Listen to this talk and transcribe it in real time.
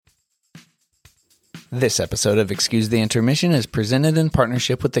This episode of Excuse the Intermission is presented in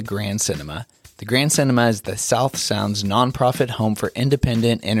partnership with the Grand Cinema. The Grand Cinema is the South Sound's nonprofit home for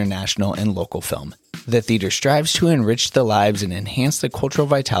independent, international, and local film. The theater strives to enrich the lives and enhance the cultural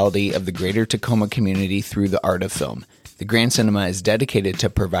vitality of the greater Tacoma community through the art of film. The Grand Cinema is dedicated to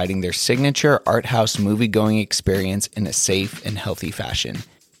providing their signature art house movie-going experience in a safe and healthy fashion.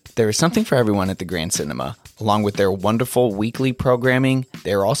 There is something for everyone at the Grand Cinema. Along with their wonderful weekly programming,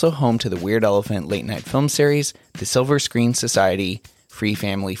 they are also home to the Weird Elephant Late Night Film Series, the Silver Screen Society, Free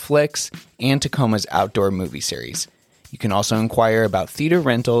Family Flicks, and Tacoma's Outdoor Movie Series. You can also inquire about theater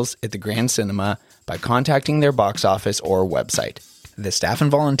rentals at the Grand Cinema by contacting their box office or website. The staff and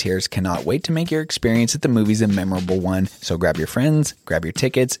volunteers cannot wait to make your experience at the movies a memorable one, so grab your friends, grab your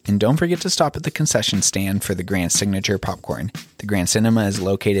tickets, and don't forget to stop at the concession stand for the Grand Signature Popcorn. The Grand Cinema is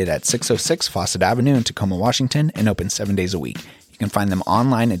located at 606 Fawcett Avenue in Tacoma, Washington, and open 7 days a week. You can find them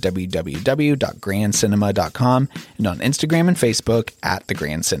online at www.grandcinema.com and on Instagram and Facebook at The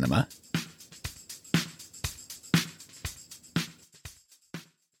Grand Cinema.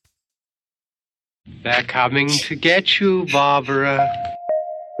 They're coming to get you, Barbara.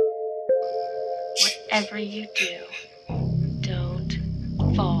 Whatever you do, don't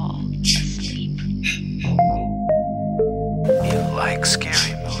fall asleep. You like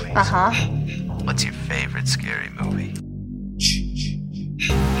scary movies? Uh-huh. What's your favorite scary movie?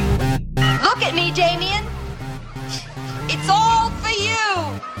 Look at me, Damien. It's all for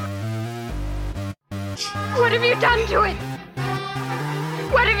you. What have you done to it?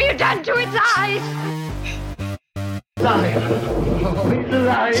 What have you done to its eyes? Alive. Oh, it's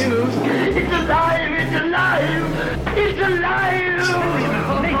alive. It's alive. It's alive. It's alive.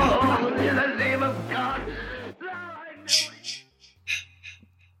 Oh, in the name of God.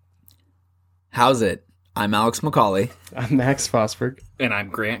 How's it? I'm Alex McCauley. I'm Max Fosberg. And I'm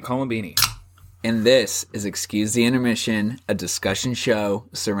Grant Colombini. And this is Excuse the Intermission, a discussion show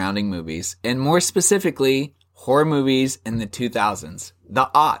surrounding movies, and more specifically, horror movies in the 2000s.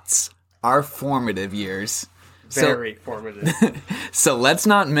 The aughts, our formative years. Very formative. So let's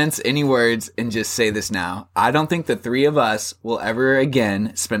not mince any words and just say this now. I don't think the three of us will ever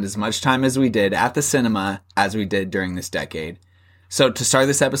again spend as much time as we did at the cinema as we did during this decade. So to start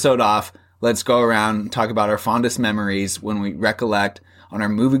this episode off, let's go around and talk about our fondest memories when we recollect on our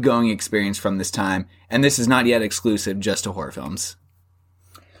movie-going experience from this time. And this is not yet exclusive just to horror films.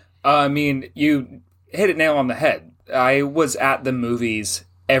 I mean, you hit it nail on the head. I was at the movies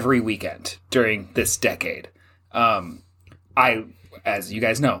every weekend during this decade. I, as you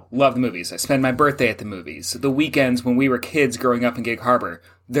guys know, love the movies. I spend my birthday at the movies. The weekends when we were kids growing up in Gig Harbor,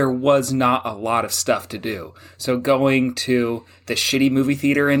 there was not a lot of stuff to do. So going to the shitty movie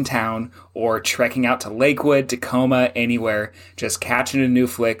theater in town or trekking out to Lakewood, Tacoma, anywhere, just catching a new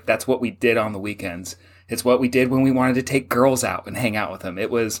flick, that's what we did on the weekends. It's what we did when we wanted to take girls out and hang out with them.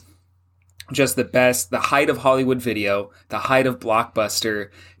 It was just the best, the height of Hollywood Video, the height of Blockbuster,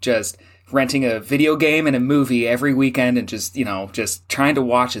 just renting a video game and a movie every weekend and just trying to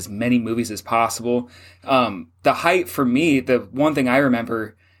watch as many movies as possible. The height for me, the one thing I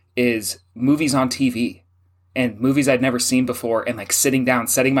remember is movies on TV and movies I'd never seen before, and like sitting down,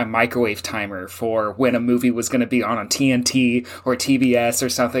 setting my microwave timer for when a movie was going to be on TNT or TBS or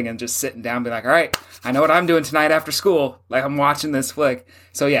something, and just sitting down and be like, all right, I know what I'm doing tonight after school. Like, I'm watching this flick.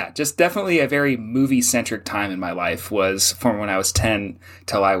 So yeah, just definitely a very movie-centric time in my life was from when I was 10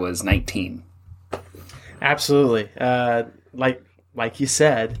 till I was 19. Absolutely. Like you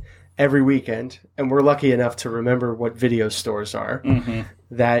said, every weekend, and we're lucky enough to remember what video stores are,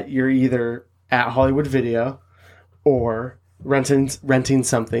 that you're either at Hollywood Video or renting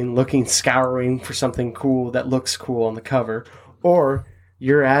something, scouring for something cool that looks cool on the cover, or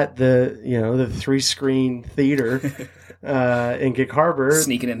you're at the 3-screen theater in Gig Harbor.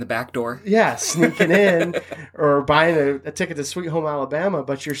 Sneaking in the back door. Yeah, sneaking in, or buying a ticket to Sweet Home Alabama,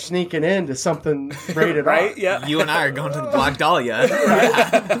 but you're sneaking into something rated right? R. Yeah. You and I are going to the Black Dahlia.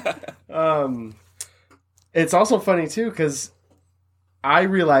 It's also funny, too, because I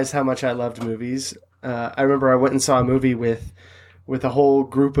realized how much I loved movies. I remember I went and saw a movie with a whole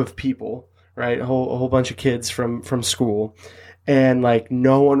group of people, right? A whole bunch of kids from school. And like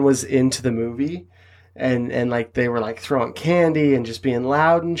no one was into the movie, and like they were like throwing candy and just being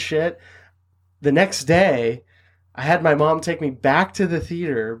loud and shit. The next day, I had my mom take me back to the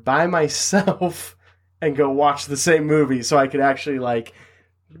theater by myself and go watch the same movie so I could actually like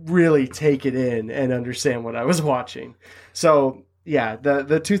really take it in and understand what I was watching. So yeah, the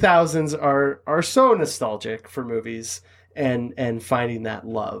 2000s are so nostalgic for movies and finding that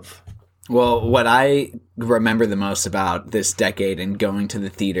love. Well, what I remember the most about this decade and going to the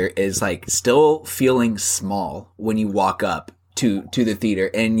theater is like still feeling small when you walk up to the theater.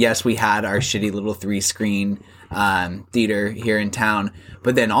 And yes, we had our shitty little 3-screen theater here in town,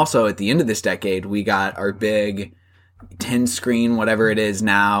 but then also at the end of this decade, we got our big 10-screen, whatever it is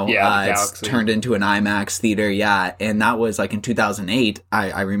now. Yeah, it's turned into an IMAX theater. Yeah, and that was like in 2008.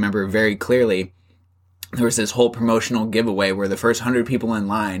 I remember very clearly. There was this whole promotional giveaway where the first 100 people in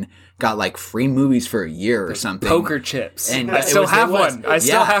line got like free movies for a year or something. Poker chips. And I still have one. I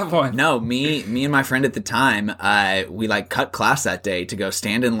still have one. No, me and my friend at the time, we like cut class that day to go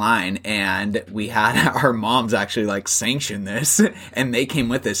stand in line, and we had our moms actually like sanction this, and they came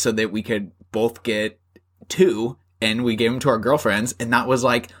with us so that we could both get 2, and we gave them to our girlfriends, and that was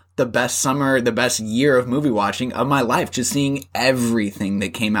like the best summer, the best year of movie watching of my life. Just seeing everything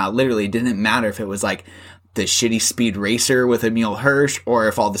that came out. Literally, it didn't matter if it was like the shitty Speed Racer with Emil Hirsch, or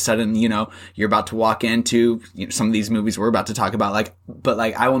if all of a sudden, you're about to walk into some of these movies we're about to talk about. But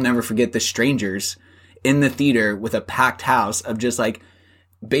I will never forget The Strangers in the theater with a packed house of just like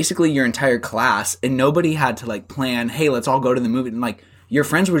basically your entire class, and nobody had to like plan, hey, let's all go to the movie. And like, your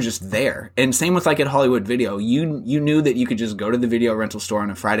friends were just there. And same with like at Hollywood Video. You knew that you could just go to the video rental store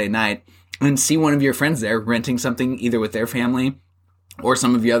on a Friday night and see one of your friends there renting something either with their family or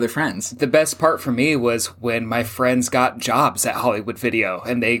some of your other friends. The best part for me was when my friends got jobs at Hollywood Video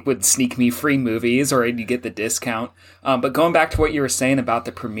and they would sneak me free movies or you get the discount. But going back to what you were saying about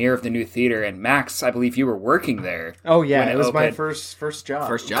the premiere of the new theater, and Max, I believe you were working there. Oh yeah, it was opened. My first job.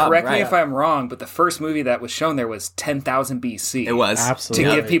 Correct me if I'm wrong, but the first movie that was shown there was 10,000 BC. It was. Absolutely.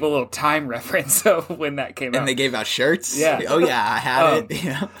 To give people a little time reference of when that came out. And they gave out shirts? Yeah. Oh yeah, I had it.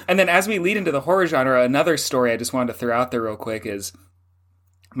 Yeah. And then as we lead into the horror genre, another story I just wanted to throw out there real quick is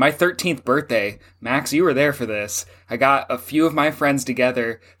my 13th birthday. Max, you were there for this. I got a few of my friends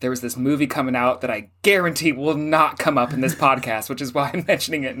together. There was this movie coming out that I guarantee will not come up in this podcast, which is why I'm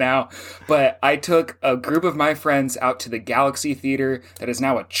mentioning it now. But I took a group of my friends out to the Galaxy Theater that is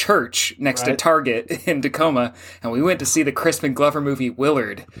now a church next to Target in Tacoma. And we went to see the Crispin Glover movie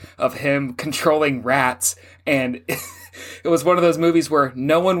Willard, of him controlling rats. And it was one of those movies where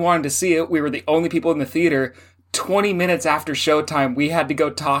no one wanted to see it. We were the only people in the theater. 20 minutes after showtime, we had to go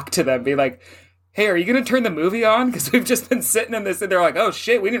talk to them, be like, hey, are you going to turn the movie on? Because we've just been sitting in this, and they're like, oh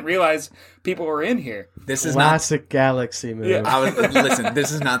shit, we didn't realize people were in here. This is classic Galaxy movie. Yeah. Listen,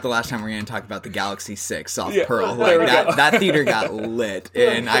 this is not the last time we're going to talk about the Galaxy 6 off Pearl. That theater got lit.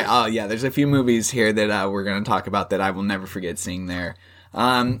 And there's a few movies here that we're going to talk about that I will never forget seeing there.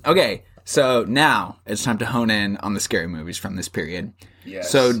 Okay, so now it's time to hone in on the scary movies from this period.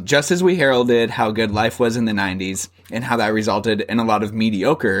 Yes. So just as we heralded how good life was in the 90s and how that resulted in a lot of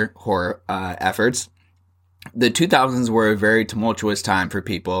mediocre horror efforts, the 2000s were a very tumultuous time for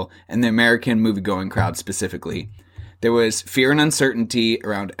people and the American movie-going crowd specifically. There was fear and uncertainty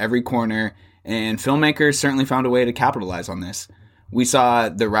around every corner, and filmmakers certainly found a way to capitalize on this. We saw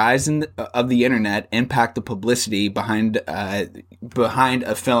the rise of the internet impact the publicity behind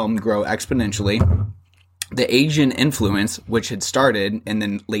a film grow exponentially. The Asian influence, which had started in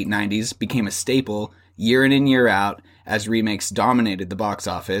the late 90s, became a staple year in and year out as remakes dominated the box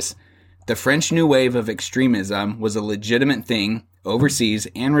office. The French New Wave of extremism was a legitimate thing overseas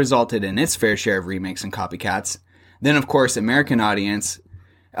and resulted in its fair share of remakes and copycats. Then, of course, American audiences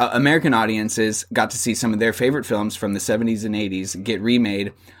got to see some of their favorite films from the 70s and 80s get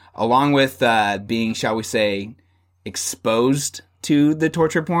remade, along with being, shall we say, exposed to the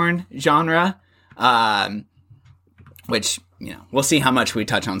torture porn genre. Which, we'll see how much we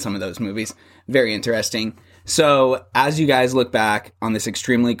touch on some of those movies. Very interesting. So, as you guys look back on this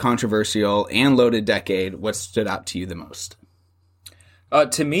extremely controversial and loaded decade, what stood out to you the most?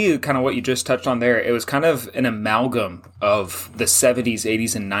 To me, kind of what you just touched on there, it was kind of an amalgam of the 70s,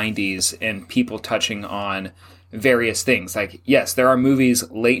 80s, and 90s, and people touching on various things. Like, yes, there are movies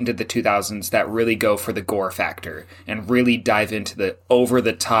late into the 2000s that really go for the gore factor and really dive into the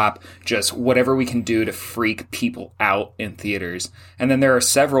over-the-top, just whatever we can do to freak people out in theaters. And then there are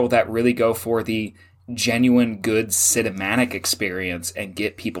several that really go for the genuine good cinematic experience and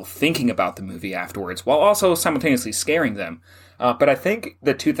get people thinking about the movie afterwards, while also simultaneously scaring them. But I think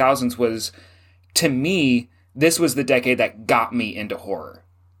the 2000s was, to me, this was the decade that got me into horror.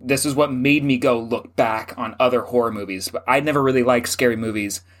 This is what made me go look back on other horror movies. But I never really liked scary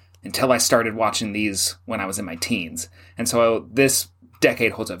movies until I started watching these when I was in my teens. And so this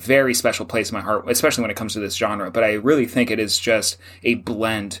decade holds a very special place in my heart, especially when it comes to this genre. But I really think it is just a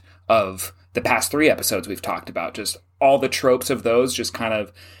blend of the past 3 episodes we've talked about. Just all the tropes of those just kind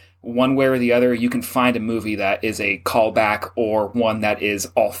of one way or the other, you can find a movie that is a callback or one that is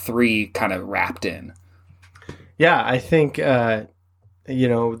all three kind of wrapped in. Yeah, I think, the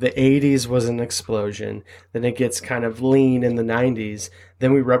 80s was an explosion. Then it gets kind of lean in the 90s.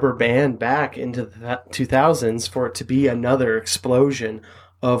 Then we rubber band back into the 2000s for it to be another explosion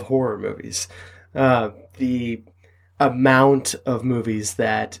of horror movies. The amount of movies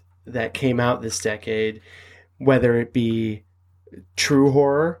that came out this decade, whether it be true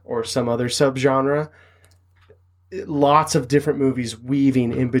horror or some other subgenre, lots of different movies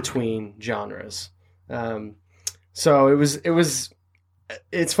weaving in between genres. So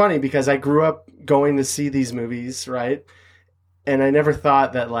it's funny because I grew up going to see these movies, right? And I never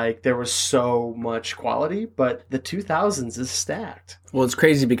thought that like there was so much quality, but the 2000s is stacked. Well, it's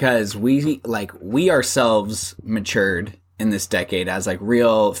crazy because we ourselves matured in this decade as like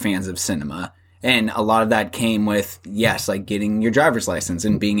real fans of cinema. And a lot of that came with, yes, like getting your driver's license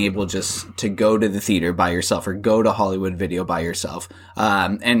and being able just to go to the theater by yourself or go to Hollywood Video by yourself.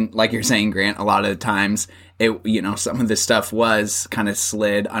 And like you're saying, Grant, a lot of the times some of this stuff was kind of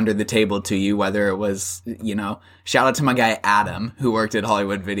slid under the table to you, whether it was, shout out to my guy, Adam, who worked at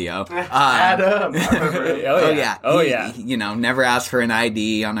Hollywood Video. Adam. I remember. Oh, yeah. Never asked for an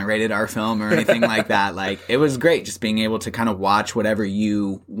ID on a rated R film or anything like that. Like, it was great just being able to kind of watch whatever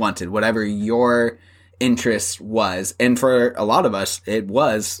you wanted, whatever your interest was. And for a lot of us, it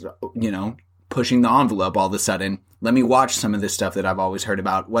was, pushing the envelope all of a sudden. Let me watch some of this stuff that I've always heard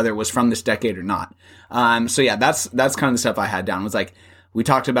about, whether it was from this decade or not. So yeah, that's kind of the stuff I had down. It was like, we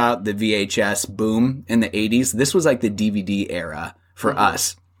talked about the VHS boom in the 80s. This was like the DVD era for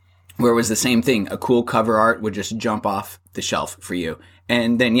us, where it was the same thing. A cool cover art would just jump off the shelf for you.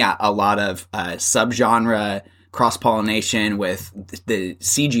 And then, yeah, a lot of subgenre cross-pollination with the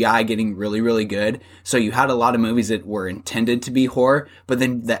CGI getting really, really good. So you had a lot of movies that were intended to be horror, but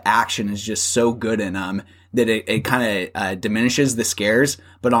then the action is just so good in them that it kind of diminishes the scares,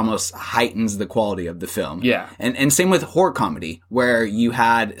 but almost heightens the quality of the film. Yeah. And same with horror comedy, where you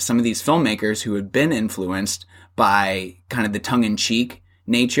had some of these filmmakers who had been influenced by kind of the tongue-in-cheek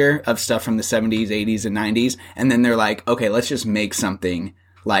nature of stuff from the 70s, 80s, and 90s. And then they're like, okay, let's just make something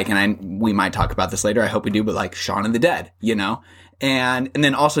like, we might talk about this later, I hope we do, but like Shaun of the Dead, And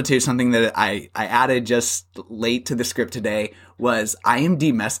then also too, something that I added just late to the script today was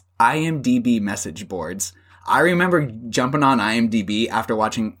IMDb message boards. I remember jumping on IMDb after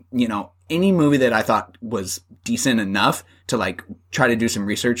watching, any movie that I thought was decent enough to like try to do some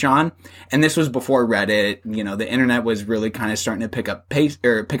research on. And this was before Reddit, the internet was really kind of starting to pick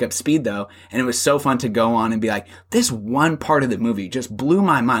up speed though. And it was so fun to go on and be like, this one part of the movie just blew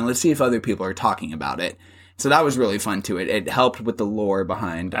my mind. Let's see if other people are talking about it. So that was really fun too. It helped with the lore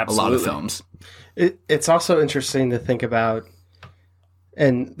behind a lot of films. It's also interesting to think about,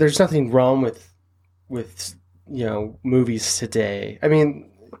 and there's nothing wrong with movies today. I mean,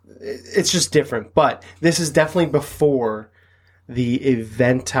 it's just different, but this is definitely before the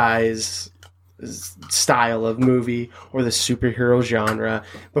eventized style of movie or the superhero genre,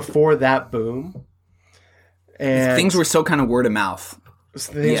 before that boom. And things were so kind of word of mouth.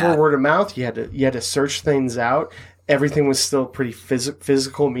 Things were word of mouth. You had to search things out. Everything was still pretty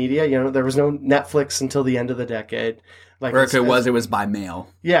physical media. There was no Netflix until the end of the decade. Like, or if it was by mail.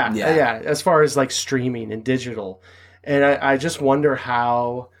 Yeah. As far as like streaming and digital, and I just wonder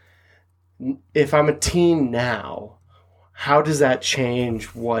how, if I'm a teen now, how does that change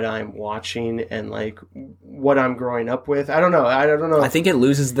what I'm watching and like what I'm growing up with? I don't know. I think it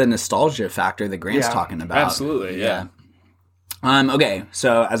loses the nostalgia factor that Grant's talking about. Absolutely, yeah. Okay,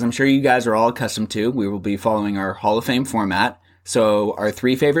 so as I'm sure you guys are all accustomed to, we will be following our Hall of Fame format. So our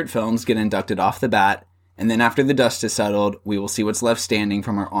 3 favorite films get inducted off the bat, and then after the dust is settled, we will see what's left standing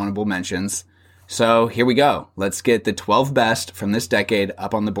from our honorable mentions. So here we go. Let's get the 12 best from this decade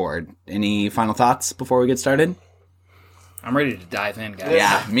up on the board. Any final thoughts before we get started? I'm ready to dive in, guys.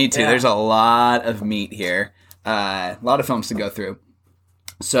 Yeah, me too. Yeah. There's a lot of meat here. A lot of films to go through.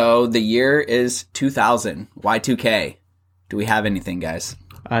 So the year is 2000. Y2K. Do we have anything, guys?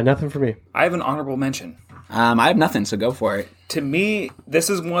 Nothing for me. I have an honorable mention. I have nothing, so go for it. To me, this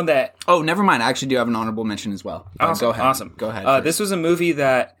is one that... Oh, never mind. I actually do have an honorable mention as well. Awesome. Go ahead. Awesome. Go ahead. This was a movie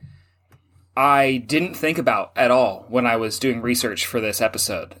that I didn't think about at all when I was doing research for this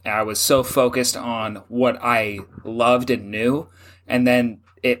episode. I was so focused on what I loved and knew, and then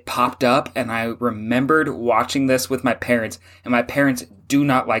it popped up, and I remembered watching this with my parents, and my parents do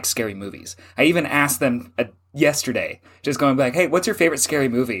not like scary movies. I even asked them yesterday, just going like, hey, what's your favorite scary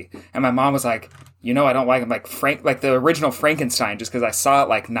movie? And my mom was like, I don't like them, like the original Frankenstein, just because I saw it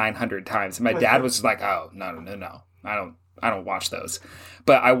like 900 times. And my dad was just like, oh, no. don't watch those.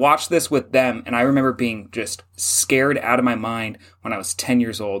 But I watched this with them, and I remember being just scared out of my mind when I was 10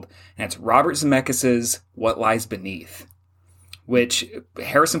 years old. And it's Robert Zemeckis' What Lies Beneath, which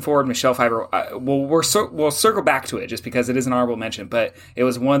Harrison Ford, Michelle Pfeiffer, we'll circle back to it just because it is an honorable mention. But it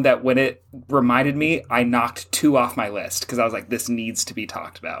was one that when it reminded me, I knocked 2 off my list because I was like, this needs to be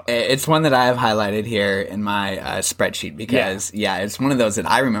talked about. It's one that I have highlighted here in my spreadsheet because, it's one of those that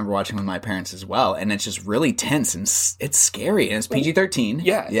I remember watching with my parents as well. And it's just really tense and it's scary. And it's PG-13.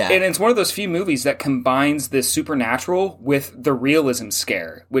 Yeah. And it's one of those few movies that combines the supernatural with the realism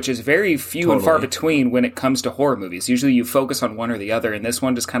scare, which is very few and far between when it comes to horror movies. Usually you focus on one or the other, and this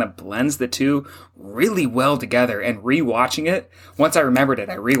one just kind of blends the two really well together. And rewatching it, once I remembered it,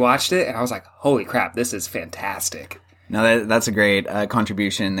 I rewatched it, and I was like, holy crap, this is fantastic. No, that's a great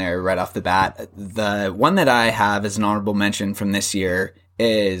contribution there right off the bat. The one that I have as an honorable mention from this year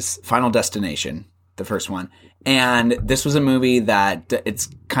is Final Destination, the first one. And this was a movie that it's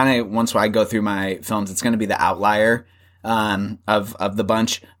kind of, once I go through my films, it's going to be the outlier of the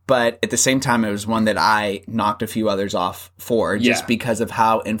bunch. But at the same time, it was one that I knocked a few others off for just because of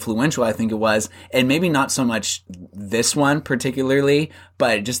how influential I think it was. And maybe not so much this one particularly,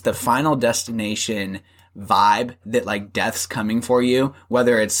 but just the Final Destination vibe that like death's coming for you,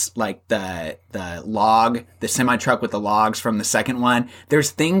 whether it's like the semi-truck with the logs from the second one.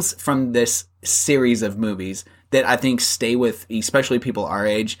 There's things from this series of movies that I think stay with especially people our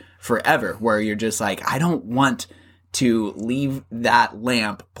age forever, where you're just like, I don't want to leave that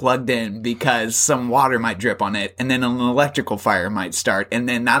lamp plugged in because some water might drip on it and then an electrical fire might start and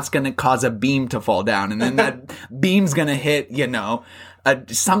then that's going to cause a beam to fall down and then that beam's going to hit,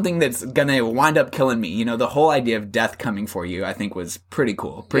 something that's going to wind up killing me. The whole idea of death coming for you, I think was pretty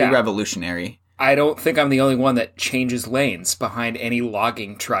cool, pretty revolutionary. I don't think I'm the only one that changes lanes behind any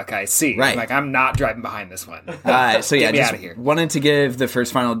logging truck I see. Right. Like, I'm not driving behind this one. So yeah, Get me just out of here. wanted to give the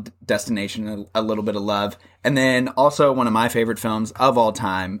first Final Destination a little bit of love. And then also one of my favorite films of all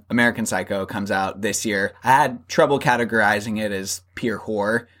time, American Psycho, comes out this year. I had trouble categorizing it as pure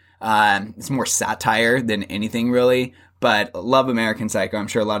horror. It's more satire than anything really. But love American Psycho. I'm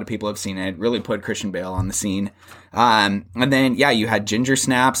sure a lot of people have seen it. Really put Christian Bale on the scene. And then, you had Ginger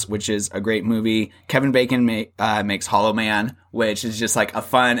Snaps, which is a great movie. Kevin Bacon makes Hollow Man, which is just like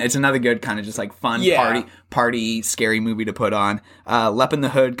it's another good kind of just like fun party, scary movie to put on. Lep in the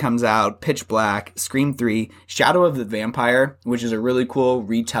Hood comes out, Pitch Black, Scream 3, Shadow of the Vampire, which is a really cool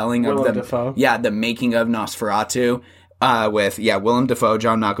retelling of the making of Nosferatu. With Willem Dafoe,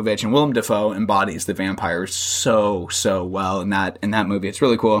 John Malkovich, and Willem Dafoe embodies the vampire so well in that movie. It's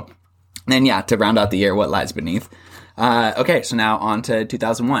really cool. And then to round out the year, What Lies Beneath. Okay, so now on to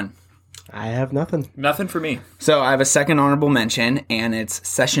 2001. I have nothing. Nothing for me. So I have a second honorable mention, and it's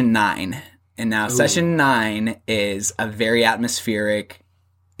Session 9. And now Session 9 is a very atmospheric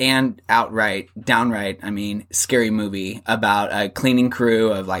and downright, scary movie about a cleaning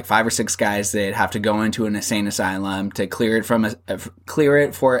crew of like 5 or 6 guys that have to go into an insane asylum to clear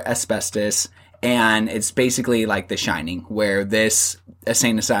it for asbestos. And it's basically like The Shining, where this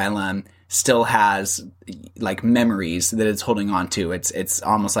insane asylum still has like memories that it's holding on to. It's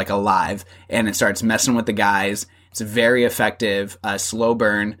almost like alive, and it starts messing with the guys. It's a very effective, slow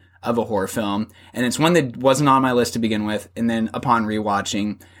burn of a horror film, and it's one that wasn't on my list to begin with. And then upon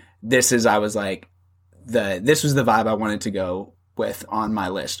rewatching, this was the vibe I wanted to go with on my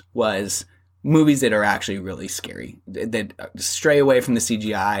list, was movies that are actually really scary, that stray away from the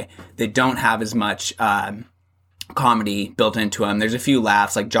CGI, that don't have as much comedy built into them. There's a few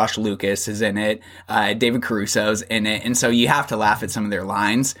laughs, like Josh Lucas is in it, David Caruso's in it, and so you have to laugh at some of their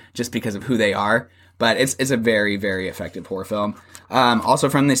lines just because of who they are. But it's a very, very effective horror film. Also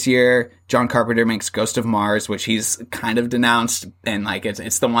from this year, John Carpenter makes Ghost of Mars, which he's kind of denounced, and like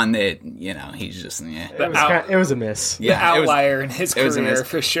it's the one that he's just it was a miss. The outlier in his career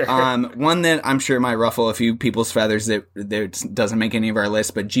for sure. One that I'm sure might ruffle a few people's feathers that doesn't make any of our lists,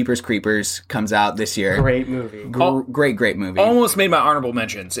 but Jeepers Creepers comes out this year. Great movie. Great movie. Almost made my honorable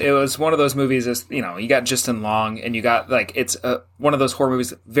mentions. It was one of those movies. You got Justin Long, and you got it's one of those horror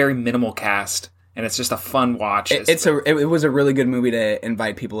movies, very minimal cast. And it's just a fun watch. It was a really good movie to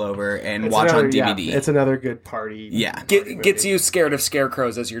invite people over and watch on DVD. Yeah, it's another good party. Yeah. Gets you scared of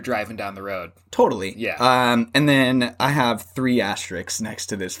scarecrows as you're driving down the road. Totally. Yeah. And then I have 3 asterisks next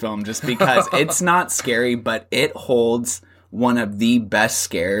to this film just because it's not scary, but it holds one of the best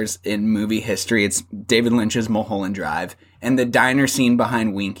scares in movie history. It's David Lynch's Mulholland Drive and the diner scene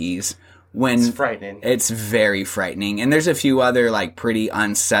behind Winkies. It's frightening. It's very frightening. And there's a few other like pretty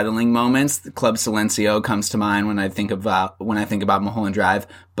unsettling moments. The Club Silencio comes to mind when I think about Mulholland Drive.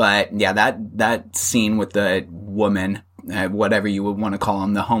 But yeah, that scene with the woman whatever you would want to call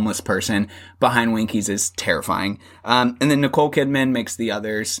him, the homeless person behind Winkies is terrifying. And then Nicole Kidman makes The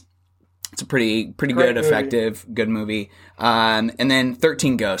Others. It's a pretty good, movie. effective, good movie. And then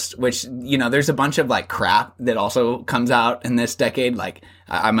 13 Ghosts, which, there's a bunch of like crap that also comes out in this decade. Like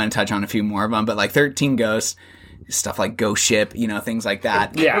I'm going to touch on a few more of them, but like 13 Ghosts, stuff like Ghost Ship, things like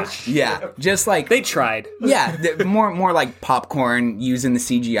that. Yeah. Yeah. Just like They tried. yeah, more like popcorn using the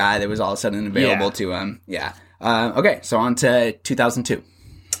CGI that was all of a sudden available to them. Yeah. Okay, so on to 2002.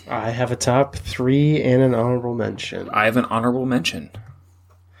 I have a top 3 and an honorable mention. I have an honorable mention.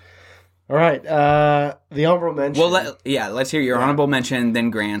 All right, the honorable mention. Well, let's hear your honorable mention, then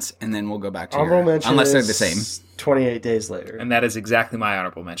Grant's, and then we'll go back to honorable mention. Unless they're is the same. 28 Days Later. And that is exactly my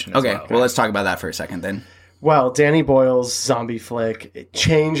honorable mention as Okay, well. well, let's talk about that for a second then. Well, Danny Boyle's zombie flick, it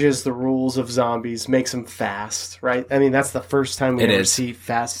changes the rules of zombies, makes them fast, right? I mean, that's the first time we ever see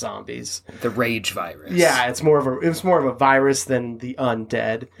fast zombies. The rage virus. Yeah, it's more of a virus than the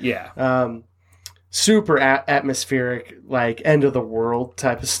undead. Yeah. Super atmospheric, like end of the world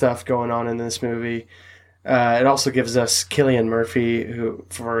type of stuff going on in this movie. It also gives us Cillian Murphy, who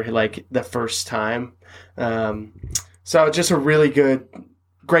for like the first time. So just a really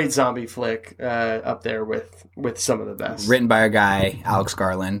great zombie flick up there with some of the best. Written by our guy, Alex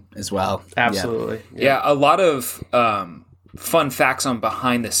Garland, as well. Absolutely. Yeah, a lot of fun facts on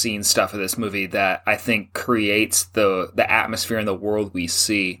behind the scenes stuff of this movie that I think creates the atmosphere and the world we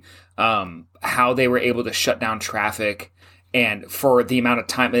see. How they were able to shut down traffic, and for the amount of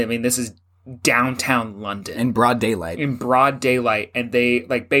time, I mean, this is downtown London. In broad daylight. And they,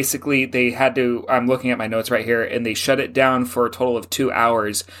 like, basically, they had to, I'm looking at my notes right here, and they shut it down for a total of 2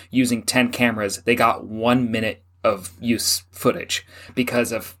 hours using 10 cameras. They got 1 minute of use footage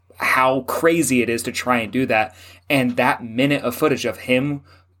because of how crazy it is to try and do that. And that minute of footage of him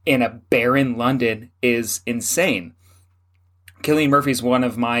in a barren London is insane. Cillian Murphy's one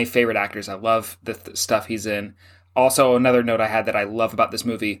of my favorite actors. I love the stuff he's in. Also, another note I had that I love about this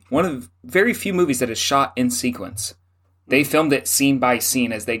movie, one of very few movies that is shot in sequence. They filmed it scene by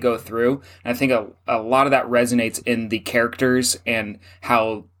scene as they go through. And I think a lot of that resonates in the characters and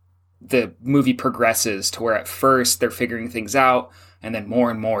how the movie progresses to where at first they're figuring things out, and then more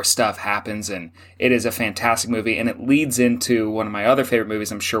and more stuff happens, and it is a fantastic movie, and it leads into one of my other favorite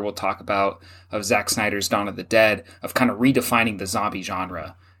movies I'm sure we'll talk about, of Zack Snyder's Dawn of the Dead, of kind of redefining the zombie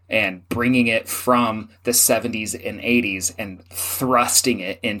genre and bringing it from the 70s and 80s and thrusting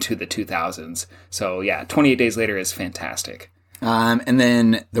it into the 2000s. So yeah, 28 Days Later is fantastic. And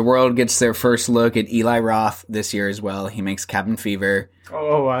then the world gets their first look at Eli Roth this year as well. He makes Cabin Fever.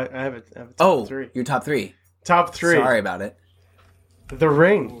 I have a top 3. Your top 3. Top 3. Sorry about it. The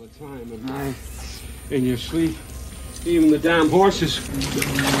Ring. All the time at night, in your sleep, even the damn horses.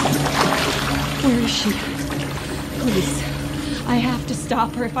 Where is she? Please. I have to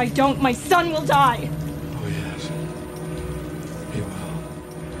stop her. If I don't, my son will die. Oh, yes. He will.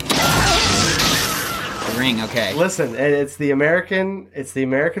 The Ring, okay. Listen, and it's the American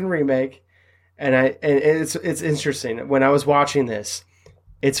remake, and it's interesting. When I was watching this,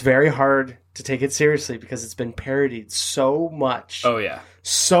 it's very hard to take it seriously because it's been parodied so much. Oh, yeah.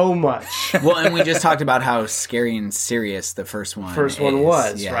 So much. Well, and we just talked about how scary and serious the first one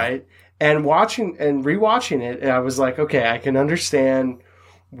was, yeah. right? And watching and rewatching it, I was like, okay, I can understand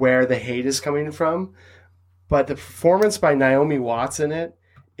where the hate is coming from, but the performance by Naomi Watts in it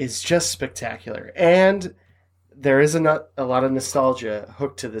is just spectacular. And there is a lot of nostalgia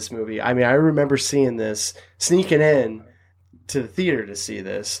hooked to this movie. I mean, I remember seeing this, sneaking in to the theater to see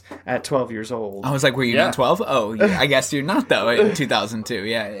this at 12 years old. I was like, were you not 12? Oh, yeah, I guess you're not, though, in 2002.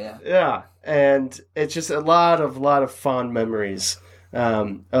 Yeah. And it's just a lot of fond memories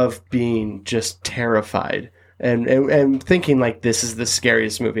of being just terrified and thinking like this is the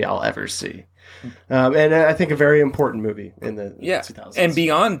scariest movie I'll ever see. And I think a very important movie in the 2000s. And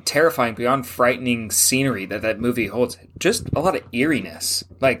beyond terrifying, beyond frightening scenery that movie holds, just a lot of eeriness.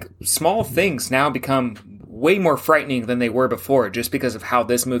 Like, small things now become way more frightening than they were before just because of how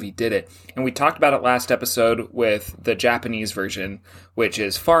this movie did it. And we talked about it last episode with the Japanese version, which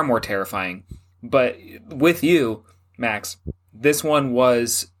is far more terrifying. But with you, Max, this one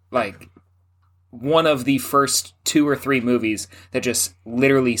was like one of the first 2 or 3 movies that just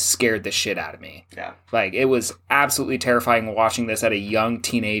literally scared the shit out of me. Yeah. Like, it was absolutely terrifying watching this at a young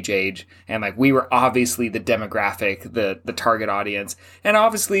teenage age. And like, we were obviously the demographic, the target audience, and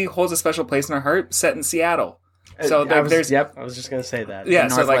obviously holds a special place in our heart, set in Seattle. So I was just going to say that. Yeah, the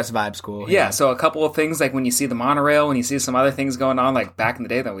so Northwest like, Vibe School. Yeah, so a couple of things, like when you see the monorail, when you see some other things going on, like back in the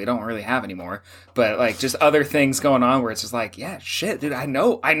day that we don't really have anymore, but like just other things going on where it's just like, yeah, shit, dude, I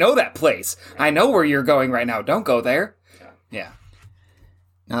know that place. I know where you're going right now. Don't go there. Yeah.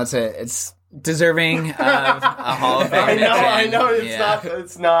 No, it's deserving of a Hall of Fame. I know. Yeah.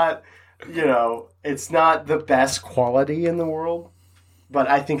 It's not. It's not the best quality in the world, but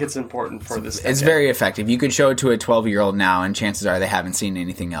I think it's important for this. It's very effective. You could show it to a 12-year-old now, and chances are they haven't seen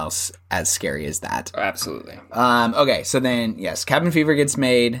anything else as scary as that. Absolutely. Okay, so then, yes, Cabin Fever gets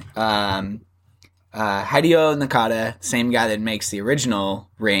made. Hideo Nakata, same guy that makes the original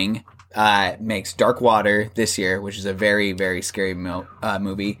Ring, makes Dark Water this year, which is a very, very scary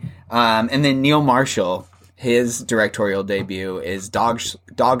movie. And then Neil Marshall, his directorial debut is Dog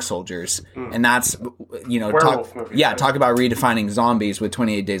Soldiers, and that's, Werewolf movie, right? talk about redefining zombies with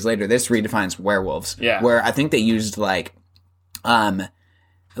 28 Days Later. This redefines werewolves, where I think they used like male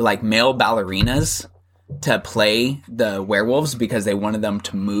ballerinas to play the werewolves because they wanted them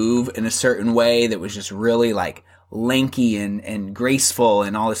to move in a certain way that was just really like lanky and graceful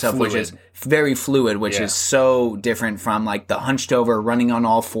and all this stuff, which is very fluid, which is so different from like the hunched over running on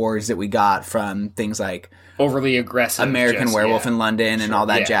all fours that we got from things like overly aggressive American Werewolf in London and all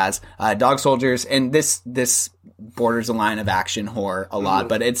that jazz. Dog Soldiers, and this borders a line of action horror a lot,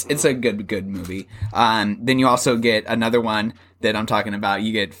 but it's a good movie. Then you also get another one that I'm talking about.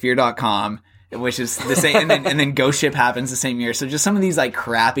 You get Fear.com, which is the same, and then Ghost Ship happens the same year. So just some of these like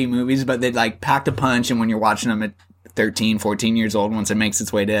crappy movies, but they like packed a punch, and when you're watching them at 13, 14 years old, once it makes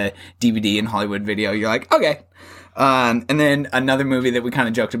its way to DVD and Hollywood Video, you're like, okay. And then another movie that we kind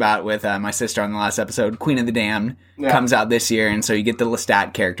of joked about with my sister on the last episode, Queen of the Damned, comes out this year, and so you get the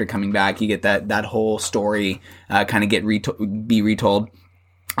Lestat character coming back. You get that whole story kind of be retold.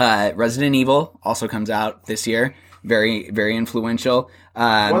 Resident Evil also comes out this year. Very, very influential.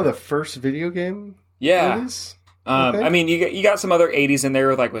 One of the first video game movies? I mean, you got some other 80s in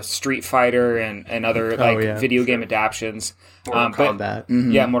there, like with Street Fighter and other video game adaptions. Mortal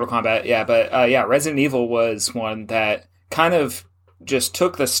Kombat. Yeah, Mortal Kombat. Yeah, but Resident Evil was one that kind of just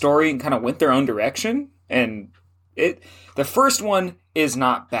took the story and kind of went their own direction. And the first one is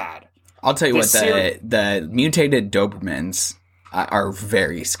not bad. I'll tell you the mutated Dobermans are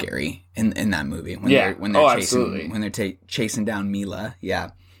very scary in that movie when they're chasing down Mila.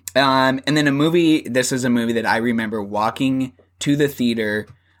 Yeah. And then this is a movie that I remember walking to the theater,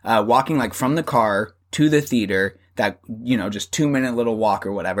 walking like from the car to the theater, that, just 2-minute little walk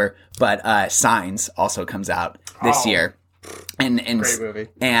or whatever. But Signs also comes out this year. And great movie.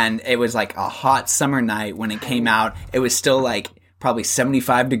 And it was like a hot summer night when it came out. It was still like probably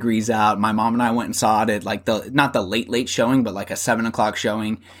 75 degrees out. My mom and I went and saw it at like not the late showing, but like a 7:00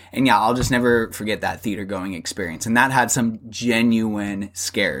 showing. And yeah, I'll just never forget that theater going experience. And that had some genuine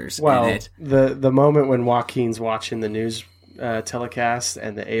scares in it. The moment when Joaquin's watching the news telecast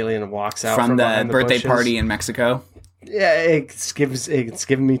and the alien walks out from the birthday bushes. party in Mexico. Yeah, it's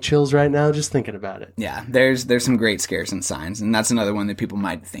giving me chills right now just thinking about it. Yeah, there's some great scares in Signs, and that's another one that people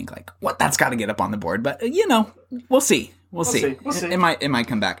might think like, what? That's got to get up on the board. But we'll see. We'll see. It might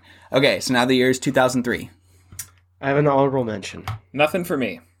come back. Okay, so now the year is 2003. I have an honorable mention. Nothing for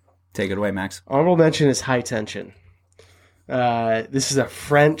me. Take it away, Max. Honorable mention is High Tension. This is a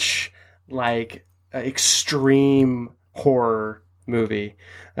French extreme horror movie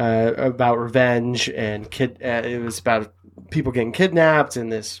about revenge and it was about people getting kidnapped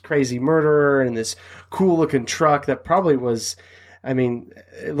and this crazy murderer and this cool looking truck that probably was, I mean,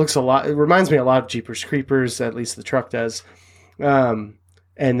 it reminds me a lot of Jeepers Creepers, at least the truck does. And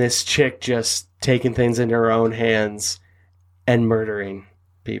this chick just taking things into her own hands and murdering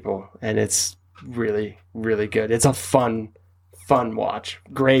people. And it's really, really good. It's a fun watch.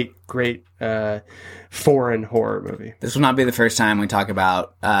 Great foreign horror movie. This will not be the first time we talk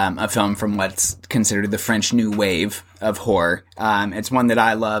about a film from what's considered the French New Wave of horror. It's one that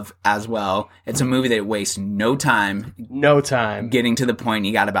I love as well. It's a movie that wastes no time getting to the point.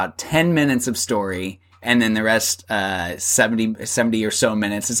 You got about 10 minutes of story, and then the rest 70 or so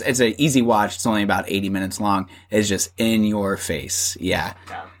minutes. It's an easy watch. It's only about 80 minutes long. It's just in your face. Yeah.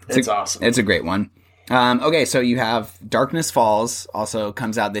 It's awesome. It's a great one. Okay, so you have Darkness Falls also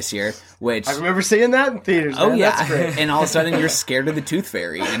comes out this year, which I remember seeing that in theaters. Oh man. yeah, That's great. And all of a sudden you're scared of the Tooth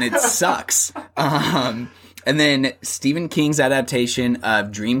Fairy, and it sucks. And then Stephen King's adaptation of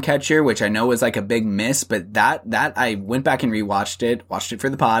Dreamcatcher, which I know was like a big miss, but that I went back and watched it for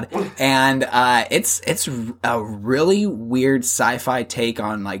the pod, and it's a really weird sci-fi take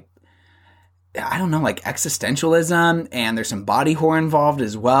on like, I don't know, like existentialism, and there's some body horror involved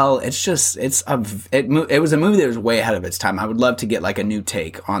as well. It was a movie that was way ahead of its time. I would love to get like a new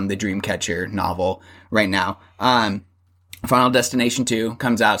take on the Dreamcatcher novel right now. Final Destination 2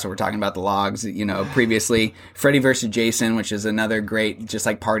 comes out, so we're talking about the logs. Previously, Freddy vs. Jason, which is another great, just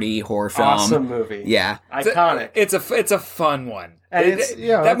like party horror film. Awesome movie. Yeah. Iconic. It's a fun one. And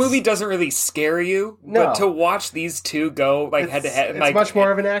that movie doesn't really scare you, but to watch these two go head to head, it's much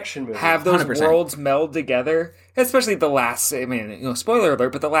more of an action movie. Have those 100%. worlds meld together, especially the last. I mean, spoiler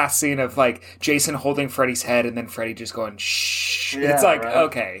alert, but the last scene of Jason holding Freddy's head and then Freddy just going shh. Yeah, it's like right.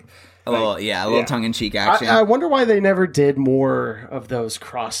 okay. A little tongue-in-cheek action. I wonder why they never did more of those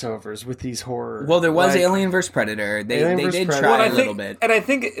crossovers with these horror. Well, there was Alien vs. Predator. They did Predator. try a little bit. And I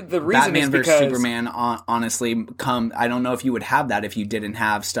think the reason Batman is vs. because Superman, honestly, I don't know if you would have that if you didn't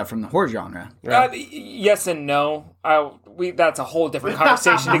have stuff from the horror genre. yes and no. That's a whole different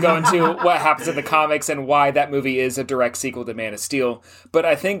conversation to go into what happens in the comics and why that movie is a direct sequel to Man of Steel. But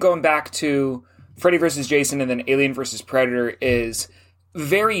I think going back to Freddy vs. Jason and then Alien vs. Predator is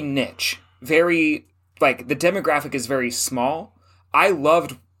very niche. Very, the demographic is very small. I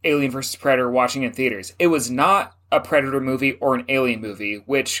loved Alien vs. Predator watching in theaters. It was not a Predator movie or an Alien movie,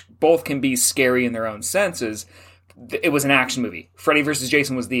 which both can be scary in their own senses. It was an action movie. Freddy vs.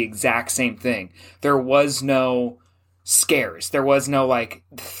 Jason was the exact same thing. There was no scares. There was no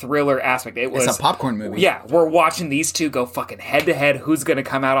thriller aspect. It's a popcorn movie. Yeah, we're watching these two go fucking head to head. Who's going to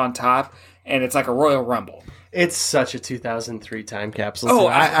come out on top? And it's like a Royal Rumble. It's such a 2003 time capsule. Oh,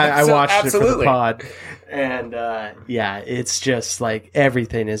 I watched absolutely. it for the pod, and it's just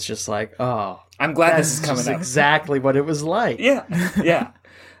everything is just I'm glad this is coming up. Exactly what it was like. Yeah.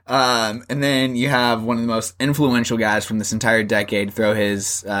 And then you have one of the most influential guys from this entire decade throw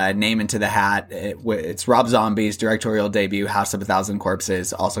his name into the hat. It's Rob Zombie's directorial debut, House of a Thousand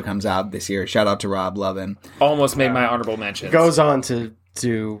Corpses, also comes out this year. Shout out to Rob, love him. Almost made my honorable mentions. Goes on to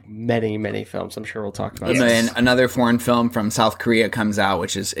do many, many films. I'm sure we'll talk about And it. then another foreign film from South Korea comes out,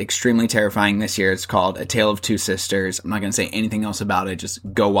 which is extremely terrifying this year. It's called A Tale of Two Sisters. I'm not going to say anything else about it. Just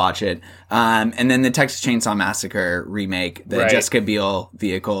go watch it. And then the Texas Chainsaw Massacre remake, the Jessica Biel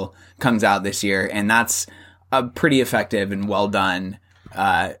vehicle, comes out this year. And that's a pretty effective and well done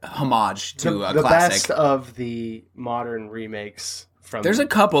homage to a the classic. best of the modern remakes. There's a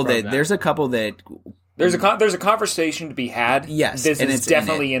couple that. There's a conversation to be had. Yes, this is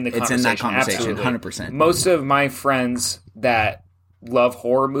definitely in the conversation. It's in that conversation, absolutely. 100%. Most of my friends that love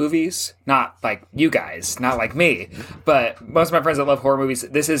horror movies, not like you guys, not like me, but most of my friends that love horror movies,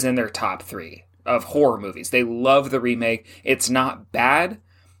 this is in their top 3 of horror movies. They love the remake. It's not bad,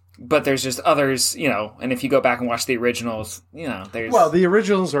 but there's just others, and if you go back and watch the originals, there's... Well, the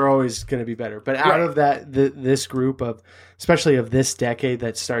originals are always going to be better, but out of that, this group of, especially of this decade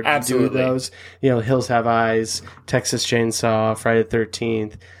that started to do those, Hills Have Eyes, Texas Chainsaw, Friday the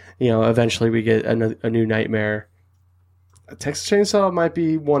 13th, eventually we get a new Nightmare. Texas Chainsaw might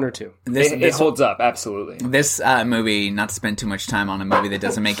be 1 or 2. It holds up, absolutely. This movie, not to spend too much time on a movie that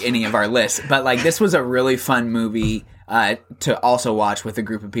doesn't make any of our lists, but this was a really fun movie to also watch with a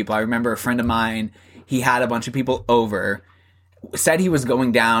group of people. I remember a friend of mine, he had a bunch of people over, said he was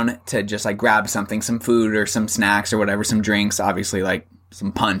going down to just grab something, some food or some snacks or whatever, some drinks, obviously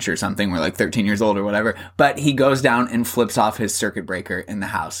some punch or something. We're 13 years old or whatever. But he goes down and flips off his circuit breaker in the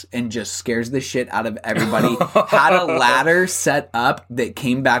house and just scares the shit out of everybody. Had a ladder set up that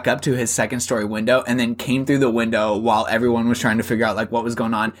came back up to his second story window and then came through the window while everyone was trying to figure out what was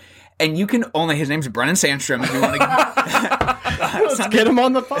going on. And you can only, his name's Brennan Sandstrom if you want to let's get him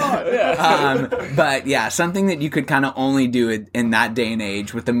on the pod. But yeah, something that you could kind of only do in that day and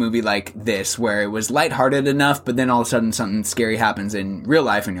age with a movie like this, where it was lighthearted enough, but then all of a sudden something scary happens in real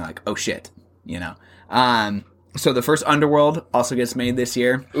life and you're like, oh shit, So the first Underworld also gets made this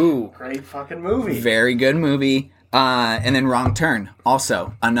year. Ooh, great fucking movie. Very good movie. And then Wrong Turn,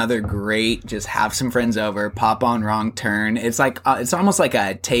 also another great, just have some friends over, pop on Wrong Turn. It's it's almost like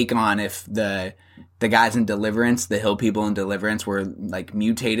a take on if the guys in Deliverance, the hill people in Deliverance were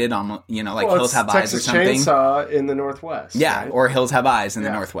mutated on, Hills Have Eyes or something. Texas Chainsaw in the Northwest. Yeah, right? or Hills Have Eyes in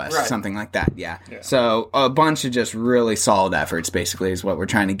the Northwest, something like that. Yeah. So a bunch of just really solid efforts, basically, is what we're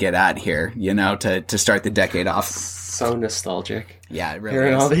trying to get at here, to start the decade off. So nostalgic. Yeah, it really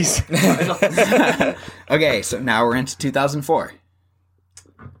Hearing is. all these titles. Okay, so now we're into 2004.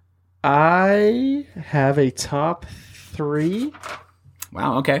 I have a top 3.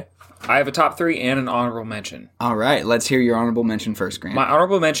 Wow, okay. I have a top 3 and an honorable mention. All right, let's hear your honorable mention first, Grant. My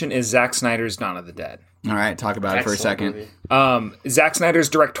honorable mention is Zack Snyder's Dawn of the Dead. All right, talk about it for a second. Movie. Zack Snyder's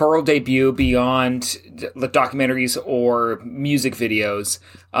directorial debut beyond the documentaries or music videos,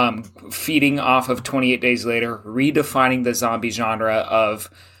 feeding off of 28 Days Later, redefining the zombie genre of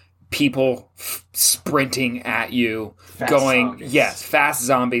people sprinting at you, fast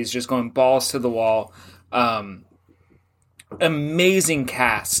zombies, just going balls to the wall. amazing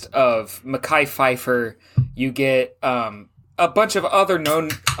cast of Mekhi Phifer. You get a bunch of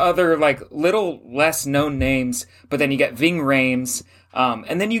other like little less known names, but then you get Ving Rhames,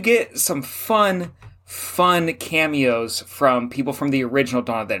 and then you get some fun cameos from people from the original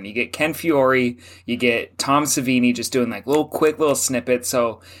Dawn of the Dead. You get Ken Fiore, you get Tom Savini just doing like quick little snippets.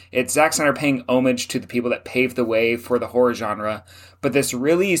 So it's Zack Snyder paying homage to the people that paved the way for the horror genre. But this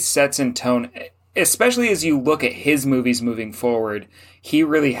really sets in tone, especially as you look at his movies moving forward. He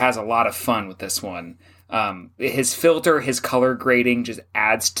really has a lot of fun with this one. His filter, his color grading just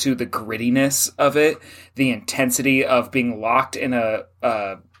adds to the grittiness of it, the intensity of being locked in a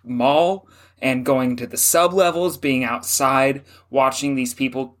mall and going to the sub-levels, being outside, watching these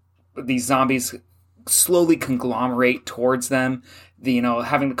zombies slowly conglomerate towards them.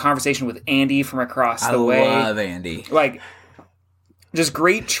 Having the conversation with Andy from across the way. I love Andy. Like, just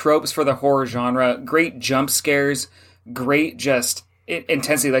great tropes for the horror genre, great jump scares, great just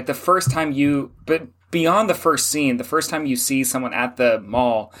intensity. Like the first time but beyond the first scene, the first time you see someone at the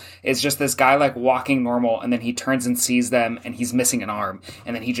mall, it's just this guy like walking normal, and then he turns and sees them and he's missing an arm,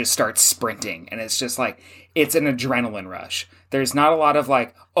 and then he just starts sprinting, and it's just like, it's an adrenaline rush. There's not a lot of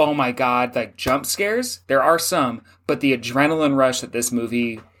like, oh my god, like jump scares. There are some, but the adrenaline rush that this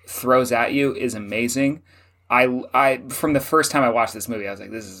movie throws at you is amazing. I from the first time I watched this movie, I was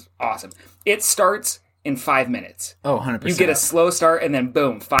like, this is awesome. It starts in 5 minutes. Oh, 100%. You get a slow start, and then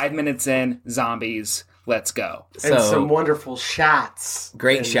boom, 5 minutes in, zombies. Let's go. And some wonderful shots.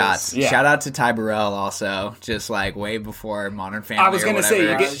 Great shots. Yeah. Shout out to Ty Burrell also. Just like way before Modern Family I was gonna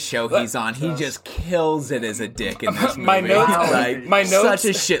say, you get, show he's on. He just kills it as a dick in this movie. My notes, such a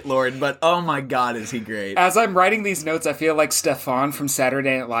shitlord, but oh my god, is he great. As I'm writing these notes, I feel like Stefan from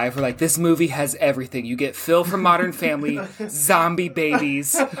Saturday Night Live. We're like, this movie has everything. You get Phil from Modern Family, zombie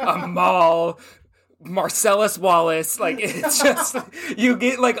babies, a mall, Marcellus Wallace. Like, it's just, you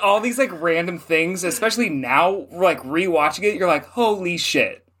get like all these like random things, especially now, like rewatching it, you're like, holy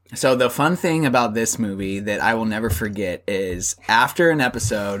shit. So the fun thing about this movie that I will never forget is after an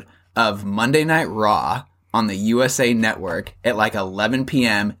episode of Monday Night Raw on the USA Network at like 11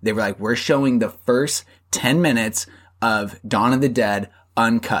 p.m., they were like, we're showing the first 10 minutes of Dawn of the Dead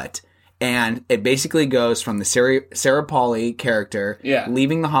uncut. And it basically goes from the Sarah Pauli character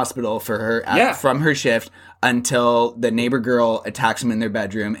leaving the hospital from her shift until the neighbor girl attacks them in their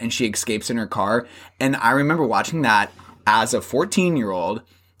bedroom and she escapes in her car. And I remember watching that as a 14-year-old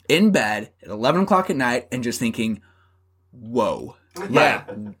in bed at 11 o'clock at night and just thinking, whoa. Yeah.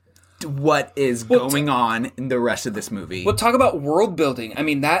 What is going on in the rest of this movie? Well, talk about world building. I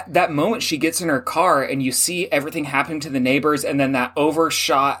mean, that moment she gets in her car and you see everything happening to the neighbors, and then that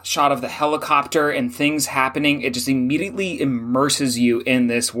shot of the helicopter and things happening, it just immediately immerses you in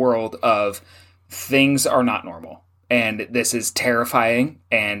this world of things are not normal. And this is terrifying,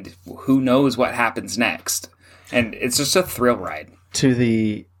 and who knows what happens next. And it's just a thrill ride. To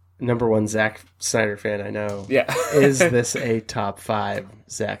the number one Zack Snyder fan I know. Yeah. Is this a top 5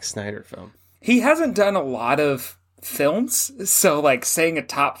 Zack Snyder film? He hasn't done a lot of films, so like saying a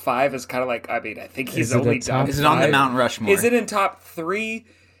top 5 is kind of like, I mean, I think he's only done. Is it on the Mount Rushmore? Is it in top 3?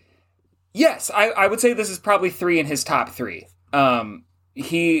 Yes, I would say this is probably 3 in his top 3.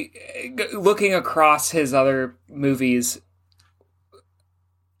 He, looking across his other movies,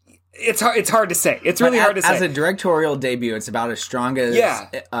 it's hard to say. It's really hard to say. As a directorial debut, it's about as strong as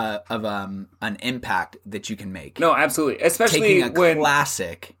of an impact that you can make. No, absolutely. Especially taking a when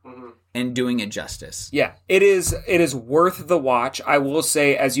classic and doing it justice. Yeah, it is worth the watch. I will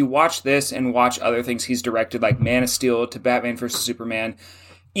say, as you watch this and watch other things he's directed, like Man of Steel to Batman vs Superman,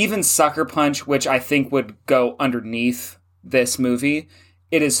 even Sucker Punch, which I think would go underneath this movie.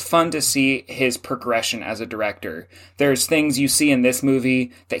 It is fun to see his progression as a director. There's things you see in this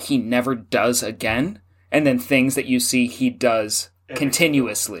movie that he never does again, and then things that you see he does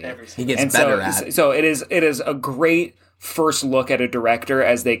continuously. He gets better at it. So it is a great first look at a director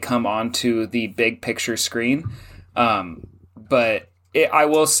as they come onto the big picture screen. But I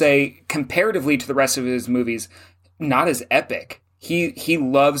will say, comparatively to the rest of his movies, not as epic. He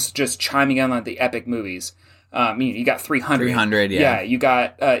loves just chiming in on the epic movies. You got 300. 300, yeah. Yeah, you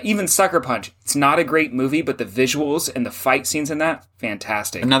got even Sucker Punch. It's not a great movie, but the visuals and the fight scenes in that,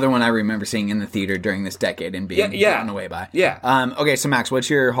 fantastic. Another one I remember seeing in the theater during this decade and being blown away by. Yeah. Okay, so Max, what's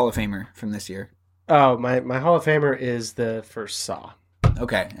your Hall of Famer from this year? Oh, my Hall of Famer is the first Saw.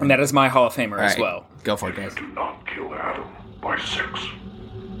 Okay. And that is my Hall of Famer as well. Go for it, guys. Do not kill Adam by 6.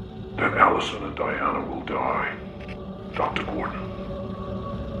 Then Allison and Diana will die. Dr. Gordon.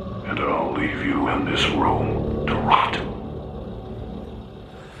 And I'll leave you in this room to rot.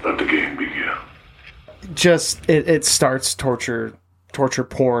 Let the game begin. just it starts torture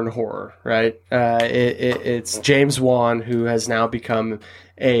porn horror, right? It's James Wan, who has now become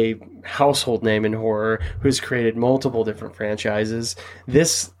a household name in horror, who's created multiple different franchises.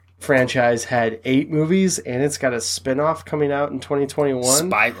 This franchise had 8 movies, and it's got a spin-off coming out in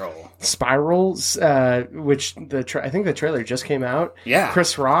 2021. Spirals, which I think the trailer just came out. Yeah.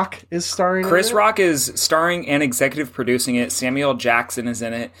 Chris Rock is starring in it. Chris Rock is starring and executive producing it. Samuel Jackson is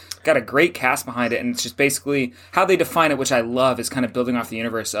in it. Got a great cast behind it, and it's just basically how they define it, which I love, is kind of building off the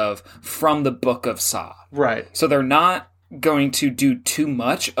universe of from the book of Saw. Right. So they're not going to do too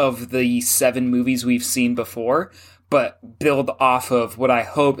much of the 7 movies we've seen before, but build off of what I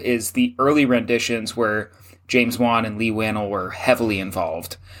hope is the early renditions where James Wan and Lee Wannell were heavily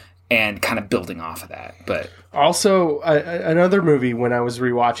involved, and kind of building off of that. But also, another movie, when I was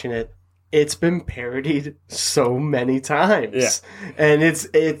rewatching it, it's been parodied so many times. Yeah. And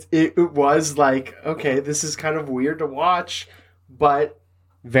it was like, okay, this is kind of weird to watch, but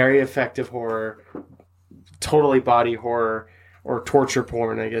very effective horror, totally body horror, or torture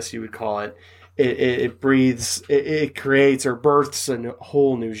porn, I guess you would call it. It breathes, it creates or births a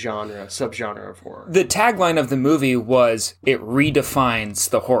whole new subgenre of horror. The tagline of the movie was, it redefines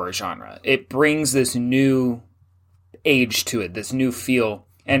the horror genre. It brings this new age to it, this new feel.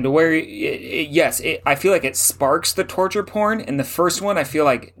 And where, I feel like it sparks the torture porn. And the first one, I feel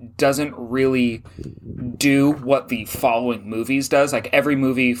like, doesn't really do what the following movies does. Like, every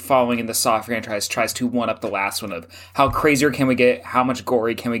movie following in the Saw franchise tries to one-up the last one of how crazier can we get, how much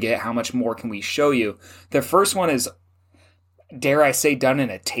gory can we get, how much more can we show you. The first one is, dare I say, done in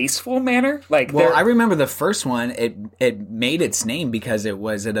a tasteful manner. Like, well, I remember the first one. It made its name because it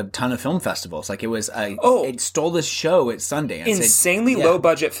was at a ton of film festivals. Like, it was it stole the show at Sundance. Insanely low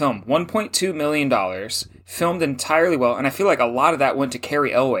budget film, $1.2 million, filmed entirely well, and I feel like a lot of that went to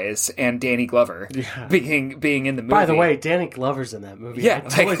Cary Elwes and Danny Glover being in the movie. By the way, Danny Glover's in that movie. Yeah, I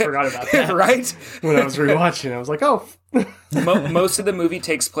totally forgot about that. Right? When I was rewatching, I was like, oh. Most of the movie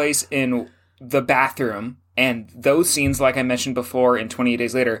takes place in the bathroom. And those scenes, like I mentioned before, in 28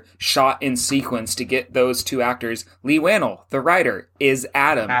 Days Later, shot in sequence to get those 2 actors. Lee Wannell, the writer, is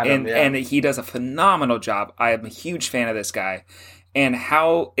Adam and he does a phenomenal job. I am a huge fan of this guy. And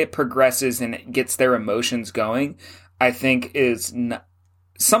how it progresses and it gets their emotions going, I think is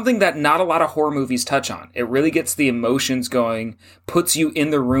something that not a lot of horror movies touch on. It really gets the emotions going, puts you in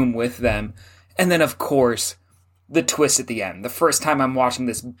the room with them. And then, of course, the twist at the end. The first time I'm watching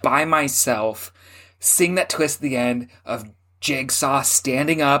this by myself, seeing that twist at the end of Jigsaw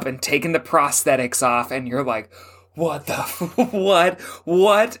standing up and taking the prosthetics off, and you're like, what the,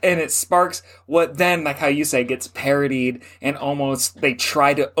 what? And it sparks what then, like how you say, gets parodied and almost they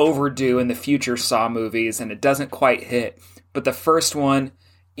try to overdo in the future Saw movies, and it doesn't quite hit. But the first one,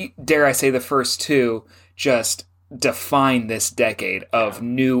 dare I say the first 2, just define this decade of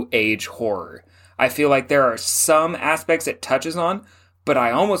new age horror. I feel like there are some aspects it touches on, but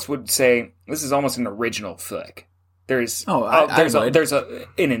I almost would say this is almost an original flick. There's an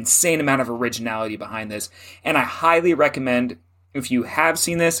insane amount of originality behind this, and I highly recommend, if you have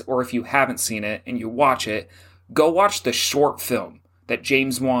seen this or if you haven't seen it and you watch it, go watch the short film that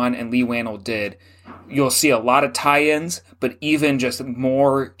James Wan and Lee Wannell did. You'll see a lot of tie-ins, but even just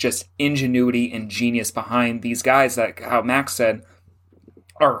more just ingenuity and genius behind these guys that, how Max said,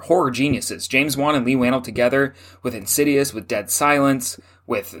 are horror geniuses. James Wan and Lee Wannell together with Insidious, with Dead Silence,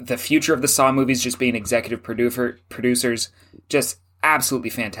 with the future of the Saw movies just being executive producers, just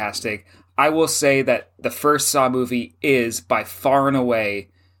absolutely fantastic. I will say that the first Saw movie is by far and away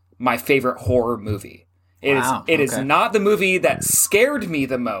my favorite horror movie. It is not the movie that scared me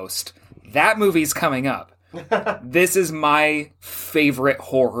the most. That movie's coming up. This is my favorite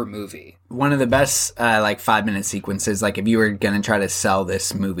horror movie. One of the best 5-minute sequences, like if you were going to try to sell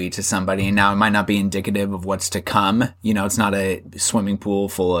this movie to somebody, and now it might not be indicative of what's to come. You know, it's not a swimming pool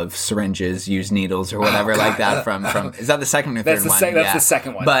full of syringes, used needles or whatever like that from is that the second or third one? That's the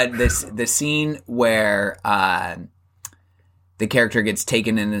second one. But the scene where the character gets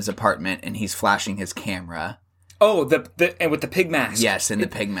taken in his apartment and he's flashing his camera. Oh, and with the pig mask. Yes, and the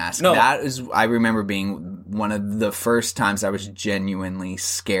pig mask. No. That is, I remember being one of the first times I was genuinely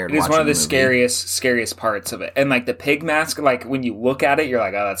scared. It is one of the scariest parts of it. And like the pig mask, like when you look at it, you're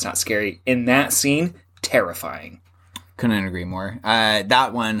like, oh, that's not scary. In that scene, terrifying. Couldn't agree more.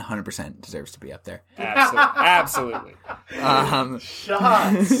 That one 100% deserves to be up there. Absolutely.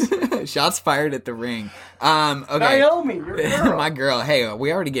 Shots fired at the ring. Okay. Naomi, your girl. My girl. Hey,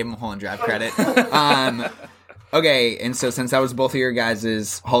 we already gave Mulholland Drive credit. Okay, and so since that was both of your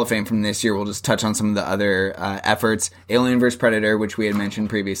guys' Hall of Fame from this year, we'll just touch on some of the other efforts. Alien vs. Predator, which we had mentioned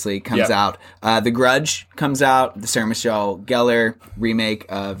previously, comes out. The Grudge comes out, the Sarah Michelle Gellar remake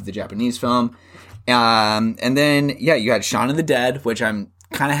of the Japanese film. And then, you had Shaun of the Dead, which I'm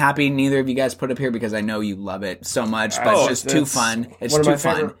kind of happy neither of you guys put up here because I know you love it so much, but it's just too fun. It's one of too my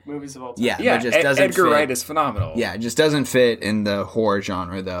fun. favorite movies of all time. Yeah, but it just doesn't Edgar fit. Wright is phenomenal. Yeah, it just doesn't fit in the horror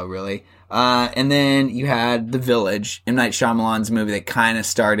genre, though, really. And then you had The Village, M. Night Shyamalan's movie that kind of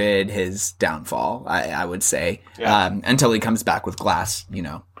started his downfall, I would say, until he comes back with Glass, in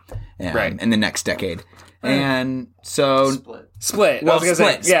the next decade. And so... Split. Well,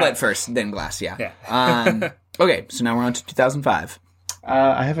 Split first, then Glass, yeah. Okay, so now we're on to 2005.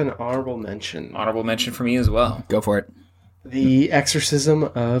 I have an honorable mention. Honorable mention for me as well. Go for it. The Exorcism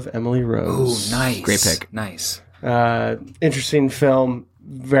of Emily Rose. Ooh, nice. Great pick. Nice. Interesting film.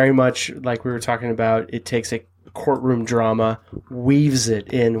 Very much like we were talking about. It takes a courtroom drama, weaves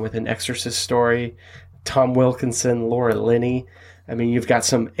it in with an exorcist story. Tom Wilkinson, Laura Linney. I mean, you've got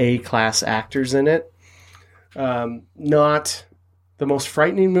some A-class actors in it. Not the most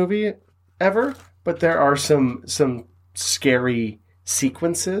frightening movie ever, but there are some scary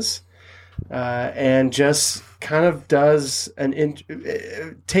sequences, and just kind of does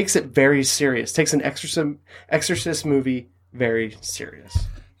takes it very serious. Takes an exorcist movie very serious.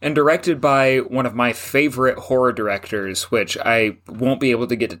 And directed by one of my favorite horror directors, which I won't be able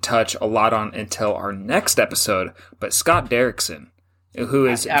to get to touch a lot on until our next episode, but Scott Derrickson, who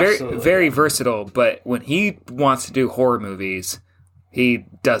is very, very versatile, but when he wants to do horror movies, he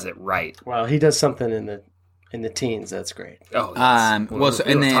does it right. Well, he does something in the teens. That's great. Oh, yes. We'll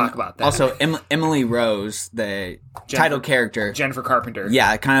talk about that. Also, Emily Rose, the title character, Jennifer Carpenter.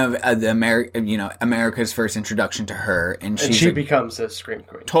 Yeah, kind of the America's first introduction to her, and she becomes a scream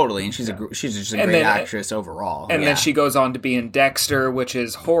queen. Totally, and she's just a great actress overall. And then she goes on to be in Dexter, which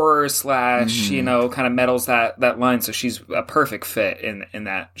is horror / kind of meddles that line. So she's a perfect fit in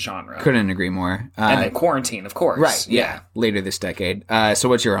that genre. Couldn't agree more. And then Quarantine, of course. Right. Yeah. Later this decade. So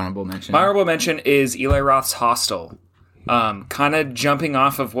what's your honorable mention? My honorable mention is Eli Roth's Hostel. Kind of jumping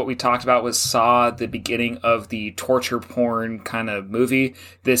off of what we talked about with Saw, the beginning of the torture porn kind of movie.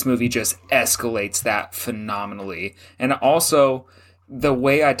 This movie just escalates that phenomenally. And also, the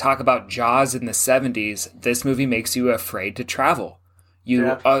way I talk about Jaws in the 70s, this movie makes you afraid to travel.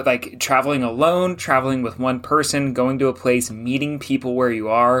 You are like traveling alone, traveling with one person, going to a place, meeting people where you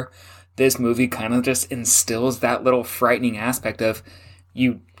are. This movie kind of just instills that little frightening aspect of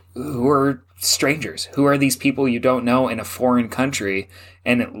you who are strangers. Who are these people you don't know in a foreign country?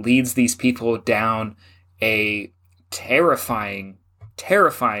 And it leads these people down a terrifying,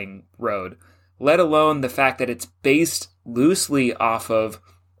 terrifying road, let alone the fact that it's based loosely off of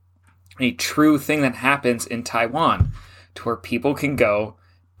a true thing that happens in Taiwan, to where people can go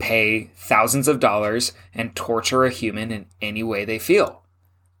pay thousands of dollars and torture a human in any way they feel.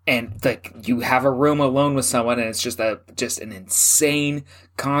 And like you have a room alone with someone, and it's just an insane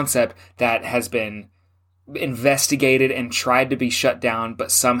concept that has been investigated and tried to be shut down,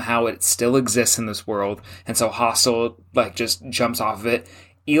 but somehow it still exists in this world. And so Hostel just jumps off of it.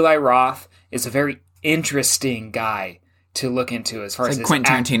 Eli Roth is a very interesting guy to look into as far as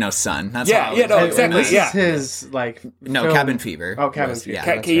Quentin Tarantino's son. That's exactly. This is his Cabin Fever. Oh, Cabin Fever.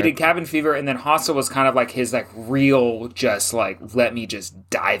 Yeah, he did Cabin Fever, and then Hostel was kind of like his real, just let me just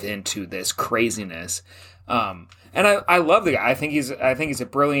dive into this craziness. And I love the guy. I think he's a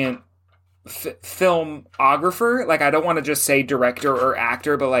brilliant filmographer. I don't want to just say director or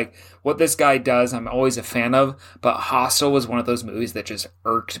actor, but what this guy does, I'm always a fan of. But Hostel was one of those movies that just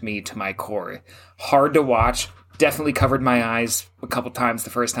irked me to my core. Hard to watch. Definitely covered my eyes a couple times the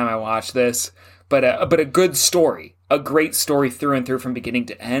first time I watched this, but a good story, a great story through and through from beginning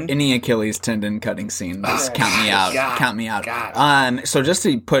to end. Any Achilles tendon cutting scene, just count me out. Count me out. God. So just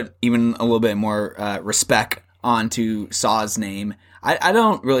to put even a little bit more respect onto Saw's name, I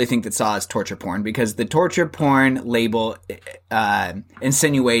don't really think that Saw is torture porn, because the torture porn label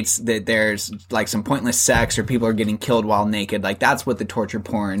insinuates that there's some pointless sex or people are getting killed while naked. That's what the torture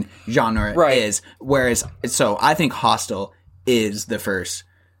porn genre is. Whereas, so I think Hostel is the first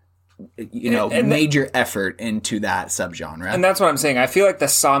major effort into that subgenre. And that's what I'm saying. I feel like the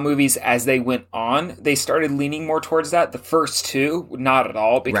Saw movies, as they went on, they started leaning more towards that. The first two, not at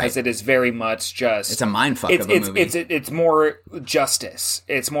all, because it is very much just... It's a mindfuck of a movie. It's more justice.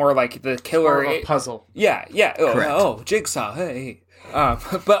 It's more like the killer... It's more of a puzzle. Yeah. Oh, Jigsaw, hey.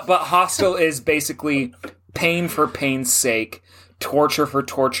 But Hostel is basically pain for pain's sake, torture for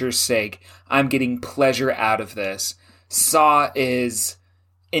torture's sake. I'm getting pleasure out of this. Saw is...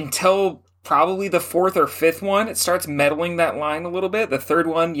 Until probably the fourth or fifth one, it starts meddling that line a little bit. The third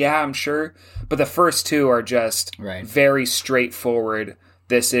one, yeah, I'm sure. But the first two are just very straightforward.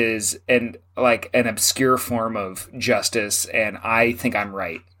 This is an obscure form of justice, and I think I'm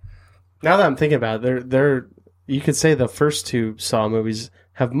right. Now that I'm thinking about it, you could say the first two Saw movies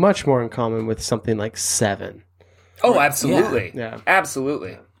have much more in common with something like Seven. Oh, absolutely. Yeah.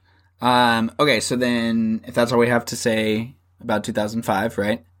 Absolutely. Okay, so then if that's all we have to say about 2005,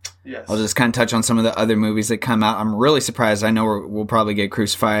 right? Yes. I'll just kind of touch on some of the other movies that come out. I'm really surprised. I know we'll probably get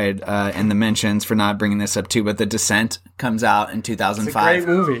crucified in the mentions for not bringing this up too, but The Descent comes out in 2005. It's a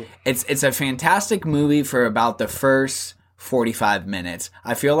great movie. It's a fantastic movie for about the first 45 minutes.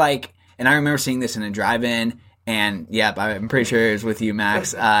 I feel like, and I remember seeing this in a drive-in, and yep, I'm pretty sure it was with you,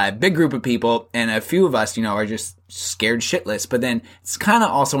 Max. Big group of people, and a few of us, are just scared shitless. But then it's kind of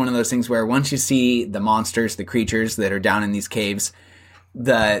also one of those things where once you see the monsters, the creatures that are down in these caves,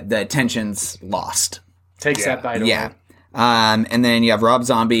 the tension's lost. Takes that bite away. Yeah. And then you have Rob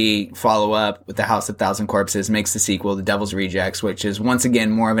Zombie follow up with The House of Thousand Corpses, makes the sequel, The Devil's Rejects, which is once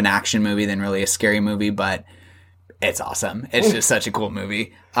again more of an action movie than really a scary movie, but it's awesome. It's just such a cool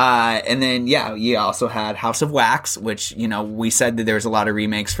movie. And then, you also had House of Wax, which, we said that there was a lot of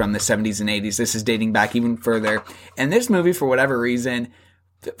remakes from the 70s and 80s. This is dating back even further. And this movie, for whatever reason,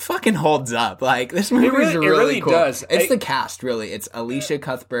 fucking holds up. Like, this movie is really cool. Does. It's the cast, really. It's Alicia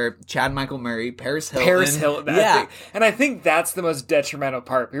Cuthbert, Chad Michael Murray, Paris Hilton. Paris Hilton. Yeah. And I think that's the most detrimental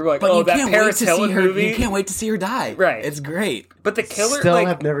part. You're like, but that Paris Hilton movie. You can't wait to see her die. Right. It's great. But the killer... Still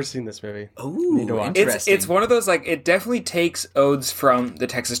have never seen this movie. Ooh, Need to watch. interesting. It's one of those, it definitely takes odes from the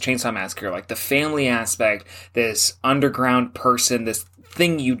Texas Chainsaw Massacre. The family aspect, this underground person, this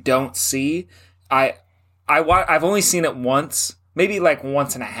thing you don't see. I've only seen it once. Maybe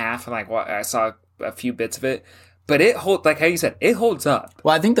once and a half, and I saw a few bits of it. But it holds, like how you said, it holds up.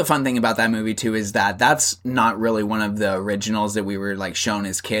 Well, I think the fun thing about that movie, too, is that that's not really one of the originals that we were, shown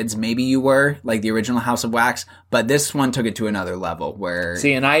as kids. Maybe you were, the original House of Wax, but this one took it to another level where...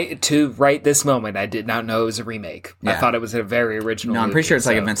 See, and right this moment, I did not know it was a remake. Yeah. I thought it was a very original movie. I'm pretty sure it's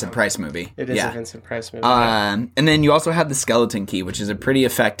a Vincent Price movie. It is a Vincent Price movie. And then you also have The Skeleton Key, which is a pretty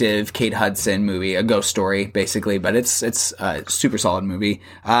effective Kate Hudson movie, a ghost story, basically, but it's a super solid movie.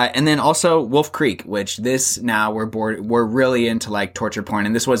 And then also Wolf Creek, which we're really into torture porn,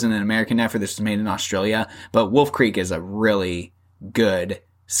 and this wasn't an American effort, this was made in Australia, but Wolf Creek is a really good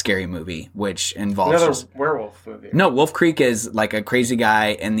scary movie, which involves another werewolf movie. No, Wolf Creek is a crazy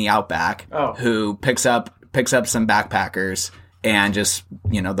guy in the outback who picks up some backpackers, and just,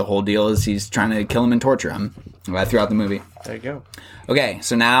 the whole deal is he's trying to kill them and torture them throughout the movie. There you go. Okay,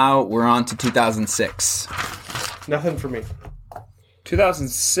 so now we're on to 2006. Nothing for me.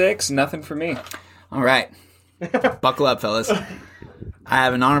 2006, nothing for me. All right. Buckle up, fellas. I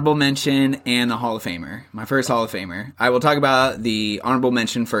have an honorable mention and a Hall of Famer. My first Hall of Famer. I will talk about the honorable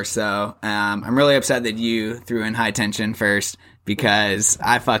mention first, though. I'm really upset that you threw in High Tension first, because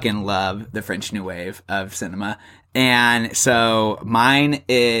I fucking love the French New Wave of cinema. And so mine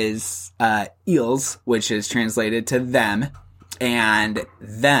is Eels, which is translated to Them. And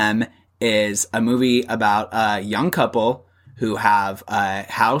Them is a movie about a young couple who have a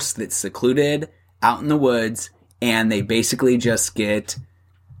house that's secluded out in the woods, and they basically just get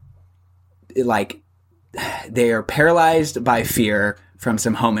they are paralyzed by fear from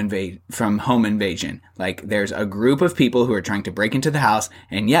home invasion. There's a group of people who are trying to break into the house,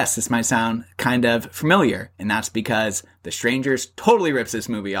 and yes, this might sound kind of familiar, and that's because The Strangers totally rips this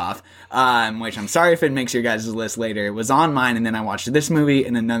movie off, which I'm sorry if it makes your guys' list later. It was on mine, and then I watched this movie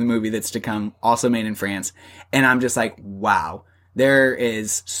and another movie that's to come, also made in France, and I'm just like, wow. There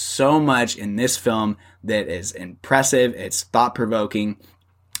is so much in this film that is impressive. It's thought-provoking.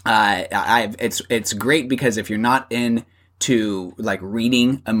 It's great because if you're not into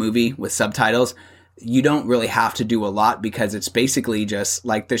reading a movie with subtitles, you don't really have to do a lot, because it's basically just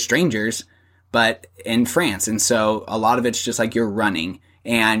like The Strangers, but in France. And so a lot of it's just you're running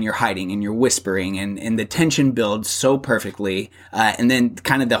and you're hiding and you're whispering, and the tension builds so perfectly. And then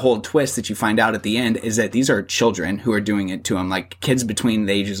kind of the whole twist that you find out at the end is that these are children who are doing it to them, kids between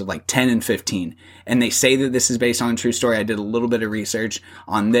the ages of 10 and 15. And they say that this is based on a true story. I did a little bit of research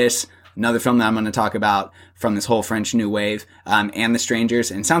on this, another film that I'm going to talk about from this whole French New Wave, and The Strangers.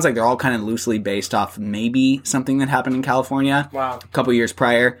 And it sounds like they're all kind of loosely based off maybe something that happened in California a couple years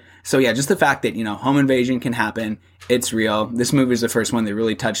prior. So yeah, just the fact that, home invasion can happen. It's real. This movie is the first one that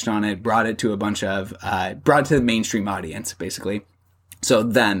really touched on it, brought it to the mainstream audience, basically. So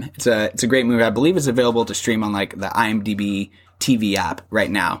Them, it's a great movie. I believe it's available to stream on the IMDb TV app right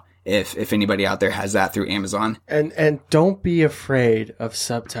now. if anybody out there has that through Amazon. And don't be afraid of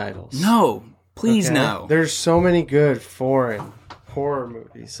subtitles. No, please no. There's so many good foreign horror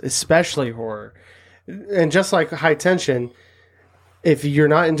movies, especially horror. And just like High Tension, if you're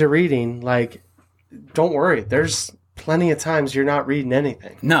not into reading, like, don't worry. There's plenty of times you're not reading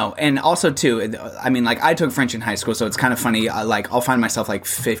anything. No, and also too, I mean, like, I took French in high school, so it's kind of funny. Like, I'll find myself like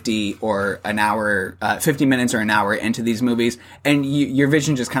 50 minutes or an hour into these movies, and your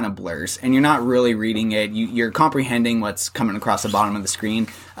vision just kind of blurs, and you're not really reading it. You're comprehending what's coming across the bottom of the screen,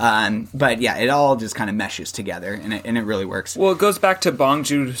 but yeah, it all just kind of meshes together, and it really works. Well, it goes back to Bong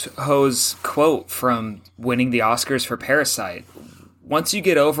Joon-ho's quote from winning the Oscars for Parasite. Once you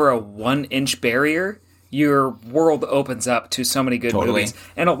get over a 1-inch barrier, your world opens up to so many good movies.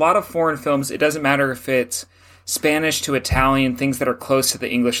 And a lot of foreign films, it doesn't matter if it's Spanish to Italian, things that are close to the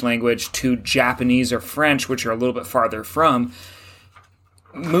English language, to Japanese or French, which are a little bit farther from.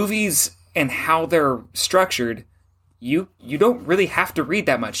 Movies and how they're structured, you don't really have to read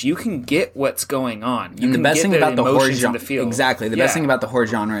that much. You can get what's going on. You and can the best get thing the about the horror genre, exactly. The best thing about the horror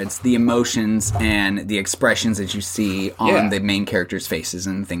genre, it's the emotions and the expressions that you see on the main characters' faces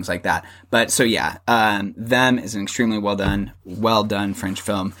and things like that. But so yeah, Them is an extremely well done French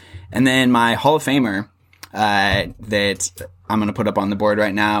film. And then my Hall of Famer that I'm going to put up on the board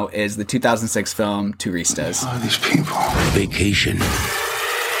right now is the 2006 film Turistas. Oh, these people. Vacation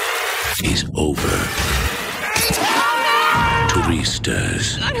is over.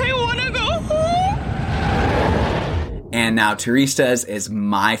 Turistas. I want to go home. And now Turistas is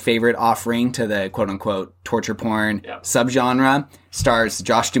my favorite offering to the quote-unquote torture porn subgenre. Stars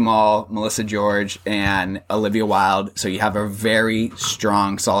Josh Duhamel, Melissa George, and Olivia Wilde. So you have a very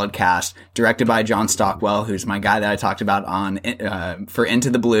strong, solid cast. Directed by John Stockwell, who's my guy that I talked about on for Into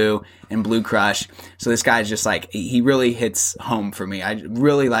the Blue and Blue Crush. So this guy is just like, he really hits home for me. I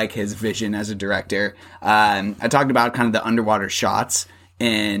really like his vision as a director. I talked about kind of the underwater shots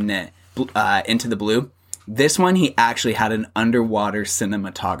in Into the Blue. This one, he actually had an underwater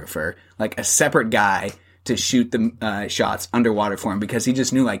cinematographer, like a separate guy to shoot the shots underwater for him, because he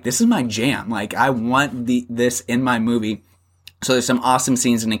just knew, like, this is my jam. Like, I want this in my movie. So there's some awesome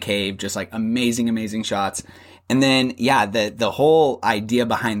scenes in a cave, just like amazing shots. And then, yeah, the whole idea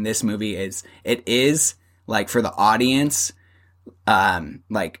behind this movie is, it is like for the audience,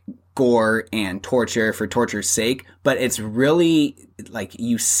 like gore and torture for torture's sake, but it's really like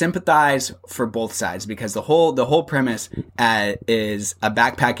you sympathize for both sides, because the whole premise is a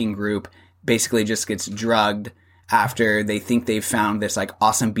backpacking group basically just gets drugged after they think they've found this like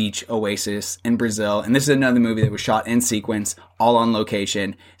awesome beach oasis in Brazil. And this is another movie that was shot in sequence, all on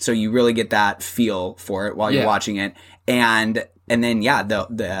location. So you really get that feel for it while you're watching it. And then, yeah,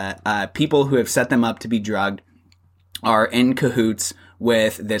 the people who have set them up to be drugged are in cahoots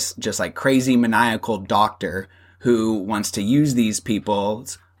with this just like crazy maniacal doctor who wants to use these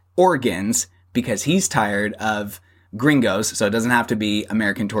people's organs because he's tired of gringos. So it doesn't have to be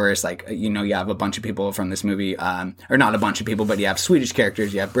American tourists. Like, you have a bunch of people from this movie, or not a bunch of people, but you have Swedish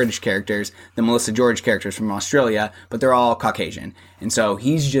characters, you have British characters, the Melissa George characters from Australia, but they're all Caucasian. And so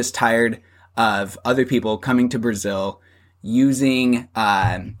he's just tired of other people coming to Brazil using,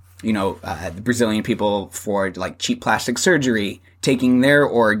 the Brazilian people for like cheap plastic surgery, taking their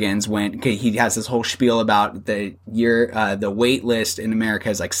organs he has this whole spiel about the wait list in America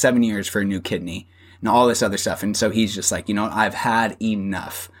is like 7 years for a new kidney and all this other stuff. And so he's just like, I've had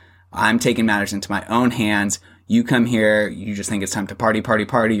enough. I'm taking matters into my own hands. You come here, you just think it's time to party.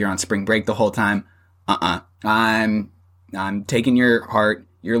 You're on spring break the whole time. I'm taking your heart,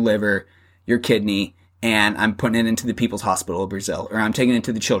 your liver, your kidney, and I'm putting it into the People's Hospital of Brazil, or I'm taking it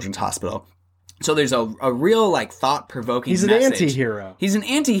to the Children's Hospital. So there's a real, like, thought-provoking message. He's an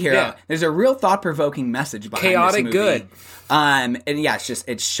anti-hero. Yeah. There's a real thought-provoking message behind chaotic this movie. Good. And yeah,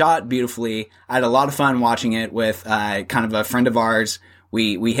 it's shot beautifully. I had a lot of fun watching it with kind of a friend of ours.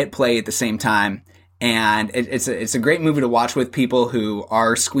 We hit play at the same time. And it's a great movie to watch with people who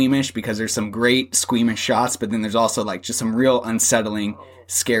are squeamish, because there's some great squeamish shots, but then there's also like just some real unsettling,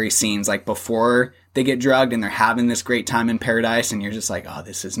 scary scenes like before they get drugged and they're having this great time in paradise, and you're just like, oh,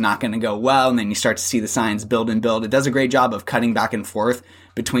 this is not going to go well. And then you start to see the signs build and build. It does a great job of cutting back and forth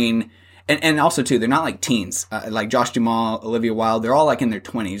between, and also too, they're not like teens, like Josh Duhamel, Olivia Wilde, they're all like in their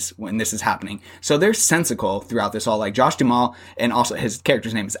 20s when this is happening. So they're sensical throughout this all, like Josh Duhamel, and also his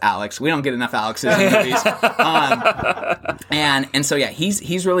character's name is Alex. We don't get enough Alexes in movies. And so yeah,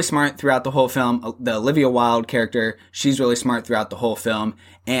 he's really smart throughout the whole film. The Olivia Wilde character, she's really smart throughout the whole film.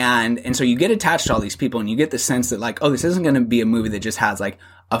 And so you get attached to all these people, and you get the sense that like, oh, this isn't going to be a movie that just has like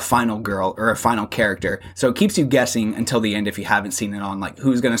a final girl or a final character. So it keeps you guessing until the end if you haven't seen it on like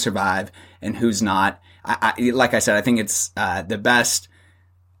who's going to survive and who's not. Like I said, I think it's the best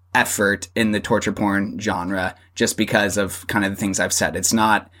effort in the torture porn genre just because of kind of the things I've said. It's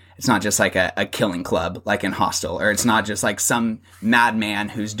not just like a killing club like in Hostel, or it's not just like some madman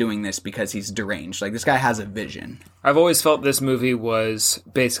who's doing this because he's deranged. Like, this guy has a vision. I've always felt this movie was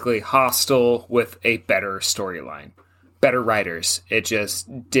basically Hostel with a better storyline, better writers. It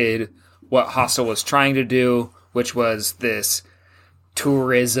just did what Hostel was trying to do, which was this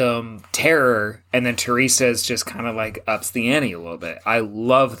tourism terror, and then Teresa's just kind of like ups the ante a little bit. I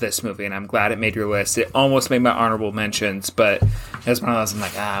love this movie, and I'm glad it made your list. It almost made my honorable mentions, but it's one of those I'm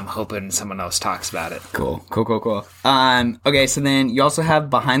like, I'm hoping someone else talks about it. Cool. Okay, so then you also have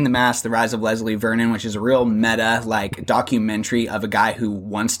Behind the Mask, The Rise of Leslie Vernon, which is a real meta, like, documentary of a guy who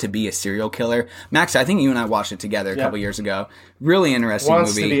wants to be a serial killer. Max, I think you and I watched it together a couple years ago. Really interesting movie.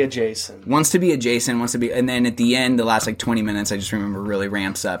 Wants to be adjacent. And then at the end, the last like 20 minutes, I just remember really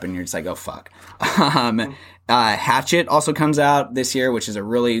ramps up, and you're just like, oh fuck. Hatchet also comes out this year, which is a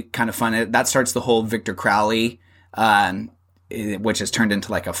really kind of fun. That starts the whole Victor Crowley, which has turned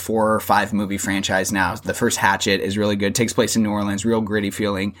into like a 4 or 5 movie franchise now. The first Hatchet is really good. Takes place in New Orleans, real gritty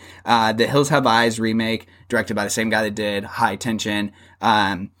feeling. The Hills Have Eyes remake, directed by the same guy that did High Tension.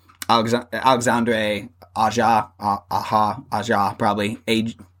 Alexandre Aja, probably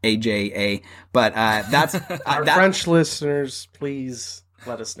AJA, but that's our French listeners. Please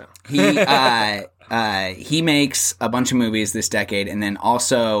let us know. He makes a bunch of movies this decade, and then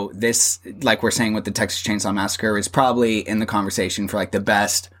also this, like we're saying with the Texas Chainsaw Massacre, is probably in the conversation for like the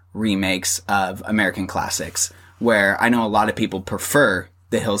best remakes of American classics. Where I know a lot of people prefer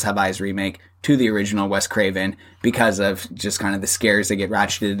the Hills Have Eyes remake to the original Wes Craven because of just kind of the scares that get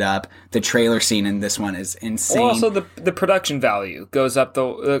ratcheted up. The trailer scene in this one is insane. Well, also the production value goes up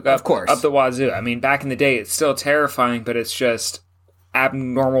of course, up the wazoo. I mean, back in the day, it's still terrifying, but it's just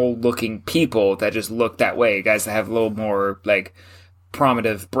abnormal looking people that just look that way. Guys that have a little more like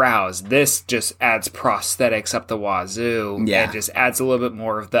prominent brows. This just adds prosthetics up the wazoo. Yeah, it just adds a little bit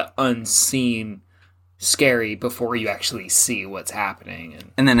more of the unseen scary before you actually see what's happening.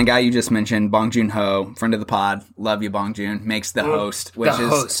 And then a guy you just mentioned, Bong Joon-ho, friend of the pod, love you, Bong Joon, makes The Host, which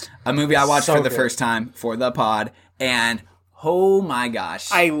is a movie I watched for the first time for the pod, and oh my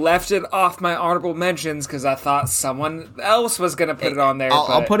gosh. I left it off my honorable mentions because I thought someone else was going to put it on there.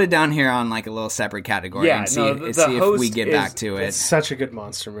 I'll put it down here on like a little separate category and see if we get back to it. It's such a good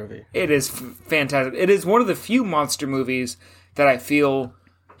monster movie. It is fantastic. It is one of the few monster movies that I feel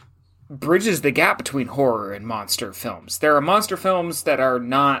bridges the gap between horror and monster films. There are monster films that are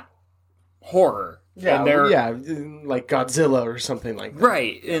not horror. Yeah, like Godzilla or something like that.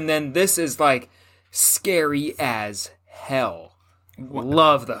 Right, and then this is like scary as hell.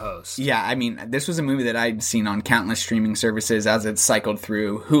 Love The Host. Yeah, I mean, this was a movie that I'd seen on countless streaming services as it cycled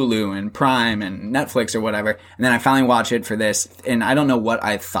through Hulu and Prime and Netflix or whatever. And then I finally watched it for this, and I don't know what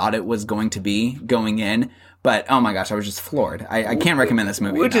I thought it was going to be going in, but oh my gosh, I was just floored. I can't recommend this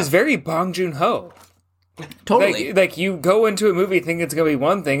movie Which enough. is very Bong Joon-ho. Totally. Like you go into a movie thinking it's going to be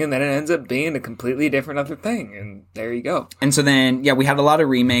one thing, and then it ends up being a completely different other thing, and there you go. And so then, yeah, we had a lot of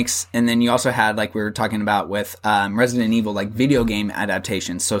remakes, and then you also had, like we were talking about with Resident Evil, like video game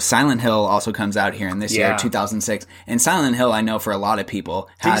adaptations. So Silent Hill also comes out here in this year, 2006. And Silent Hill, I know for a lot of people,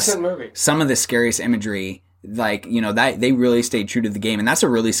 has decent movie. Some of the scariest imagery. Like, you know, that they really stayed true to the game, and that's a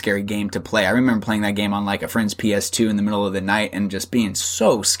really scary game to play. I remember playing that game on like a friend's PS2 in the middle of the night and just being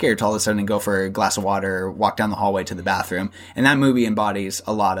so scared to all of a sudden go for a glass of water or walk down the hallway to the bathroom. And that movie embodies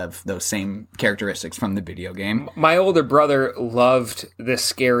a lot of those same characteristics from the video game. My older brother loved the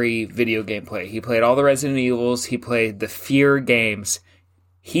scary video game play. He played all the Resident Evils. He played the Fear games.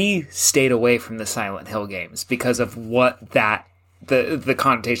 He stayed away from the Silent Hill games because of what that the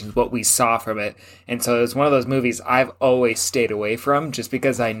connotations, what we saw from it. And so it was one of those movies I've always stayed away from just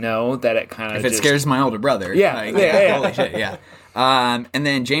because I know that it kind of If it scares my older brother. Yeah. Like, yeah. Holy shit, yeah. And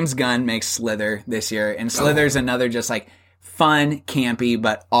then James Gunn makes Slither this year. And Slither's another just like fun, campy,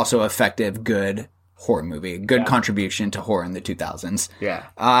 but also effective, good horror movie. Good contribution to horror in the 2000s.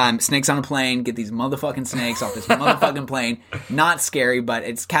 Yeah. Snakes on a plane. Get these motherfucking snakes off this motherfucking plane. Not scary, but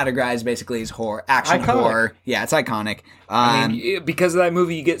it's categorized basically as horror. Action horror. Yeah, it's iconic. I mean, because of that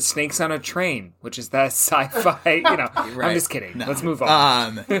movie, you get snakes on a train, which is that sci-fi, you know. Right. I'm just kidding. No. Let's move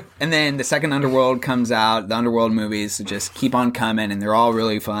on. And then the second Underworld comes out. The Underworld movies just keep on coming, and they're all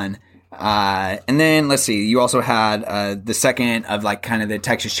really fun. And then let's see, you also had the second of like kind of the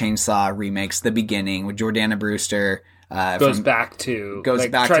Texas Chainsaw remakes, The Beginning, with Jordana Brewster, Goes back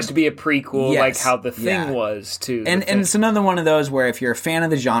tries to be a prequel, Yes, like how The Thing yeah. was to And The Thing. it's another one of those where if you're a fan of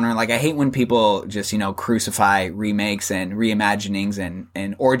the genre, like I hate when people just, crucify remakes and reimaginings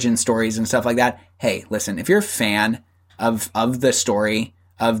and origin stories and stuff like that. Hey, listen, if you're a fan of the story,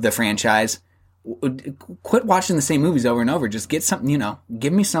 of the franchise, quit watching the same movies over and over. Just get something,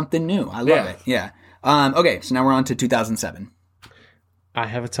 give me something new. I love it. Yeah. Okay, so now we're on to 2007. I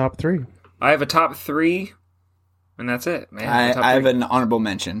have a top 3. I have a top 3, and that's it, man. I have an honorable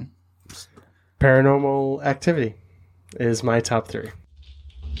mention. Paranormal Activity is my top 3.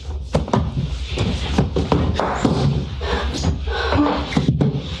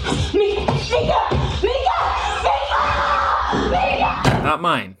 Not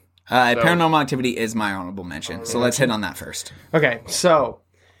mine. Paranormal Activity is my honorable mention. So let's hit on that first. Okay, so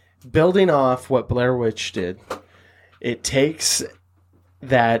building off what Blair Witch did, it takes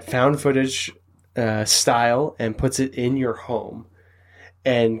that found footage style and puts it in your home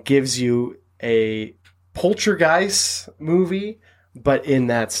and gives you a poltergeist movie, but in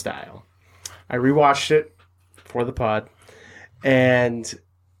that style. I rewatched it for the pod, and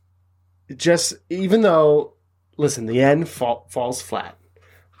just even though, listen, the end falls flat,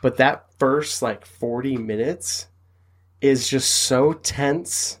 but that first 40 minutes is just so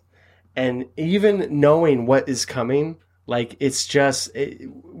tense, and even knowing what is coming, it's just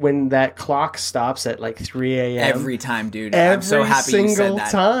when that clock stops at 3 a.m. Every time, dude. I'm so happy you said that. Every single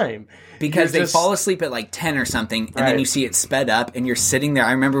time. Because they fall asleep at 10 or something, and then you see it sped up, and you're sitting there.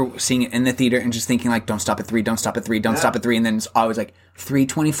 I remember seeing it in the theater and just thinking don't stop at 3, don't stop at 3, don't stop at 3, and then it's always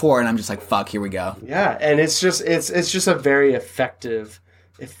 3:24, and I'm just fuck, here we go. Yeah, and it's just a very effective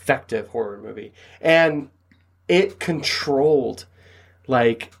horror movie, and it controlled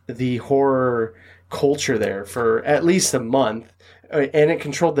the horror culture there for at least a month, and it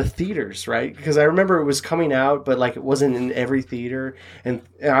controlled the theaters, right? Because I remember it was coming out, but it wasn't in every theater, and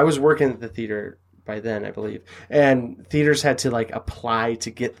I was working at the theater by then, I believe, and theaters had to apply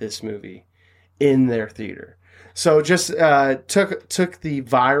to get this movie in their theater. So just took the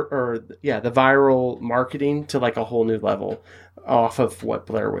viral marketing to a whole new level off of what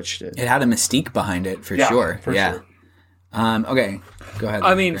Blair Witch did. It had a mystique behind it for sure. Sure. Okay, go ahead.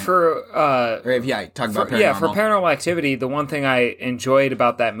 I mean, talk about Paranormal. For Paranormal Activity, the one thing I enjoyed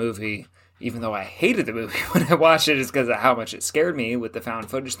about that movie, even though I hated the movie when I watched it, is because of how much it scared me with the found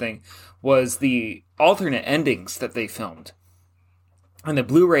footage thing, was the alternate endings that they filmed. And the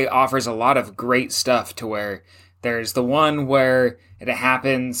Blu-ray offers a lot of great stuff to where there's the one where it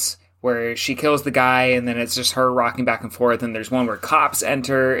happens where she kills the guy and then it's just her rocking back and forth, and there's one where cops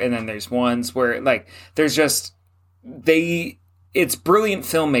enter, and then there's ones where there's just it's brilliant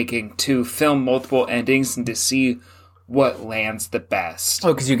filmmaking to film multiple endings and to see what lands the best.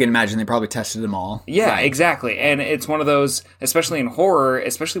 Oh, because you can imagine they probably tested them all. Yeah, right. Exactly. And it's one of those, especially in horror,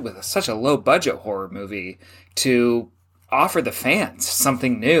 especially with such a low budget horror movie, to offer the fans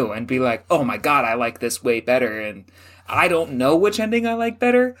something new and be like, oh my God, I like this way better. And I don't know which ending I like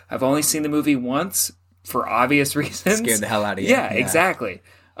better. I've only seen the movie once for obvious reasons. Scared the hell out of you. Yeah, exactly.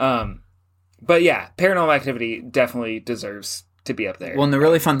 But yeah, Paranormal Activity definitely deserves to be up there. Well, and the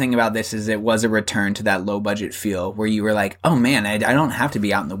really fun thing about this is it was a return to that low budget feel where you were like, oh man, I don't have to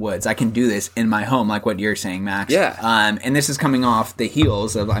be out in the woods. I can do this in my home, like what you're saying, Max. Yeah. And this is coming off the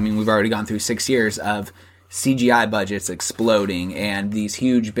heels of, we've already gone through 6 years of CGI budgets exploding and these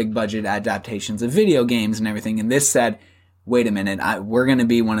huge big budget adaptations of video games and everything. And this said, wait a minute, we're going to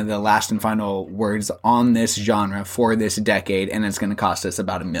be one of the last and final words on this genre for this decade, and it's going to cost us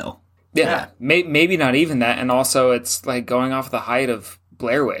about $1 million. Yeah. Maybe not even that. And also it's going off the height of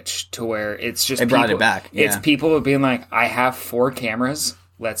Blair Witch to where it's just they brought it back. Yeah. It's people being like, I have 4 cameras.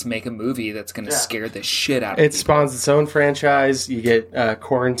 Let's make a movie that's going to scare the shit out of it. It spawns its own franchise. You get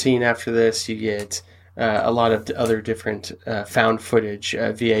Quarantine after this. You get a lot of other different found footage,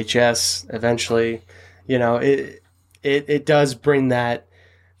 VHS eventually. It does bring that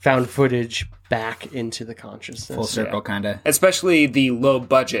found footage back into the consciousness. Full circle, kind of. Especially the low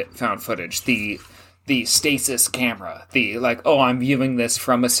budget found footage, the stasis camera, I'm viewing this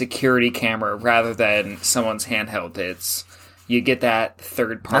from a security camera rather than someone's handheld. You get that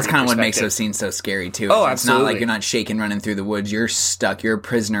third party. That's kind of what makes those scenes so scary too. Oh, it's absolutely. Not like you're not shaking running through the woods. You're stuck. You're a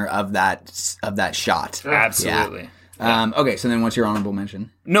prisoner of that shot. Absolutely. Yeah. Okay, so then what's your honorable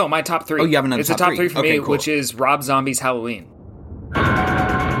mention? No, my top 3. Oh, you have another top 3. It's a top 3 for me, cool. Which is Rob Zombie's Halloween.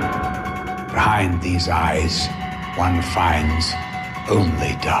 Behind these eyes, one finds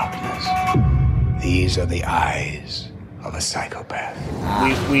only darkness. These are the eyes of a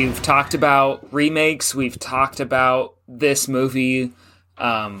psychopath. We've talked about remakes. We've talked about this movie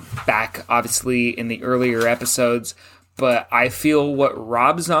back, obviously, in the earlier episodes. but I feel what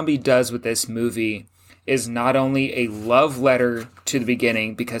Rob Zombie does with this movie is not only a love letter to the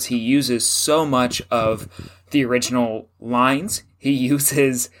beginning, because he uses so much of the original lines, he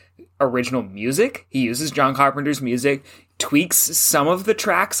uses original music, he uses John Carpenter's music, tweaks some of the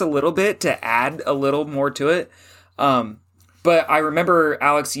tracks a little bit to add a little more to it. But I remember,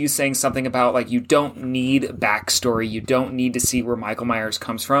 Alex, you saying something about, like, you don't need backstory, you don't need to see where Michael Myers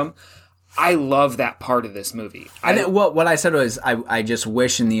comes from. I love that part of this movie. What I said was, I just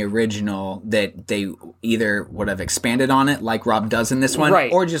wish in the original that they either would have expanded on it like Rob does in this one, right,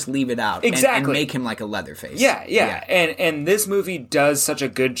 or just leave it out and make him like a Leatherface. Yeah. And this movie does such a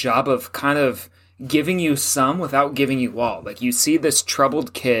good job of kind of giving you some without giving you all. Like, you see this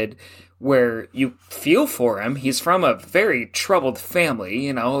troubled kid where you feel for him. He's from a very troubled family.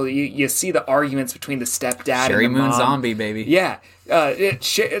 You know, you see the arguments between the stepdad Sherry and the Moon mom. Zombie, baby. Yeah.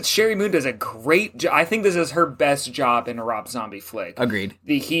 Sherry Moon does a great job. I think this is her best job in a Rob Zombie flick. Agreed.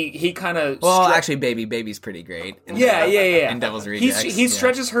 He kind of... Well, actually, Baby's pretty great. In Devil's Rejects. He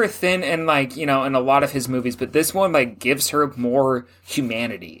stretches her thin in, like, you know, in a lot of his movies, but this one, like, gives her more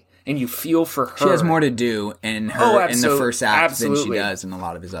humanity. And you feel for her. She has more to do in the first act than she does in a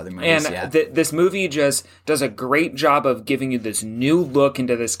lot of his other movies. And this movie just does a great job of giving you this new look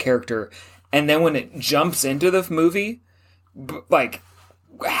into this character. And then when it jumps into the movie, like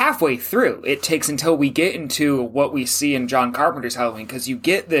halfway through, it takes until we get into what we see in John Carpenter's Halloween. Because you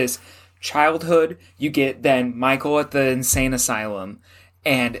get this childhood, you get then Michael at the insane asylum,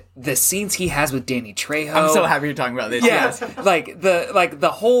 and the scenes he has with Danny Trejo. I'm so happy you're talking about this. Yeah, like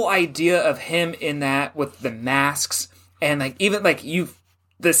the whole idea of him in that with the masks, and like even like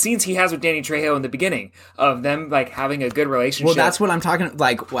the scenes he has with Danny Trejo in the beginning of them like having a good relationship. Well, that's what I'm talking.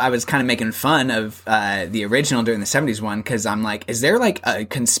 Like, I was kind of making fun of the original during the '70s one, because I'm like, is there like a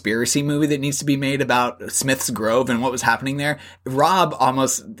conspiracy movie that needs to be made about Smith's Grove and what was happening there? Rob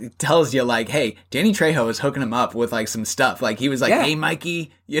almost tells you like, hey, Danny Trejo is hooking him up with like some stuff. Like, he was like, hey,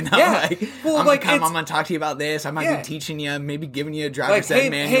 Mikey, you know, like, well, I'm gonna talk to you about this. I might be teaching you, maybe giving you a driver's ed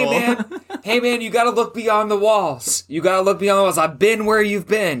manual. Hey man, you gotta look beyond the walls. I've been where you've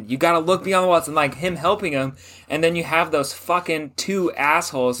been. You gotta look beyond the walls, and like him helping him, and then you have those fucking two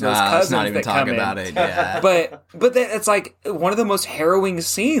assholes, those cousins not even that come in. About it, yeah. but it's like one of the most harrowing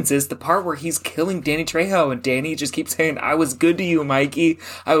scenes is the part where he's killing Danny Trejo, and Danny just keeps saying, "I was good to you, Mikey.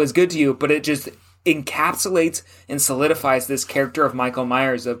 I was good to you," but it just encapsulates and solidifies this character of Michael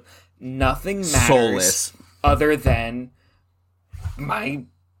Myers of nothing matters soulless other than my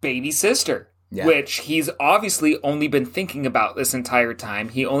baby sister, which he's obviously only been thinking about this entire time.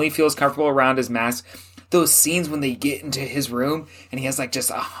 He only feels comfortable around his mask. Those scenes when they get into his room and he has like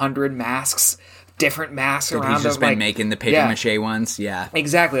just 100 masks, different masks around him. He's just been making the papier-mâché ones. Yeah,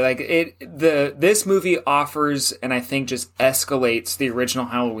 exactly. Like this movie offers, and I think just escalates the original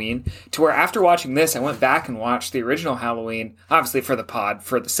Halloween to where after watching this, I went back and watched the original Halloween, obviously for the pod,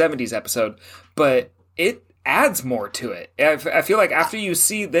 for the 70s episode, but it adds more to it. I feel like after you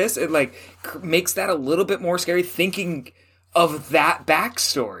see this, it like makes that a little bit more scary thinking of that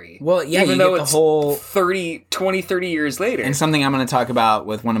backstory. Well, yeah, even you though get the it's whole 30 years later. And something I'm going to talk about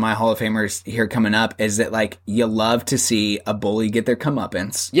with one of my Hall of Famers here coming up is that, like, you love to see a bully get their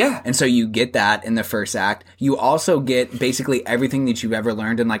comeuppance. Yeah. And so you get that in the first act. You also get basically everything that you've ever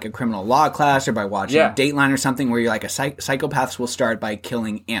learned in, like, a criminal law class or by watching Dateline or something, where you're like, psychopaths will start by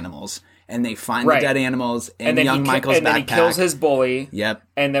killing animals. And they find the dead animals in young Michael's backpack. And then he kills his bully. Yep.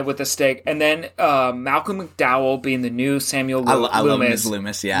 And then with the stake. And then Malcolm McDowell being the new Samuel Loomis. I love Ms.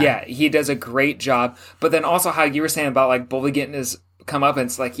 Loomis, yeah. Yeah, he does a great job. But then also how you were saying about like bully getting his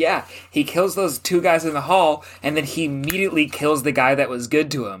comeuppance. Like, yeah, he kills those two guys in the hall. And then he immediately kills the guy that was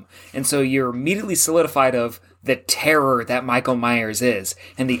good to him. And so you're immediately solidified of the terror that Michael Myers is.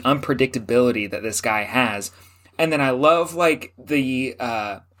 And the unpredictability that this guy has. And then I love, like, the,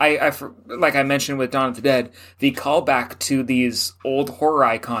 like I mentioned with Dawn of the Dead, the callback to these old horror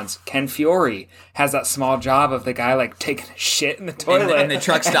icons. Ken Fiore has that small job of the guy, like, taking a shit in the toilet. In the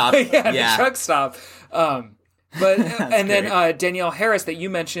truck stop. The truck stop. And then Danielle Harris that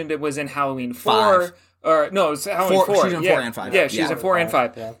you mentioned, it was in Halloween 4. 5. Or, no, it was Halloween 4. She's in 4 and 5. Yeah, she's in 4 and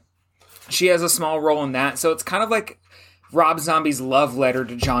 5. Yeah. She has a small role in that. So it's kind of like Rob Zombie's love letter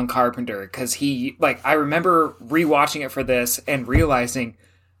to John Carpenter, because he, like, I remember rewatching it for this and realizing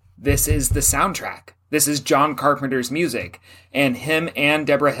this is the soundtrack. This is John Carpenter's music, and him and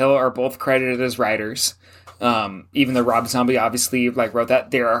Deborah Hill are both credited as writers. Even though Rob Zombie obviously like wrote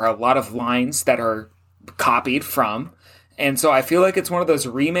that, there are a lot of lines that are copied from, and so I feel like it's one of those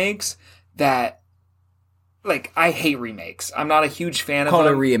remakes that like, I hate remakes. I'm not a huge fan of Called a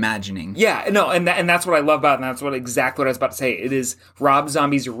them. reimagining. Yeah, no, and that's what I love about it, and that's exactly what I was about to say. It is Rob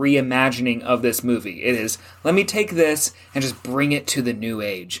Zombie's reimagining of this movie. It is, let me take this and just bring it to the new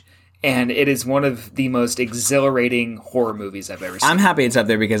age. And it is one of the most exhilarating horror movies I've ever seen. I'm happy it's up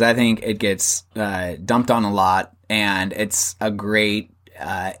there because I think it gets dumped on a lot, and it's a great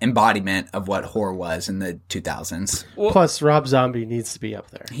embodiment of what horror was in the 2000s. Well, Plus, Rob Zombie needs to be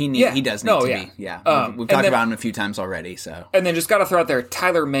up there. He does need to be. Yeah, we've talked about him a few times already. So, and then just got to throw out there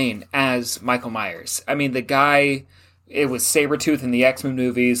Tyler Mane as Michael Myers. I mean, the guy, it was Sabretooth in the X-Men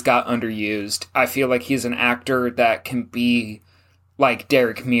movies, got underused. I feel like he's an actor that can be like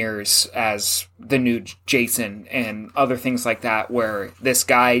Derek Mears as the new Jason and other things like that, where this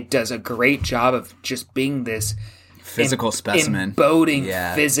guy does a great job of just being this physical specimen, boding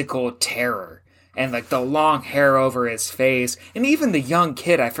physical terror, and like the long hair over his face, and even the young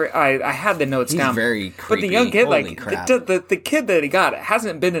kid. I had the notes down. Very creepy. But the young kid, Holy like crap. the kid that he got,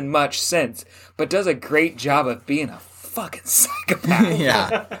 hasn't been in much since, but does a great job of being a fucking psychopath.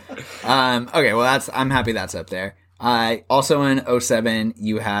 Yeah. Okay. Well, I'm happy that's up there. Also in 2007,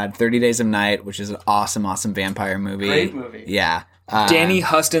 you had 30 Days of Night, which is an awesome vampire movie. Great movie. Yeah. Danny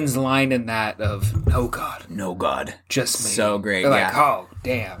Huston's line in that of "No God, no God," just me. So great. They're yeah. like, oh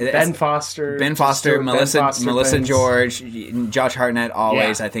damn. Ben Foster, Melissa George, Josh Hartnett.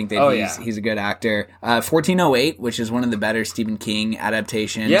 Always, Yeah. I think that he's a good actor. 1408, which is one of the better Stephen King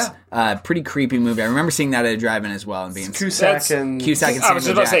adaptations. Yeah. Pretty creepy movie. I remember seeing that at a drive-in as well and being Cusack and I was just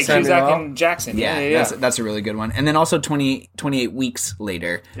about to say Cusack and Jackson. Yeah. That's a really good one. And then also 28 Weeks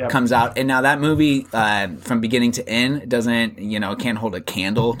Later comes out, and now that movie from beginning to end doesn't can't hold a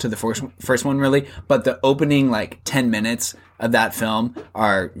candle to the first one really, but the opening like 10 minutes of that film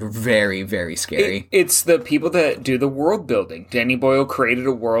are very, very scary. It's the people that do the world building. Danny Boyle created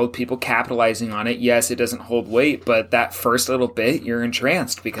a world, people capitalizing on it. Yes, it doesn't hold weight, but that first little bit, you're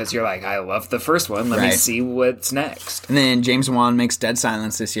entranced because you're like, I love the first one. Let me see what's next. And then James Wan makes Dead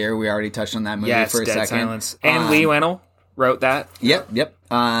Silence this year. We already touched on that movie for a Dead second. Silence. And Lee Wennell wrote that. Yep.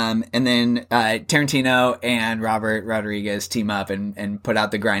 And then Tarantino and Robert Rodriguez team up and put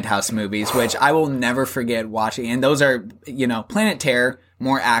out the Grindhouse movies, which I will never forget watching. And those are, Planet Terror,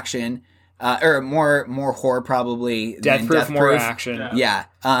 more action, or more horror probably. Death Proof, more action. Yeah.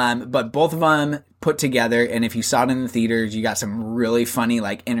 But both of them put together, and if you saw it in the theaters, you got some really funny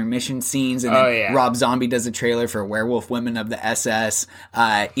like intermission scenes. And then Rob Zombie does a trailer for Werewolf Women of the SS.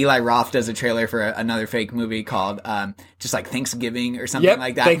 Eli Roth does a trailer for another fake movie called just like Thanksgiving or something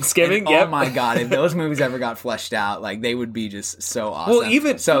like that. Thanksgiving. And, oh my god, if those movies ever got fleshed out, like they would be just so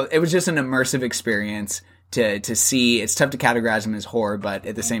awesome. So it was just an immersive experience to see. It's tough to categorize them as horror, but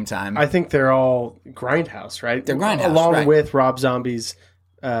at the same time, I think they're all Grindhouse, right? They're Grindhouse, along with Rob Zombie's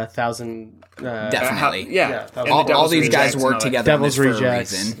Thousand. Definitely, all these guys work together. Devil's on this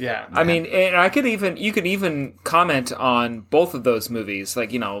Rejects. for a reason. Yeah, I mean, and you could even comment on both of those movies,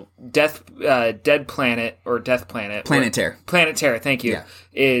 like Dead Planet or Death Planet, Planet Terror. Planet Terror. Thank you.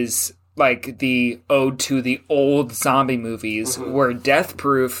 Is like the ode to the old zombie movies, where Death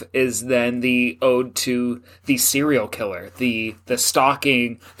Proof is then the ode to the serial killer, the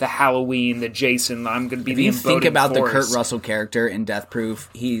stalking, the Halloween, the Jason. I'm going to be the embodied think about force. the Kurt Russell character in Death Proof.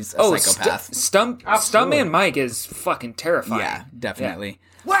 He's a psychopath. Stuntman Mike is fucking terrifying. Yeah, definitely.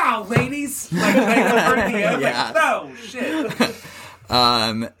 Yeah. Wow, ladies! Like the end. Like, no shit.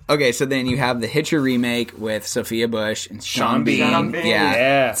 Okay, so then you have the Hitcher remake with Sophia Bush and Sean Bean.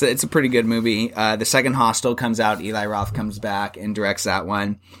 Yeah. So it's a pretty good movie. The second Hostel comes out. Eli Roth comes back and directs that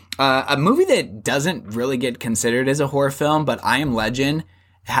one. A movie that doesn't really get considered as a horror film, but I Am Legend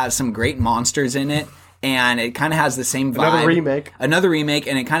has some great monsters in it. And it kind of has the same vibe. Another remake,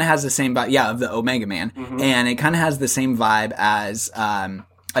 and it kind of has the same vibe, of the Omega Man. And it kind of has the same vibe as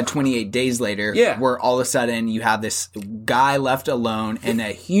a 28 Days Later, where all of a sudden you have this guy left alone in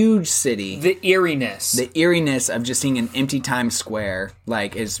a huge city. The eeriness of just seeing an empty Times Square,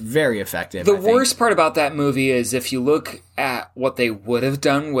 like, is very effective. The worst part about that movie is if you look at what they would have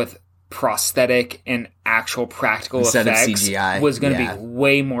done with prosthetic and actual practical instead effects, of CGI, was going to be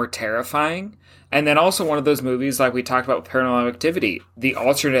way more terrifying. And then also one of those movies, like we talked about with Paranormal Activity, the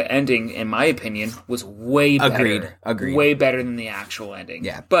alternate ending, in my opinion, was way better. Agreed. Way better than the actual ending.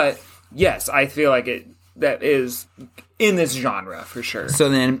 Yeah. But yes, I feel like that is in this genre for sure. So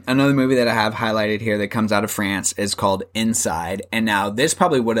then another movie that I have highlighted here that comes out of France is called Inside. And now this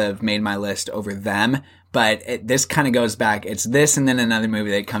probably would have made my list over them, but this kind of goes back. It's this and then another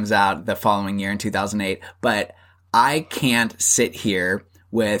movie that comes out the following year in 2008. But I can't sit here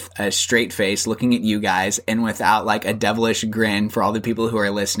with a straight face looking at you guys and without like a devilish grin for all the people who are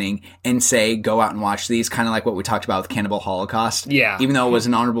listening and say, go out and watch these, kind of like what we talked about with Cannibal Holocaust. Yeah. Even though it was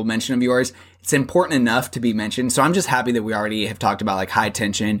an honorable mention of yours, it's important enough to be mentioned. So I'm just happy that we already have talked about like High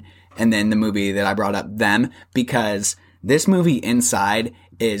Tension and then the movie that I brought up, Them, because this movie Inside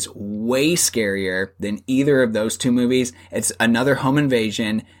is way scarier than either of those two movies. It's another home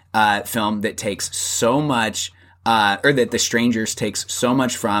invasion film that takes so much, or that The Strangers takes so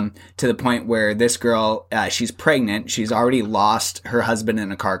much from, to the point where this girl, she's pregnant. She's already lost her husband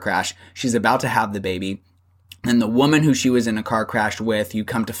in a car crash. She's about to have the baby. And the woman who she was in a car crash with, you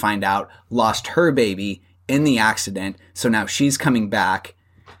come to find out, lost her baby in the accident. So now she's coming back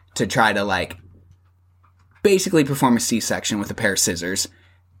to try to like basically perform a C-section with a pair of scissors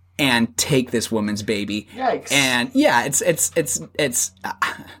and take this woman's baby. Yikes. And yeah, it's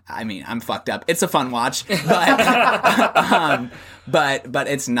I mean, I'm fucked up. It's a fun watch, but but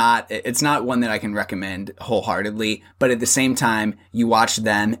it's not one that I can recommend wholeheartedly. But at the same time, you watch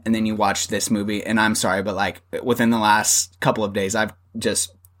Them and then you watch this movie, and I'm sorry, but like within the last couple of days, I've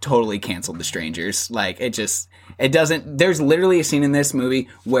just totally canceled The Strangers. Like it doesn't, there's literally a scene in this movie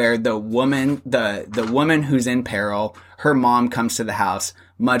where the woman who's in peril, her mom comes to the house,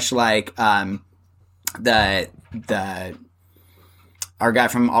 much like our guy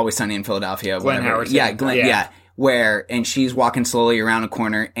from Always Sunny in Philadelphia, Glenn Howard. Yeah, Glenn, yeah. And she's walking slowly around a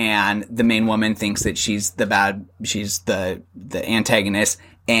corner, and the main woman thinks that she's the antagonist,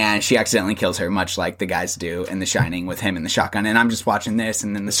 and she accidentally kills her, much like the guys do in The Shining with him and the shotgun. And I'm just watching this,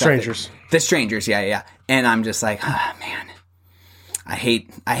 and then the Strangers. The Strangers, yeah. And I'm just like, oh, man, I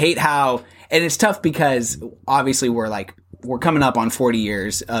hate how, and it's tough because obviously we're coming up on 40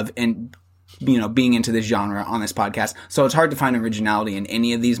 years of being into this genre on this podcast. So it's hard to find originality in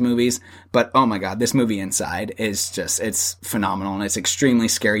any of these movies, but oh my God, this movie Inside is it's phenomenal, and it's extremely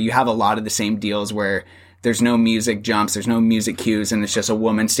scary. You have a lot of the same deals where there's no music jumps, there's no music cues, and it's just a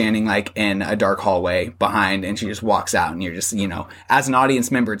woman standing like in a dark hallway behind, and she just walks out, and you're just, as an audience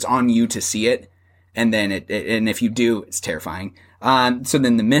member, it's on you to see it. And then and if you do, it's terrifying. So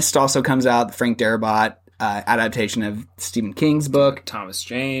then The Mist also comes out, the Frank Darabont adaptation of Stephen King's book. Thomas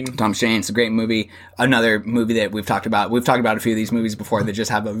Jane. It's a great movie. Another movie that we've talked about. We've talked about a few of these movies before that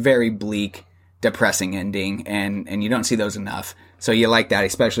just have a very bleak, depressing ending, and you don't see those enough. So you like that,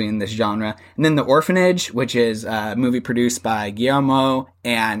 especially in this genre. And then The Orphanage, which is a movie produced by Guillermo,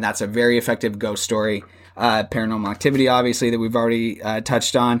 and that's a very effective ghost story. Paranormal Activity, obviously, that we've already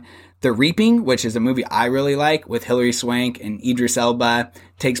touched on. The Reaping, which is a movie I really like with Hilary Swank and Idris Elba,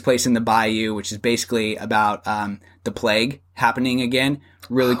 takes place in the Bayou, which is basically about the plague happening again.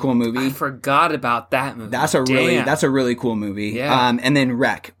 Really cool movie. I forgot about that movie. That's a really cool movie. Yeah. And then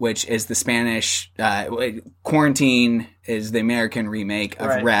Wreck, which is the Spanish Quarantine is the American remake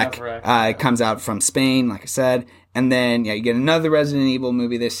of Wreck. It comes out from Spain, like I said. And then you get another Resident Evil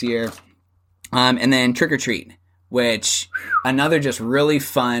movie this year. And then Trick or Treat, which another just really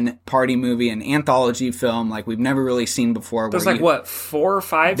fun party movie, an anthology film like we've never really seen before. There's 4 or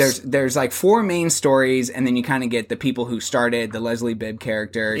 5? There's like 4 main stories, and then you kind of get the people who started, the Leslie Bibb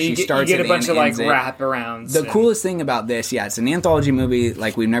character. You get a bunch of like wraparounds. The coolest thing about this, it's an anthology movie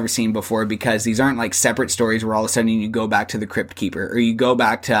like we've never seen before, because these aren't like separate stories where all of a sudden you go back to the Crypt Keeper, or you go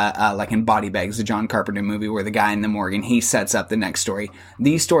back to like in Body Bags, the John Carpenter movie where the guy in the morgue and he sets up the next story.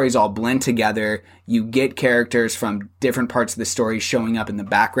 These stories all blend together. You get characters from different parts of the story showing up in the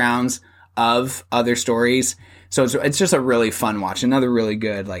backgrounds of other stories. So it's just a really fun watch. Another really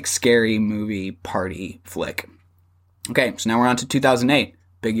good, like, scary movie party flick. Okay, so now we're on to 2008.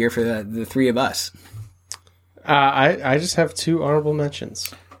 Big year for the three of us. I just have 2 honorable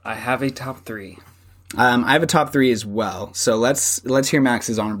mentions. I have a top 3. I have a top 3 as well. So let's hear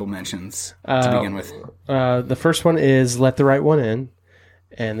Max's honorable mentions to begin with. The first one is Let the Right One In.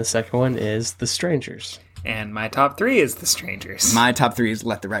 And the second one is The Strangers. And my top 3 is The Strangers. My top 3 is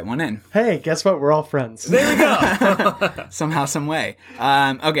Let the Right One In. Hey, guess what? We're all friends. There we go. Somehow, some way.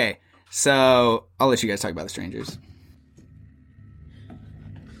 Okay, so I'll let you guys talk about The Strangers.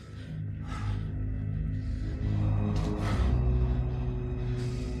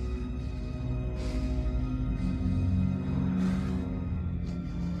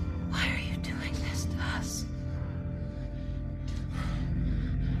 Why are you doing this to us?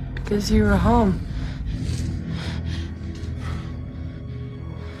 Because you were home.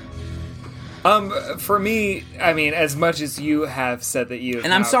 For me, I mean, as much as you have said that you...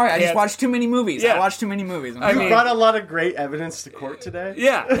 And I'm sorry, I just watched too many movies. Yeah. I watched too many movies. You brought a lot of great evidence to court today.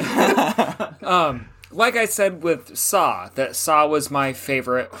 Yeah. Like I said with Saw, that Saw was my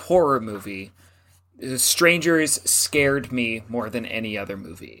favorite horror movie. Strangers scared me more than any other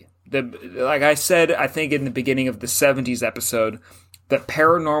movie. Like I said, I think in the beginning of the 70s episode, the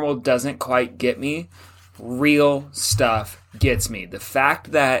paranormal doesn't quite get me. Real stuff gets me. The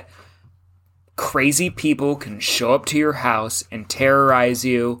fact that crazy people can show up to your house and terrorize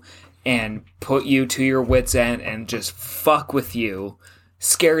you and put you to your wits' end and just fuck with you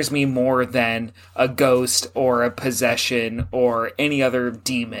scares me more than a ghost or a possession or any other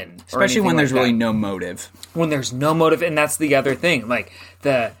demon. Especially when there's really no motive. When there's no motive, and that's the other thing. Like,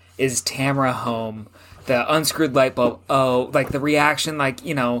 is Tamara home? The unscrewed light bulb. Oh, like the reaction, like,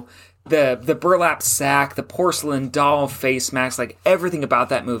 you know, the burlap sack, the porcelain doll face mask, like everything about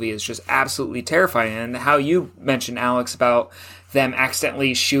that movie is just absolutely terrifying. And how you mentioned, Alex, about them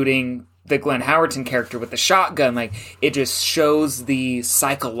accidentally shooting the Glenn Howerton character with the shotgun, like it just shows the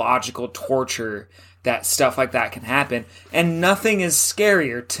psychological torture that stuff like that can happen. And nothing is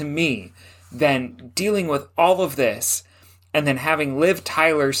scarier to me than dealing with all of this and then having Liv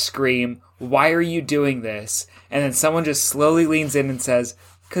Tyler scream, "Why are you doing this?" And then someone just slowly leans in and says,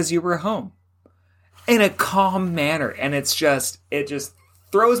 "'Cause you were home," in a calm manner. And it just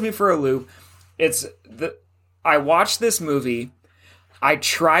throws me for a loop. I watched this movie. I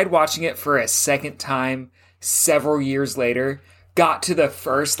tried watching it for a second time several years later, got to the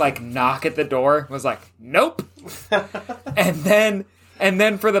first knock at the door, was like, nope. and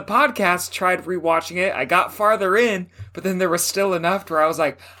then for the podcast, tried rewatching it. I got farther in, but then there was still enough to where I was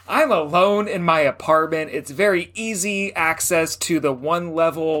like, I'm alone in my apartment. It's very easy access to the one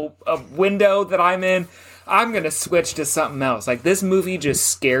level of window that I'm in. I'm going to switch to something else. Like, this movie just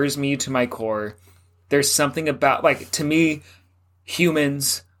scares me to my core. There's something about, to me,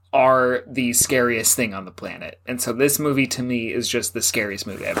 humans are the scariest thing on the planet. And so this movie, to me, is just the scariest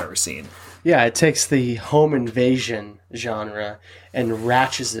movie I've ever seen. Yeah, it takes the home invasion genre and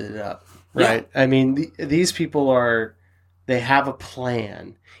ratchets it up, right? Yeah. I mean, these people they have a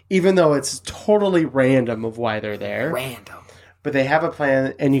plan, even though it's totally random of why they're there. Random. But they have a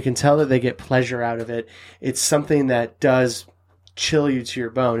plan, and you can tell that they get pleasure out of it. It's something that does chill you to your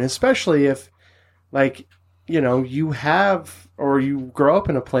bone, especially if, you have, or you grow up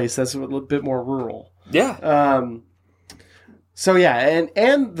in a place that's a little bit more rural. Yeah. So yeah,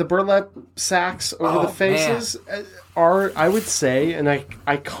 and the burlap sacks over the faces are, I would say, an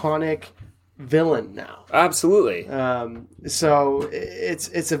iconic villain now. Absolutely. So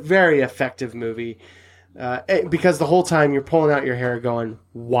it's a very effective movie because the whole time you're pulling out your hair, going,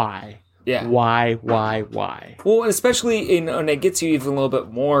 why? Yeah. Why? Well, especially and it gets you even a little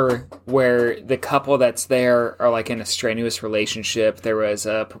bit more where the couple that's there are in a strenuous relationship. There was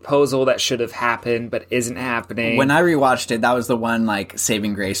a proposal that should have happened but isn't happening. When I rewatched it, that was the one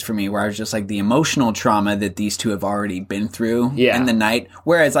saving grace for me, where I was just the emotional trauma that these two have already been through in the night.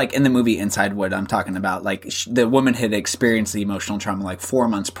 Whereas in the movie Inside Wood, I'm talking about the woman had experienced the emotional trauma 4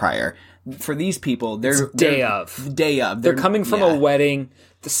 months prior. For these people, they're day of. They're coming from a wedding.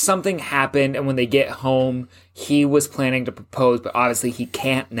 Something happened, and when they get home, he was planning to propose, but obviously he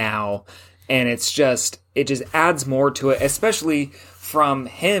can't now. And it just adds more to it, especially from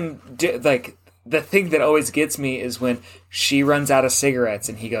him. The thing that always gets me is when she runs out of cigarettes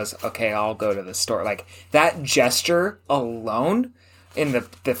and he goes, "Okay, I'll go to the store." That gesture alone, and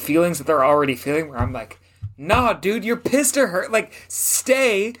the feelings that they're already feeling, where I'm like, nah, dude, you're pissed at her.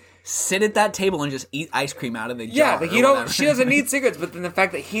 Stay. Sit at that table and just eat ice cream out of the jar. Yeah, she doesn't need cigarettes, but then the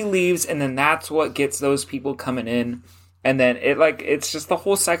fact that he leaves, and then that's what gets those people coming in, and then it's just the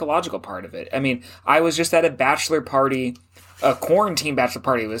whole psychological part of it. I mean, I was just at a bachelor party, a quarantine bachelor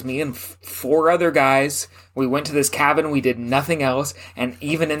party. It was me and 4 other guys. We went to this cabin, we did nothing else, and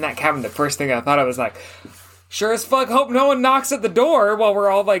even in that cabin, the first thing I thought I was sure as fuck hope no one knocks at the door while we're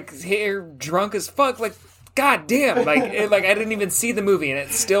all here drunk as fuck. God damn, I didn't even see the movie, and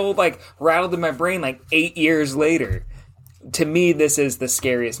it still rattled in my brain 8 years later. To me, this is the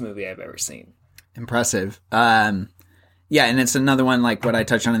scariest movie I've ever seen. Impressive. Yeah, and it's another one what I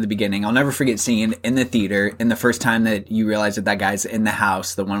touched on in the beginning. I'll never forget seeing it in the theater, and the first time that you realize that guy's in the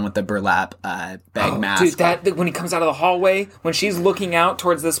house, the one with the burlap bag mask. Dude, when he comes out of the hallway, when she's looking out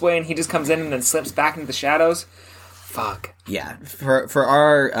towards this way, and he just comes in and then slips back into the shadows. Fuck. Yeah, for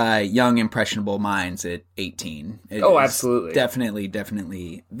our young, impressionable minds at 18. Absolutely.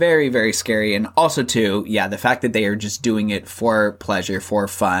 Definitely very, very scary. And also, too, the fact that they are just doing it for pleasure, for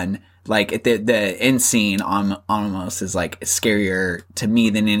fun. The end scene almost is scarier to me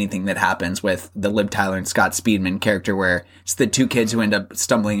than anything that happens with the Liv Tyler and Scott Speedman character, where it's the 2 kids who end up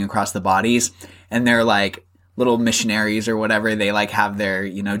stumbling across the bodies, and they're little missionaries or whatever. They have their,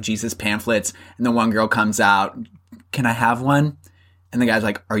 Jesus pamphlets, and the one girl comes out, "Can I have one?" And the guy's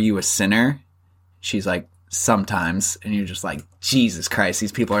like, "Are you a sinner?" she's like, sometimes, and you're just like, Jesus Christ,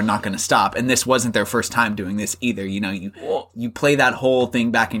 these people are not going to stop. And this wasn't their first time doing this either. You know, you play that whole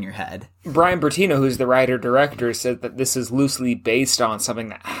thing back in your head. Brian Bertino, who's the writer-director, said that this is loosely based on something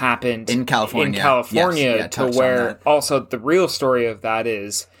that happened in California. Yes, to where also the real story of that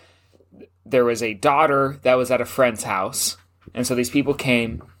is there was a daughter that was at a friend's house. And so these people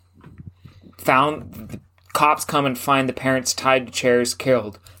came, found the cops come and find the parents tied to chairs,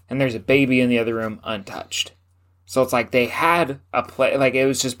 killed. And there's a baby in the other room untouched. So it's like they had a play, like it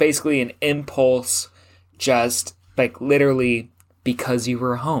was just basically an impulse, just like literally because you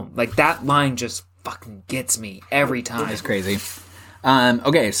were home. Like that line just fucking gets me every time. It's crazy.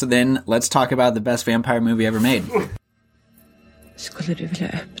 Okay, so then let's talk about the best vampire movie ever made. Skulle du vilja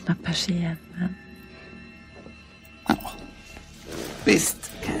öppna persiennen? Ja,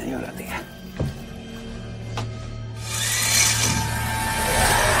 visst kan jag göra det.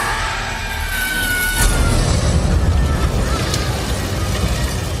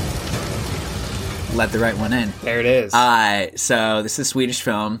 Let the Right One In. There it is. So this is a Swedish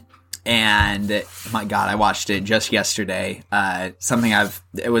film, and my God, I watched it just yesterday.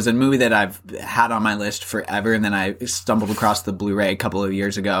 It was a movie that I've had on my list forever, and then I stumbled across the Blu-ray a couple of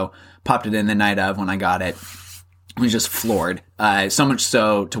years ago, popped it in the night of when I got it. I was just floored. So much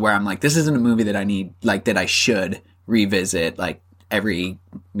so to where I'm like, this isn't a movie that I need, like, that I should revisit, like, every,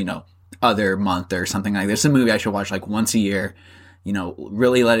 other month or something like this. It's a movie I should watch, like, once a year.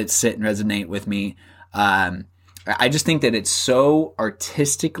 Really let it sit and resonate with me. I just think that it's so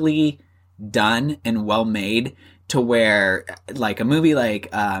artistically done and well made to where, like, a movie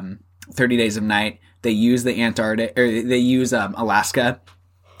like 30 Days of Night, they use the Antarctic, or they use Alaska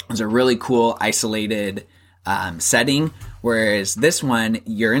as a really cool isolated setting, whereas this one,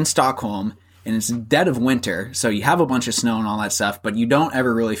 you're in Stockholm, and it's dead of winter, so you have a bunch of snow and all that stuff, but you don't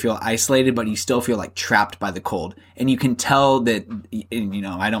ever really feel isolated, but you still feel like trapped by the cold. And you can tell that,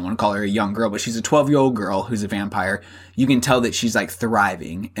 I don't want to call her a young girl, but she's a 12-year-old girl who's a vampire. You can tell that she's like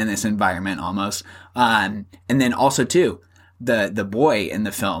thriving in this environment almost. And then also too, the boy in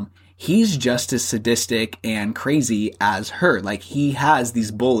the film, he's just as sadistic and crazy as her. Like, he has these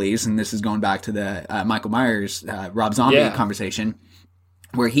bullies, and this is going back to the Michael Myers, Rob Zombie conversation,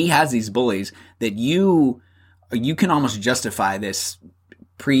 where he has these bullies that you can almost justify this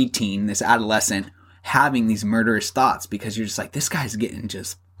preteen, this adolescent, having these murderous thoughts, because you're just like, this guy's getting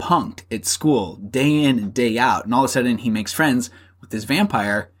just punked at school day in and day out. And all of a sudden he makes friends with this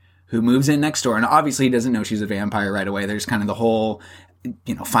vampire who moves in next door. And obviously he doesn't know she's a vampire right away. There's kind of the whole,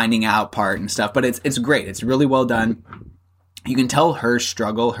 finding out part and stuff, but it's great. It's really well done. You can tell her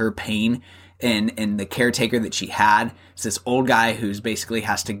struggle, her pain, and the caretaker that she had. It's this old guy who's basically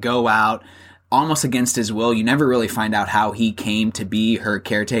has to go out almost against his will. You never really find out how he came to be her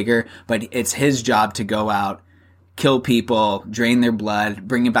caretaker, but it's his job to go out, kill people, drain their blood,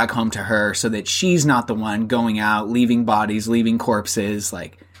 bring it back home to her so that she's not the one going out, leaving bodies, leaving corpses,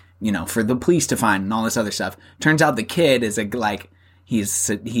 for the police to find and all this other stuff. Turns out the kid is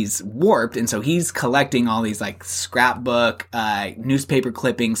he's warped, and so he's collecting all these scrapbook, newspaper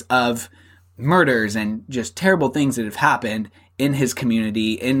clippings of murders and just terrible things that have happened in his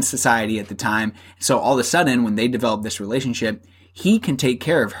community, in society at the time. So all of a sudden, when they develop this relationship, he can take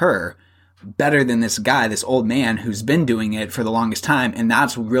care of her better than this guy, this old man who's been doing it for the longest time. And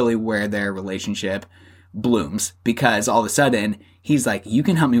that's really where their relationship blooms, because all of a sudden he's like, you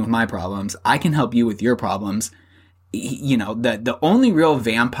can help me with my problems. I can help you with your problems. The only real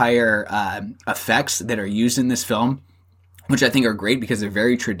vampire effects that are used in this film, which I think are great because they're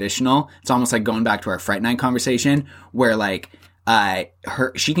very traditional. It's almost like going back to our Fright Night conversation, where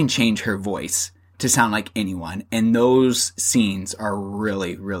she can change her voice to sound like anyone, and those scenes are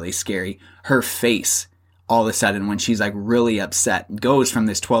really, really scary. Her face, all of a sudden, when she's really upset, goes from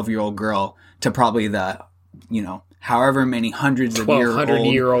this 12-year-old girl to probably the, however many hundreds of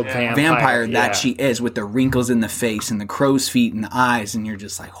year old vampire that she is, with the wrinkles in the face and the crow's feet and the eyes, and you're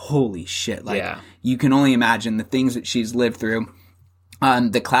just like, holy shit. You can only imagine the things that she's lived through.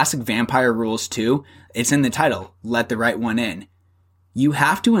 The classic vampire rules too, it's in the title, Let the Right One In. You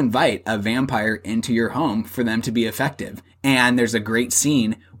have to invite a vampire into your home for them to be effective. And there's a great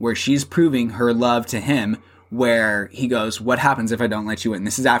scene where she's proving her love to him, where he goes, what happens if I don't let you in?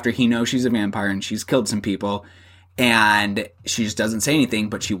 This is after he knows she's a vampire and she's killed some people. And she just doesn't say anything,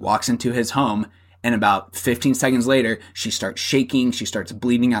 but she walks into his home, and about 15 seconds later, she starts shaking. She starts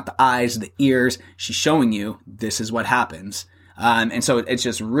bleeding out the eyes, the ears. She's showing you this is what happens. And so it's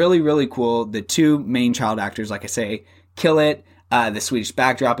just really, really cool. The two main child actors, like I say, kill it. The Swedish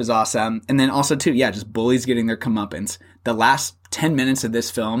backdrop is awesome. And then also too, just bullies getting their comeuppance. The last 10 minutes of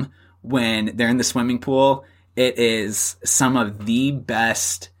this film when they're in the swimming pool, it is some of the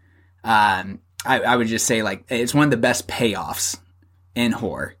best, I would just say, like, it's one of the best payoffs in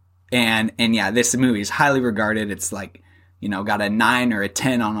horror. And yeah, this movie is highly regarded. It's like, got a 9 or a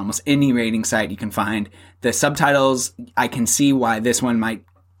 10 on almost any rating site you can find. The subtitles, I can see why this one might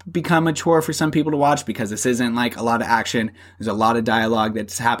become a chore for some people to watch, because this isn't like a lot of action. There's a lot of dialogue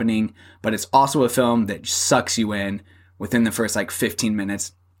that's happening, but it's also a film that sucks you in within the first like 15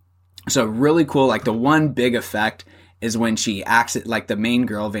 minutes. So really cool. Like the one big effect is when she acts like the main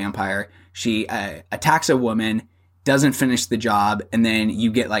girl vampire. She attacks a woman, doesn't finish the job, and then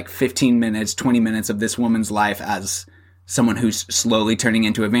you get like 15 minutes, 20 minutes of this woman's life as someone who's slowly turning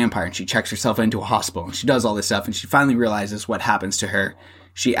into a vampire. And she checks herself into a hospital and she does all this stuff, and she finally realizes what happens to her.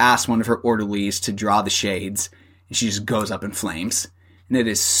 She asks one of her orderlies to draw the shades, and she just goes up in flames. And it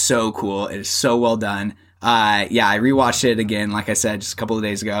is so cool. It is so well done. I rewatched it again, like I said, just a couple of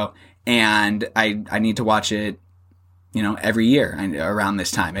days ago, and I need to watch it, every year around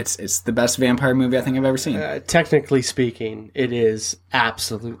this time. It's the best vampire movie I think I've ever seen. Technically speaking, it is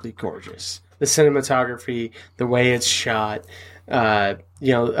absolutely gorgeous. The cinematography, the way it's shot, a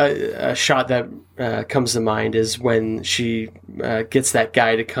shot that comes to mind is when she gets that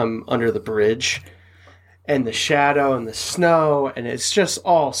guy to come under the bridge, and the shadow and the snow, and it's just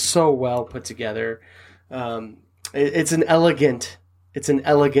all so well put together. It's an elegant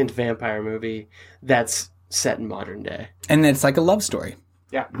vampire movie that's set in modern day, and it's like a love story.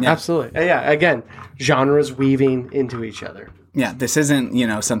 Yeah. Absolutely. Yeah, again, genres weaving into each other. Yeah, this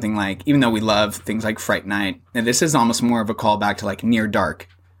isn't, something like, even though we love things like Fright Night, and this is almost more of a callback to like Near Dark,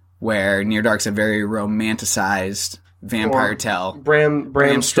 where Near Dark's a very romanticized vampire tale.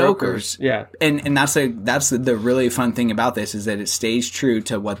 Bram Stoker's. Yeah. And that's the really fun thing about this, is that it stays true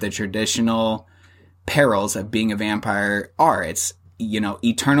to what the traditional perils of being a vampire are. It's,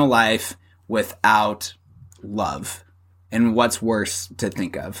 eternal life without love. And what's worse to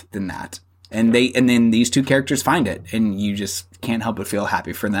think of than that? And then these two characters find it, and you just can't help but feel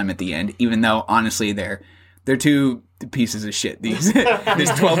happy for them at the end, even though honestly they're two pieces of shit. This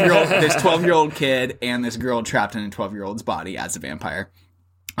 12-year-old kid and this girl trapped in a 12-year-old's body as a vampire.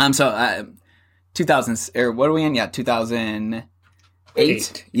 2000s, or what are we in? Yeah,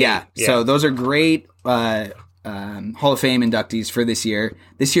 2008. Yeah. So those are great Hall of Fame inductees for this year.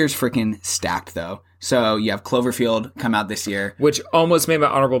 This year's freaking stacked though. So you have Cloverfield come out this year, which almost made my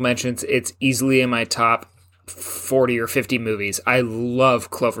honorable mentions. It's easily in my top 40 or 50 movies. I love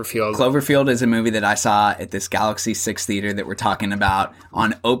Cloverfield. Cloverfield is a movie that I saw at this Galaxy 6 theater that we're talking about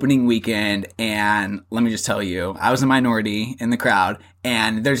on opening weekend. And let me just tell you, I was a minority in the crowd,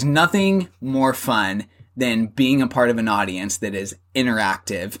 and there's nothing more fun than being a part of an audience that is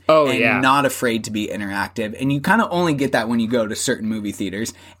interactive and not afraid to be interactive. And you kind of only get that when you go to certain movie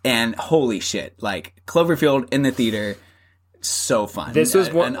theaters. And holy shit, like Cloverfield in the theater, so fun. This was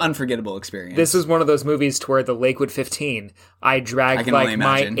an unforgettable experience. This was one of those movies to where the Lakewood 15, I dragged like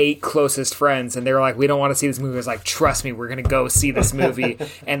my 8 closest friends, and they were like, we don't want to see this movie. I was like, trust me, we're going to go see this movie.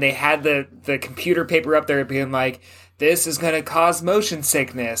 And they had the computer paper up there being like, this is going to cause motion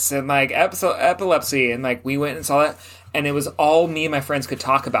sickness and like epilepsy. And like, we went and saw that. And it was all me and my friends could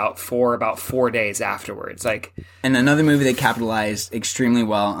talk about for about 4 days afterwards. Like, and another movie that capitalized extremely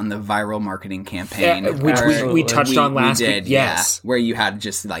well on the viral marketing campaign, which we touched on last week. Yes, where you had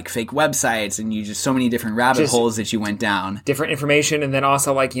just like fake websites and you just so many different rabbit holes that you went down, different information, and then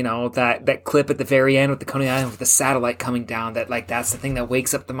also like that clip at the very end with the Coney Island with the satellite coming down. That like that's the thing that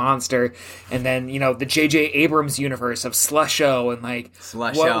wakes up the monster, and then the J.J. Abrams universe of Slusho and like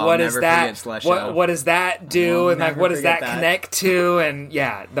what is that? What does that do? And like what does that connect to? And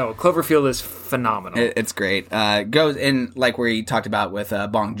Cloverfield is phenomenal. It's great. Goes in like where you talked about with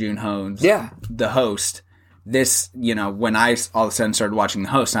Bong Joon-ho's The Host. This, when I all of a sudden started watching The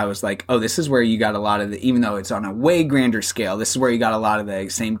Host, I was like, oh, this is where you got a lot of the, even though it's on a way grander scale, this is where you got a lot of the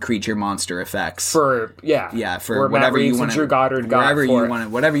same creature monster effects for whatever you want to, Drew Goddard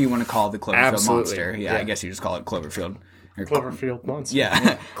whatever you want to call the Cloverfield monster. Yeah, I guess you just call it Cloverfield. Cloverfield monster.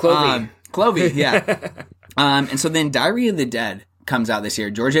 Yeah, Clovey. Yeah. And so then Diary of the Dead comes out this year.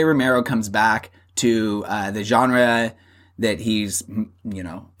 George A. Romero comes back to the genre that he's,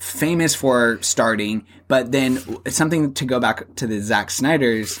 famous for starting. But then it's something to go back to the Zack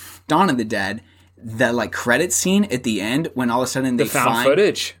Snyder's Dawn of the Dead, the like credit scene at the end when all of a sudden they found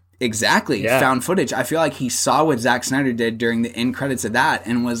footage. Exactly. Yeah. Found footage. I feel like he saw what Zack Snyder did during the end credits of that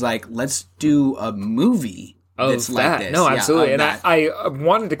and was like, let's do a movie. That's like this. No, absolutely. And I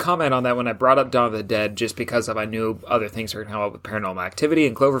wanted to comment on that when I brought up Dawn of the Dead, just because I knew other things were going to come up with Paranormal Activity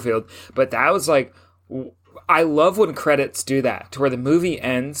and Cloverfield. But that was like, I love when credits do that, to where the movie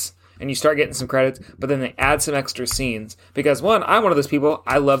ends and you start getting some credits, but then they add some extra scenes because one, I'm one of those people.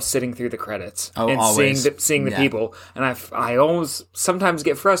 I love sitting through the credits and always. seeing the people, and I almost sometimes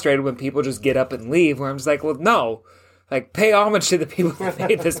get frustrated when people just get up and leave. Where I'm just like, well, no, like pay homage to the people that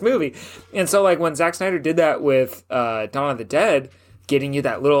made this movie. And so like when Zack Snyder did that with Dawn of the Dead, getting you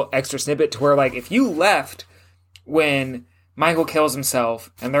that little extra snippet to where like if you left when Michael kills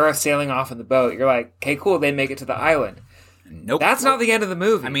himself and they're sailing off in the boat, you're like, okay, cool, they make it to the island. Nope. That's not the end of the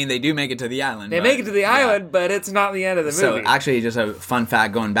movie. I mean, they do make it to the island. They make it to the island, but it's not the end of the movie. So actually, just a fun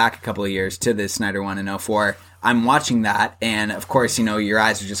fact going back a couple of years to the Snyder one in 2004, I'm watching that, and of course, you know, your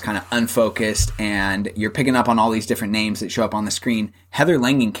eyes are just kind of unfocused, and you're picking up on all these different names that show up on the screen. Heather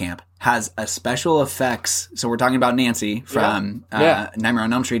Langenkamp has a special effects, so we're talking about Nancy from Nightmare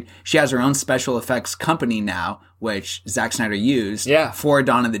on Elm Street. She has her own special effects company now, which Zack Snyder used for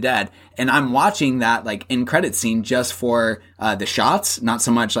Dawn of the Dead. And I'm watching that like in credit scene just for the shots, not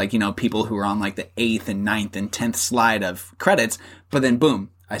so much like, you know, people who are on like the 8th and 9th and 10th slide of credits, but then boom,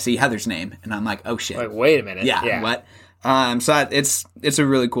 I see Heather's name, and I'm like, oh shit! Like, wait a minute, yeah. What? So it's a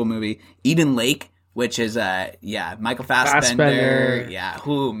really cool movie. Eden Lake, which is Michael Fassbender. Yeah,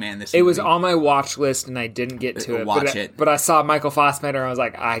 ooh man, this. It was on my watch list, and I didn't get to it. Watch it, but I saw Michael Fassbender, and I was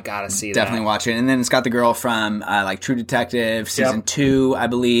like, I gotta see that. Definitely watch it. And then it's got the girl from like True Detective season 2, I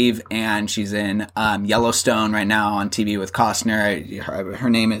believe, and she's in Yellowstone right now on TV with Costner. Her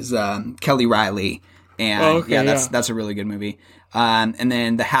name is Kelly Riley, and that's a really good movie. And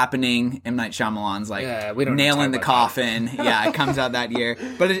then The Happening, M. Night Shyamalan's like nailing the coffin. It comes out that year.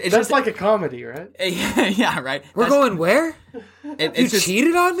 But it's that's just like a comedy, right? Yeah, right. We're going where? You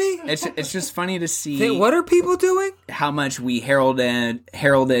cheated on me? It's just funny to see. What are people doing? How much we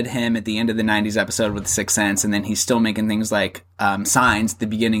heralded him at the end of the 90s episode with Sixth Sense, and then he's still making things like Signs at the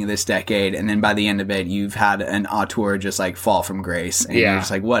beginning of this decade, and then by the end of it, you've had an auteur just like fall from grace. And you're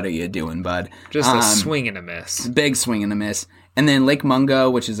just like, what are you doing, bud? Just a swing and a miss. Big swing and a miss. And then Lake Mungo,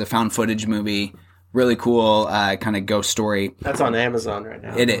 which is a found footage movie. Really cool kind of ghost story. That's on Amazon right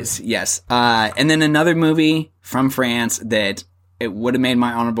now. It is, yes. And then another movie from France that it would have made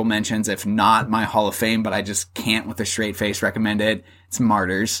my honorable mentions, if not my Hall of Fame, but I just can't with a straight face recommend it. It's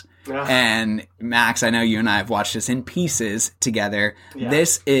Martyrs. And Max, I know you and I have watched this in pieces together. Yeah.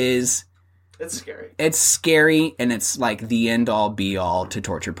 It's scary. It's scary, and it's like the end-all, be-all to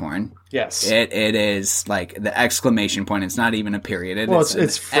torture porn. Yes. It is like the exclamation point. It's not even a period.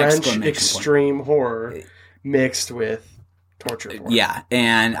 It's French extreme horror mixed with torture porn. Yeah,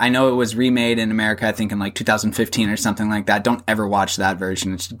 and I know it was remade in America, I think in like 2015 or something like that. Don't ever watch that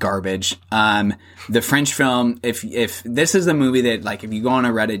version. It's garbage. The French film, if this is a movie that like if you go on a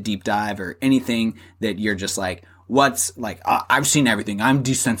Reddit deep dive or anything that you're just like, what's like, I've seen everything. I'm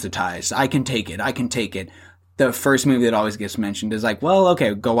desensitized. I can take it. The first movie that always gets mentioned is like, well,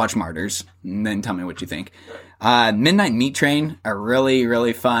 okay, go watch Martyrs and then tell me what you think. Midnight Meat Train, a really,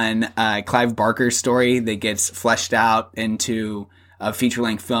 really fun Clive Barker story that gets fleshed out into a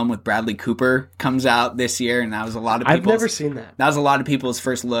feature-length film with Bradley Cooper, comes out this year, and that was a lot of people's... I've never seen that. That was a lot of people's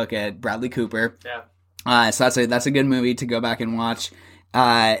first look at Bradley Cooper. Yeah. So that's a good movie to go back and watch.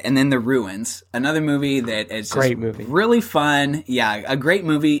 And then The Ruins, another movie that is great movie, really fun. Yeah, a great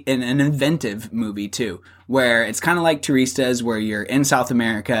movie and an inventive movie too, where it's kind of like Turistas, where you're in South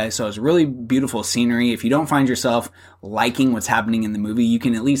America, so it's really beautiful scenery. If you don't find yourself liking what's happening in the movie, you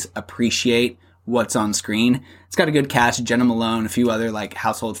can at least appreciate what's on screen. It's got a good cast: Jenna Malone, a few other like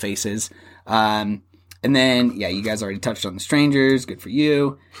household faces. And then, you guys already touched on The Strangers. Good for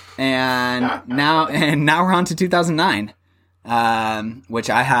you. And now we're on to 2009.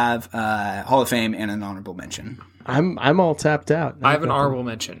 Which I have Hall of Fame and an honorable mention. I'm all tapped out. I have an honorable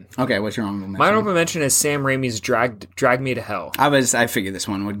mention. Okay, what's your honorable mention? My honorable mention is Sam Raimi's Drag Me to Hell. I figured this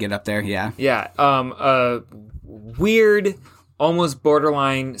one would get up there. Yeah. Yeah. A weird, almost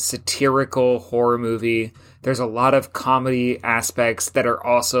borderline satirical horror movie. There's a lot of comedy aspects that are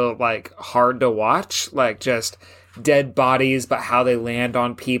also like hard to watch, like just dead bodies, but how they land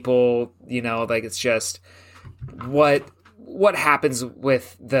on people. You know, like it's just what happens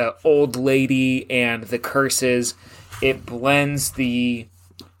with the old lady and the curses. It blends the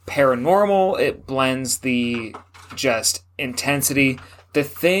paranormal. It blends the just intensity. The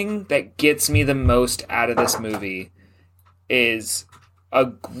thing that gets me the most out of this movie is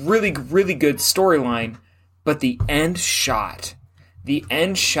a really, really good storyline, but the end shot. The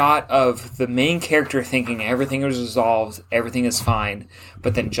end shot of the main character thinking everything is resolved, everything is fine,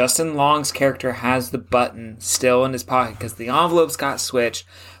 but then Justin Long's character has the button still in his pocket because the envelopes got switched.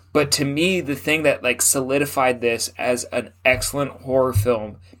 But to me, the thing that like solidified this as an excellent horror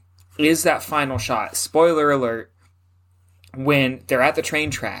film is that final shot. Spoiler alert, when they're at the train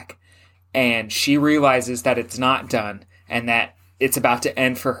track and she realizes that it's not done and that it's about to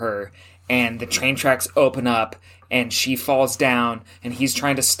end for her, and the train tracks open up and she falls down and he's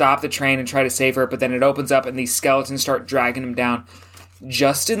trying to stop the train and try to save her, but then it opens up and these skeletons start dragging him down.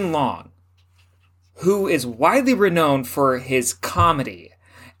 Justin Long, who is widely renowned for his comedy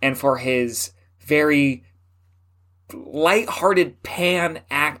and for his very lighthearted pan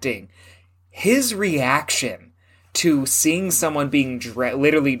acting, his reaction to seeing someone being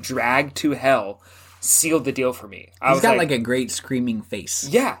literally dragged to hell sealed the deal for me. He's got like a great screaming face.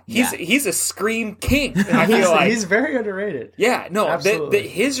 Yeah, he's a scream king. I feel like he's very underrated. Yeah, no,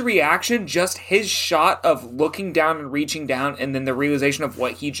 his reaction, just his shot of looking down and reaching down, and then the realization of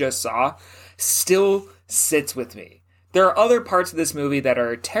what he just saw, still sits with me. There are other parts of this movie that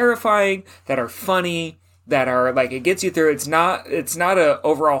are terrifying, that are funny, that are like, it gets you through. It's not an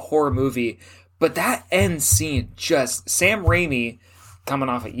overall horror movie, but that end scene, just Sam Raimi coming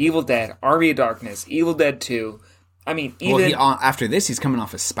off of Evil Dead, Army of Darkness, Evil Dead 2. I mean, even after this, he's coming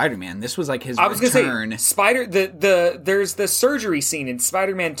off of Spider-Man. This was like his return. I was going to say, there's the surgery scene in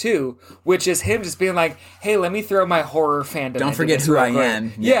Spider-Man 2, which is him just being like, hey, let me throw my horror fandom. Don't forget who I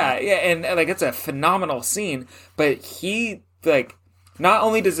am. Yeah, and like, it's a phenomenal scene, but he, like, not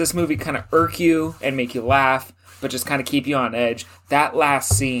only does this movie kind of irk you and make you laugh, but just kind of keep you on edge, that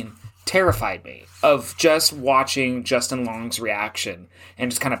last scene terrified me of just watching Justin Long's reaction and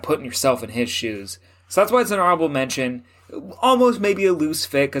just kind of putting yourself in his shoes. So that's why it's an honorable mention. Almost maybe a loose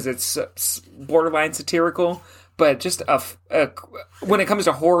fit because it's borderline satirical, but just when it comes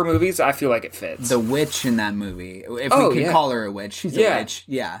to horror movies, I feel like it fits. The witch in that movie, if we could call her a witch, she's a witch.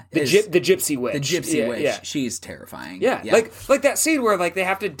 Yeah, the gypsy witch. The gypsy witch. Yeah. She's terrifying. Yeah, like that scene where like they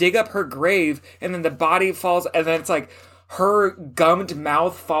have to dig up her grave and then the body falls, and then it's like her gummed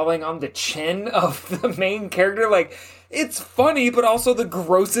mouth falling on the chin of the main character. Like, it's funny, but also the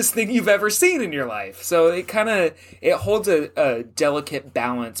grossest thing you've ever seen in your life. So it holds a delicate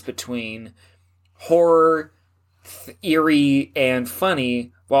balance between horror, eerie, and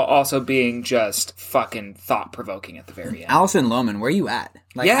funny, while also being just fucking thought-provoking at the very end. Alison Lohman, where you at?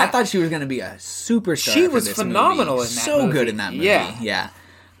 Like, I thought she was going to be a superstar. She was phenomenal in that movie. So good in that movie. Yeah.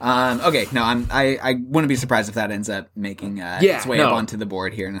 Okay, no, I wouldn't be surprised if that ends up making its way up onto the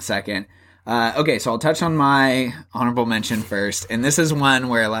board here in a second. Okay, so I'll touch on my honorable mention first, and this is one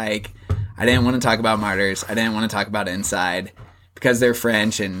where, like, I didn't want to talk about Martyrs, I didn't want to talk about Inside, because they're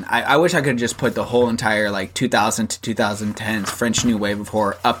French, and I wish I could just put the whole entire, like, 2000 to 2010s French New Wave of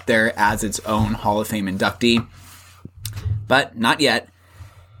Horror up there as its own Hall of Fame inductee, but not yet.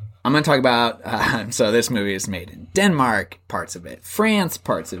 I'm going to talk about, so this movie is made in Denmark, parts of it, France,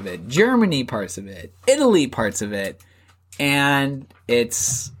 parts of it, Germany, parts of it, Italy, parts of it, and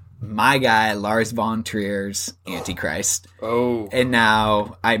it's my guy, Lars von Trier's Antichrist. Oh. And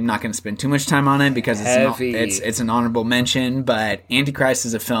now, I'm not going to spend too much time on it because it's an honorable mention, but Antichrist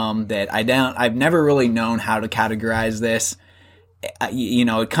is a film that I've never really known how to categorize this. You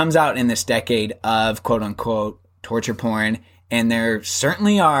know, it comes out in this decade of quote-unquote torture porn, and there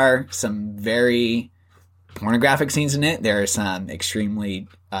certainly are some very pornographic scenes in it. There are some extremely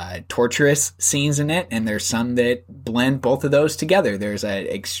torturous scenes in it, and there's some that blend both of those together. There's an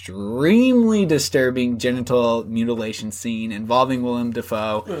extremely disturbing genital mutilation scene involving Willem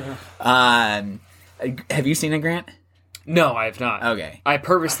Dafoe. Have you seen it, Grant? No, I have not. Okay. I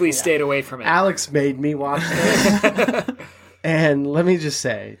purposely stayed away from it. Alex made me watch this. And let me just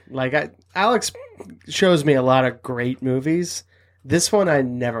say, like, Alex shows me a lot of great movies. This one I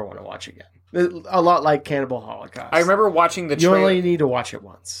never want to watch again. A lot like Cannibal Holocaust. I remember watching the trailer. You only need to watch it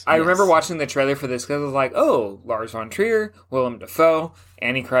once. I remember watching the trailer for this because I was like, oh, Lars von Trier, Willem Dafoe,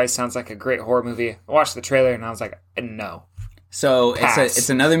 Antichrist sounds like a great horror movie. I watched the trailer and I was like, no. So it's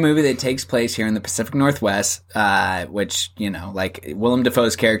another movie that takes place here in the Pacific Northwest, which, you know, like Willem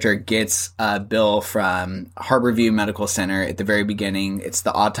Dafoe's character gets a bill from Harborview Medical Center at the very beginning. It's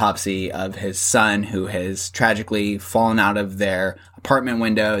the autopsy of his son who has tragically fallen out of their apartment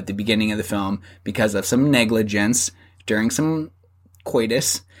window at the beginning of the film because of some negligence during some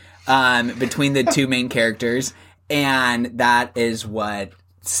coitus between the two main characters. And that is what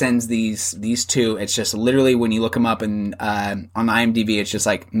sends these two. It's just literally when you look them up on IMDb, it's just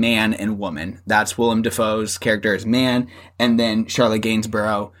like man and woman. That's Willem Dafoe's character is man, and then Charlotte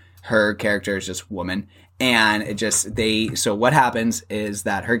Gainsborough, her character is just woman. And it just so what happens is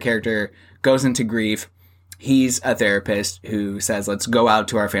that her character goes into grief. He's a therapist who says, let's go out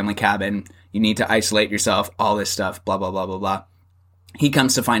to our family cabin. You need to isolate yourself, all this stuff, blah, blah, blah, blah, blah. He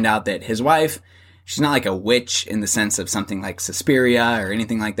comes to find out that his wife, she's not like a witch in the sense of something like Suspiria or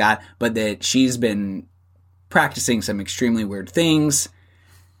anything like that, but that she's been practicing some extremely weird things.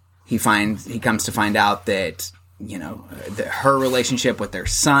 he comes to find out that, you know, that her relationship with their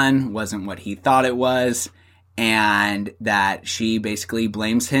son wasn't what he thought it was, and that she basically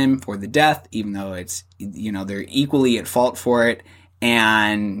blames him for the death, even though it's, you know, they're equally at fault for it.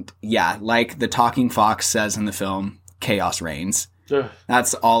 And yeah, like the talking fox says in the film, chaos reigns. Ugh.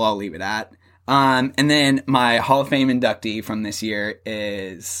 That's all I'll leave it at. And then my Hall of Fame inductee from this year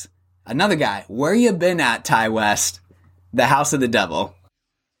is another guy. Where you been at, Ty West? The House of the Devil.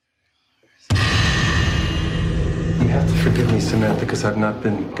 You have to forgive me, Samantha, because I've not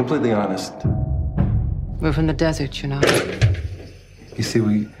been completely honest. We're from the desert, you know. You see,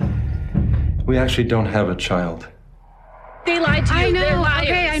 we actually don't have a child. They lied to you. I know. They're liars.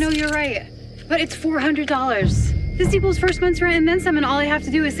 Okay, I know you're right. But it's $400. This equals first month's rent and then some, and all I have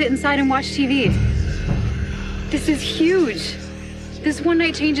to do is sit inside and watch TV. This is huge. This one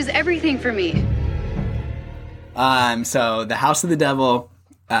night changes everything for me. So The House of the Devil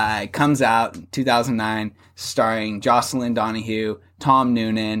comes out in 2009, starring Jocelyn Donahue, Tom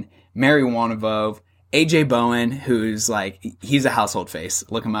Noonan, Mary Wonovov, AJ Bowen, who's like, he's a household face.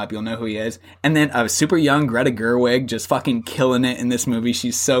 Look him up, you'll know who he is. And then a super young Greta Gerwig, just fucking killing it in this movie.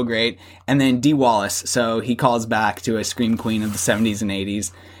 She's so great. And then Dee Wallace, so he calls back to a scream queen of the 70s and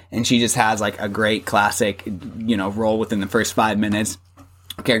 80s. And she just has like a great classic, you know, role within the first 5 minutes.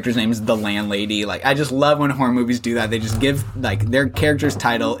 The character's name is the landlady. Like, I just love when horror movies do that. They just give, like, their character's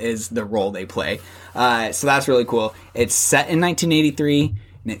title is the role they play. So that's really cool. It's set in 1983.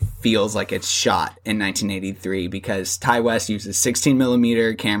 And it feels like it's shot in 1983 because Ty West uses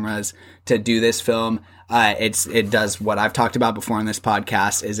 16mm cameras to do this film. It does what I've talked about before on this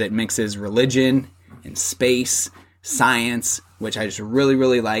podcast, is it mixes religion and space, science, which I just really,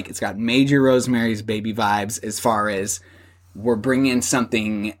 really like. It's got major Rosemary's Baby vibes as far as we're bringing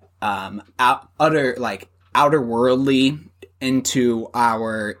something outer-worldly into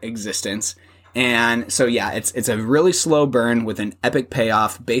our existence. And so, yeah, it's a really slow burn with an epic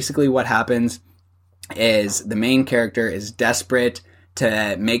payoff. Basically what happens is the main character is desperate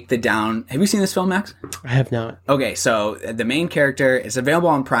to make the down... Have you seen this film, Max? I have not. Okay, so the main character is available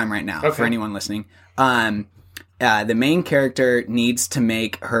on Prime right now for anyone listening. The main character needs to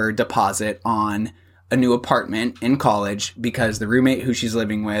make her deposit on a new apartment in college because the roommate who she's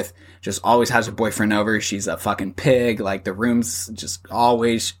living with just always has her boyfriend over. She's a fucking pig. Like, the room's just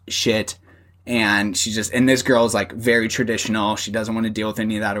always shit. And and this girl's like very traditional. She doesn't want to deal with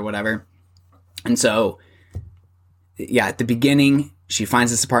any of that or whatever. And so, yeah, at the beginning, she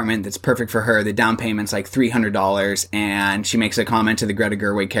finds this apartment that's perfect for her. The down payment's like $300. And she makes a comment to the Greta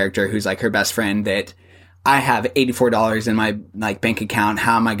Gerwig character, who's like her best friend, that I have $84 in my like bank account.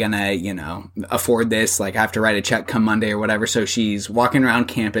 How am I gonna, you know, afford this? Like, I have to write a check come Monday or whatever. So she's walking around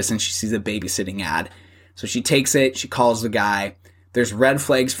campus and she sees a babysitting ad. So she takes it. She calls the guy. There's red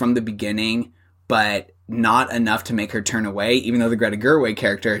flags from the beginning, but not enough to make her turn away, even though the Greta Gerwig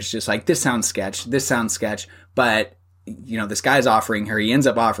character is just like, this sounds sketch. But, you know, this guy's he ends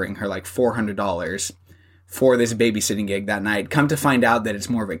up offering her like $400 for this babysitting gig that night. Come to find out that it's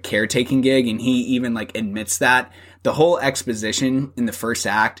more of a caretaking gig, and he even like admits that. The whole exposition in the first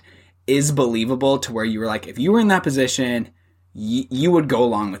act is believable to where you were like, if you were in that position, you would go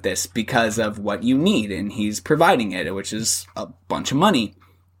along with this because of what you need, and he's providing it, which is a bunch of money.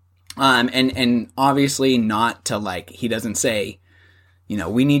 And obviously not to like, he doesn't say, you know,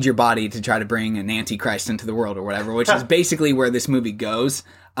 we need your body to try to bring an antichrist into the world or whatever, which is basically where this movie goes.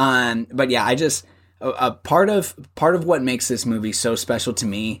 But yeah, a part of what makes this movie so special to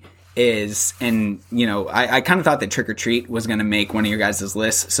me is, and you know, I kind of thought that Trick or Treat was going to make one of your guys'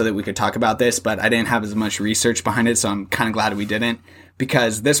 lists so that we could talk about this, but I didn't have as much research behind it, so I'm kind of glad we didn't,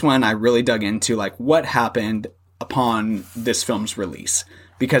 because this one I really dug into like what happened upon this film's release,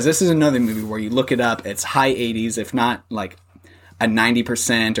 because this is another movie where you look it up, it's high 80s, if not like a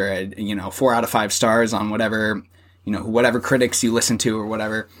 90% or a, you know, 4 out of 5 stars on whatever, you know, whatever critics you listen to or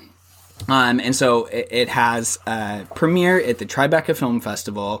whatever. And so it has a premiere at the Tribeca Film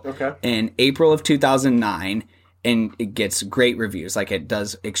Festival in April of 2009, and it gets great reviews. Like, it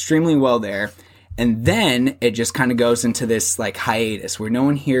does extremely well there. And then it just kind of goes into this like hiatus where no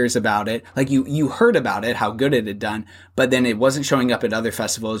one hears about it. Like, you heard about it, how good it had done, but then it wasn't showing up at other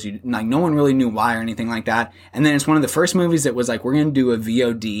festivals. Like, no one really knew why or anything like that. And then it's one of the first movies that was like, we're going to do a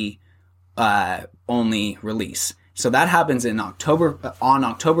VOD only release. So that happens on October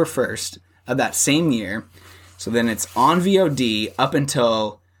 1st of that same year. So then it's on VOD up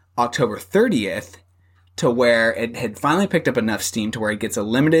until October 30th, to where it had finally picked up enough steam to where it gets a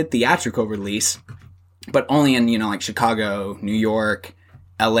limited theatrical release, but only in, you know, like Chicago, New York,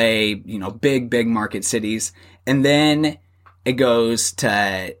 LA, you know, big market cities. And then it goes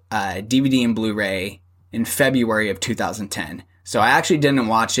to DVD and Blu-ray in February of 2010. So I actually didn't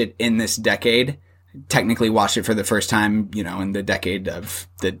watch it in this decade. Technically watched it for the first time, in the decade of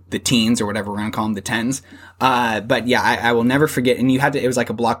the teens or whatever we're going to call them, the tens. But yeah, I will never forget. And it was like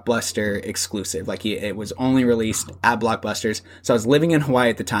a Blockbuster exclusive. Like it was only released at Blockbusters. So I was living in Hawaii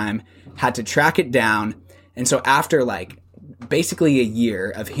at the time, had to track it down. And so after like basically a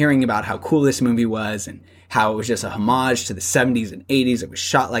year of hearing about how cool this movie was and how it was just a homage to the 70s and 80s, it was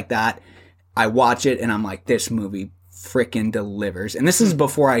shot like that. I watch it and I'm like, this movie frickin' delivers. And this is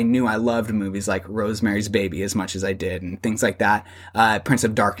before I knew I loved movies like Rosemary's Baby as much as I did and things like that. Prince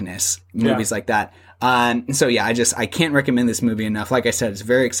of Darkness, movies like that. So yeah, I can't recommend this movie enough. Like I said, it's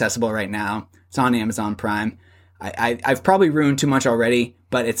very accessible right now. It's on Amazon Prime. I've probably ruined too much already,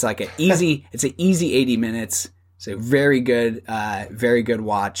 but it's like it's an easy 80 minutes. It's a very good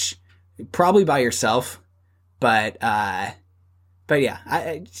watch. Probably by yourself, but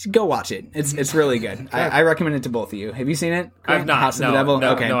yeah, go watch it. It's really good. I recommend it to both of you. Have you seen it? I've not. House of the Devil?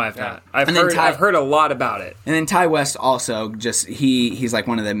 No, okay. No, I've not. I've heard a lot about it. And then Ty West also he's like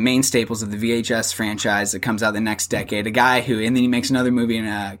one of the main staples of the VHS franchise that comes out the next decade. A guy and then he makes another movie in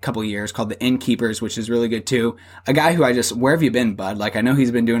a couple of years called The Innkeepers, which is really good too. A guy who where have you been, bud? Like I know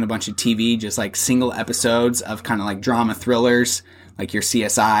he's been doing a bunch of TV, just like single episodes of kind of like drama thrillers, like your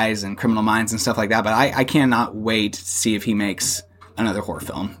CSIs and Criminal Minds and stuff like that. But I cannot wait to see if he makes another horror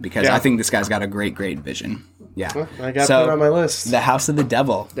film because I think this guy's got a great vision. Yeah. Well, I got put on my list. The House of the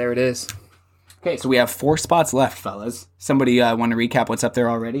Devil. There it is. Okay, so we have 4 spots left, fellas. Somebody want to recap what's up there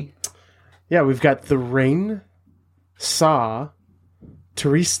already? Yeah, we've got The Ring, Saw,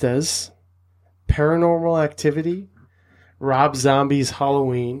 Turistas, Paranormal Activity, Rob Zombie's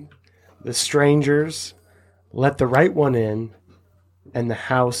Halloween, The Strangers, Let the Right One In, and The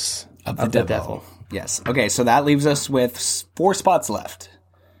House of the Devil. Yes. Okay, so that leaves us with 4 spots left.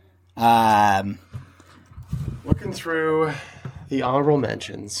 Looking through the honorable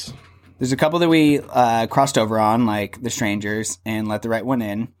mentions. There's a couple that we crossed over on, like The Strangers and Let the Right One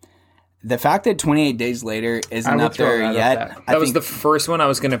In. The fact that 28 Days Later isn't up there yet. That was the first one I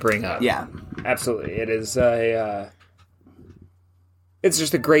was going to bring up. Yeah. Absolutely. It is it's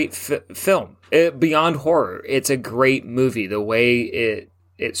just a great film. Beyond horror, it's a great movie. The way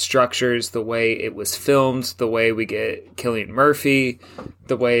it structures, the way it was filmed, the way we get Cillian Murphy,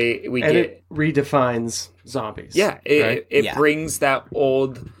 the way it redefines zombies. Yeah, it brings that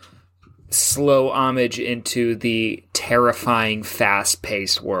old slow homage into the terrifying,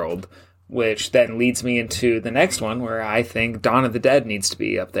 fast-paced world, which then leads me into the next one where I think Dawn of the Dead needs to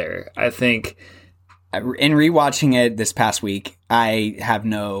be up there. I think in rewatching it this past week, I have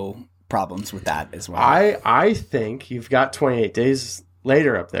no problems with that as well. I think you've got 28 Days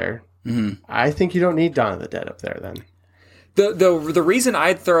Later up there. Mm-hmm. I think you don't need Dawn of the Dead up there then. The reason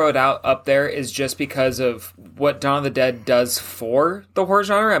I'd throw it out up there is just because of what Dawn of the Dead does for the horror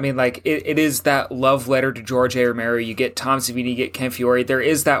genre. I mean, like, it is that love letter to George A. Romero. You get Tom Savini, you get Ken Fiore. There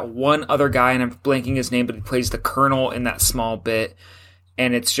is that one other guy, and I'm blanking his name, but he plays the Colonel in that small bit.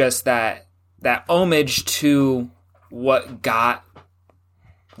 And it's just that homage to what got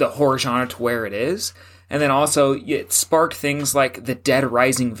the horror genre to where it is. And then also, it sparked things like the Dead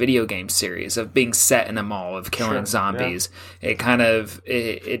Rising video game series of being set in a mall, of killing zombies. Yeah. It kind of,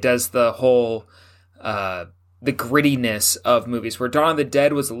 it does the whole, the grittiness of movies, where Dawn of the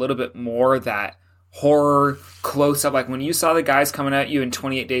Dead was a little bit more that horror close-up. Like when you saw the guys coming at you in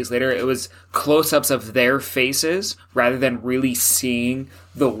 28 Days Later, it was close-ups of their faces rather than really seeing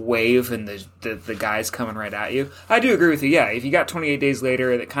the wave and the guys coming right at you. I do agree with you. Yeah, if you got 28 Days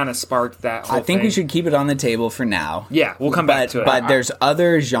Later, that kind of sparked that whole I think thing. We should keep it on the table for now. Yeah, we'll come back to it. But there's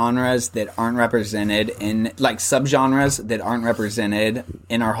other genres that aren't represented in, like subgenres that aren't represented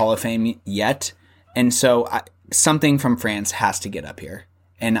in our Hall of Fame yet. And so something from France has to get up here.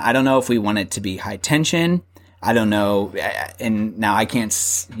 And I don't know if we want it to be high tension. I don't know. And now I can't,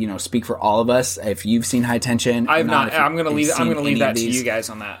 speak for all of us. If you've seen High Tension, I'm not. I'm going to leave that to you guys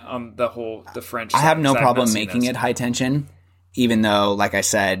on that. The French. I have no problem making it High Tension, even though, like I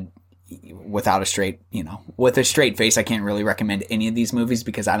said, with a straight face, I can't really recommend any of these movies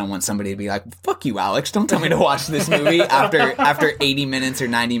because I don't want somebody to be like, "Fuck you, Alex! Don't tell me to watch this movie after 80 minutes or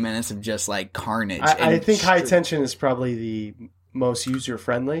 90 minutes of just like carnage." I think High Tension is probably the most user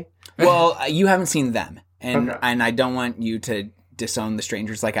friendly. Well, you haven't seen them, and I don't want you to disown The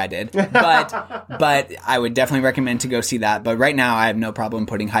Strangers like I did, but I would definitely recommend to go see that. But right now, I have no problem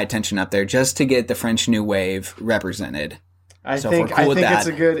putting High Tension up there just to get the French New Wave represented. I think it's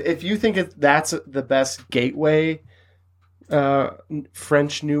a good. If you think that's the best gateway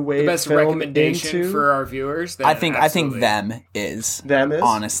French New Wave The best film recommendation into? for our viewers? Then I think absolutely. Them is?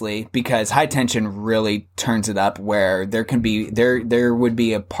 honestly, because High Tension really turns it up where there could be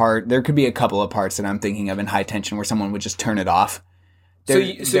a couple of parts that I'm thinking of in High Tension where someone would just turn it off. So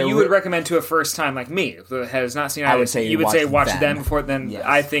you would recommend to a first time like me who has not seen it? I would say you would say watch Them. them before then. Yes.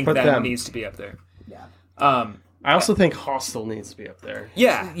 I think But Them Them. needs to be up there. Yeah. I also think Hostel needs to be up there.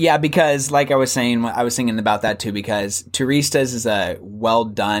 Yeah, because like I was saying about that too, because Turistas is a well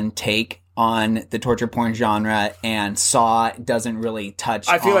done take on the torture porn genre, and Saw doesn't really touch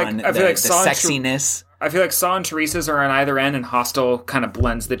on the sexiness. I feel like Saw and Teresa's are on either end, and Hostel kind of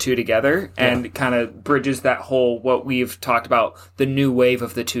blends the two together and kind of bridges that whole, what we've talked about, the new wave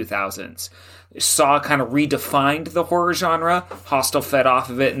of the 2000s. Saw kind of redefined the horror genre, Hostel fed off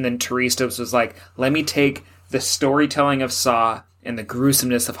of it, and then Teresa's was like, let me take the storytelling of Saw and the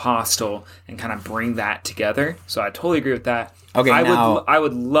gruesomeness of Hostel and kind of bring that together. So I totally agree with that. Okay, I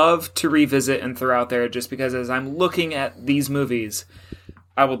would love to revisit and throw out there, just because as I'm looking at these movies,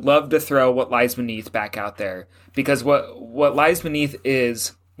 I would love to throw What Lies Beneath back out there, because what Lies Beneath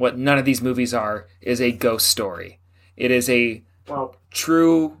is, what none of these movies are, is a ghost story. It is a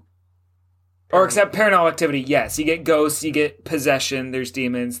true, or except Paranormal Activity, yes, you get ghosts, you get possession, there's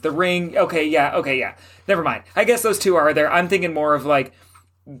demons. The Ring, okay, yeah. Never mind. I guess those two are there. I'm thinking more of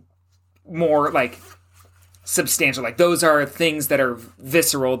more substantial. Like, those are things that are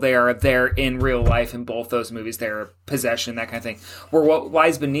visceral. They are there in real life in both those movies. They're possession, that kind of thing. Where What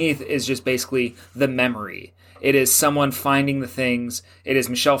Lies Beneath is just basically the memory. It is someone finding the things. It is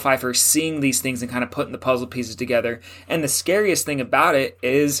Michelle Pfeiffer seeing these things and kind of putting the puzzle pieces together. And the scariest thing about it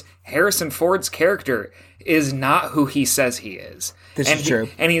is Harrison Ford's character is not who he says he is. This is true.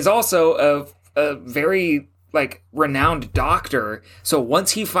 And he's also a very, renowned doctor. So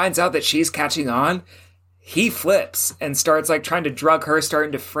once he finds out that she's catching on, he flips and starts trying to drug her,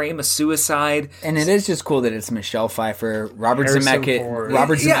 starting to frame a suicide. And it is just cool that it's Michelle Pfeiffer, Robert Harrison Zemeckis, Ford.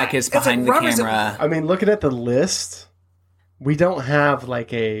 Zemeckis behind the camera. I mean, looking at the list, we don't have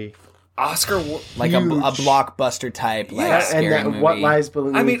a Oscar, a blockbuster type scary movie. What Lies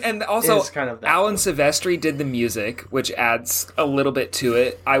Beneath. I mean, and also is kind of that. Alan Silvestri did the music, which adds a little bit to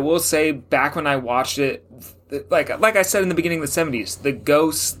it. I will say, back when I watched it, like I said in the beginning of the 70s, the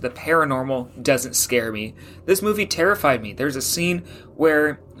ghosts, the paranormal doesn't scare me. This movie terrified me. There's a scene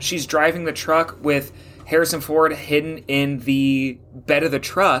where she's driving the truck with Harrison Ford hidden in the bed of the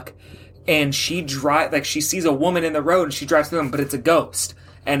truck, and she sees a woman in the road and she drives through them, but it's a ghost.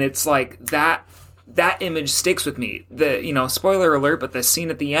 And it's that image sticks with me. Spoiler alert, but the scene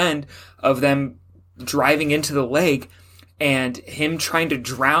at the end of them driving into the lake and him trying to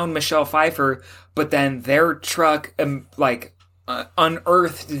drown Michelle Pfeiffer, but then their truck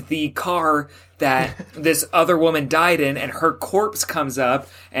unearthed the car that this other woman died in, and her corpse comes up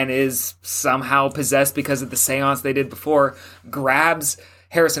and is somehow possessed because of the seance they did before, grabs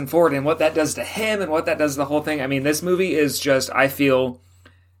Harrison Ford, and what that does to him and what that does to the whole thing. I mean, this movie is just, I feel,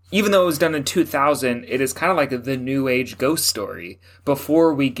 even though it was done in 2000, it is kind of like the new age ghost story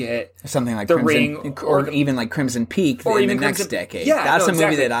before we get something like The Crimson, Ring, or even like Crimson Peak in the next decade. Yeah, that's a movie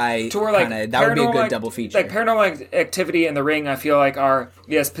exactly. that I to where, that would be a good double feature. Like Paranormal Activity and The Ring, I feel like are,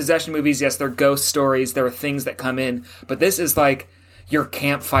 yes, possession movies. Yes, they're ghost stories. There are things that come in, but this is like your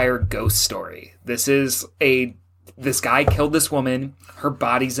campfire ghost story. This is this guy killed this woman. Her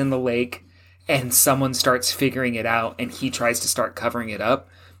body's in the lake, and someone starts figuring it out, and he tries to start covering it up.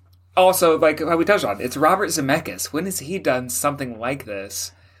 Also, like how we touched on, it's Robert Zemeckis. When has he done something like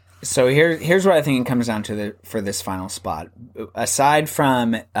this? So here's what I think it comes down to for this final spot. Aside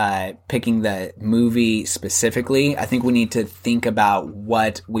from picking the movie specifically, I think we need to think about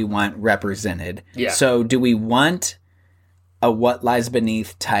what we want represented. Yeah. So do we want a What Lies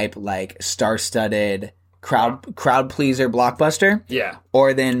Beneath type, star-studded crowd pleaser blockbuster? Yeah.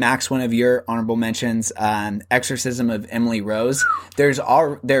 Or then, Max, one of your honorable mentions, Exorcism of Emily Rose. There's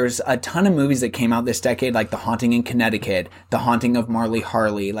a ton of movies that came out this decade, like The Haunting in Connecticut, The Haunting of Marley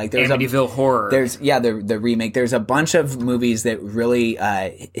Harley. There's Amityville Horror. There's the remake. There's a bunch of movies that really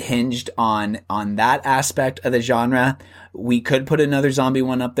hinged on that aspect of the genre. We could put another zombie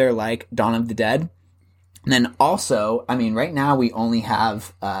one up there, like Dawn of the Dead. And then also, I mean, right now we only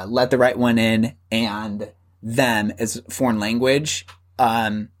have Let the Right One In and Them as foreign language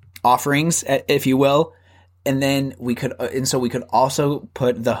offerings, if you will. And then we could also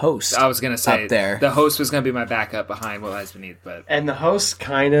put The Host. I was going to say up there. The Host was going to be my backup behind What Lies Beneath, and The Host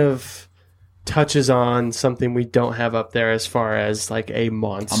kind of touches on something we don't have up there as far as a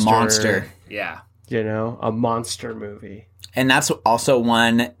monster. Yeah. A monster movie. And that's also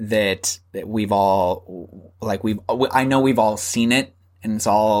one that we've all, like, I know we've all seen it, and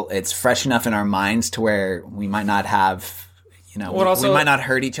it's fresh enough in our minds to where we might not have, we might not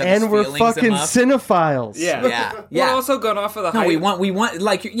hurt each other's feelings. And we're fucking cinephiles. Yeah. We're also going off of the hype.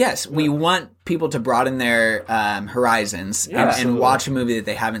 We want people to broaden their horizons and watch a movie that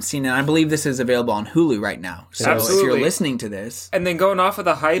they haven't seen. And I believe this is available on Hulu right now. So Absolutely. If you're listening to this, and then going off of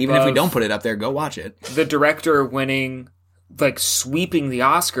the hype, even if we don't put it up there, go watch it. The director winning, like, sweeping the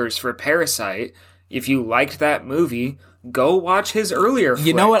Oscars for Parasite. If you liked that movie, go watch his earlier flicks.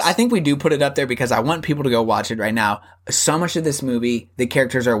 You know what? I think we do put it up there because I want people to go watch it right now. So much of this movie, the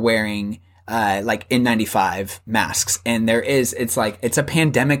characters are wearing like N95 masks, and it's a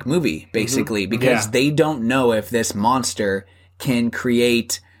pandemic movie basically because they don't know if this monster can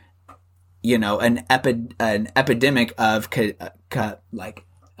create, an epidemic of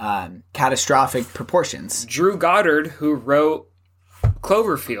catastrophic proportions. Drew Goddard, who wrote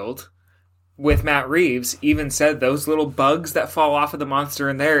Cloverfield with Matt Reeves, even said those little bugs that fall off of the monster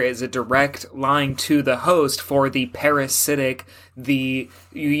in there is a direct line to the host for the parasitic.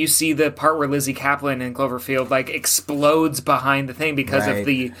 You see the part where Lizzie Kaplan in Cloverfield explodes behind the thing because of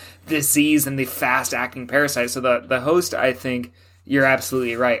the disease and the fast acting parasite. So the host, I think you're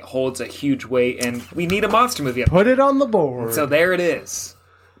absolutely right, holds a huge weight, and we need a monster movie. Put it on the board. So there it is.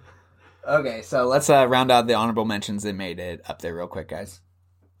 Okay, so let's round out the honorable mentions that made it up there real quick, guys.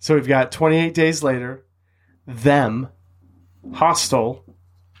 So we've got 28 Days Later, Them, Hostel,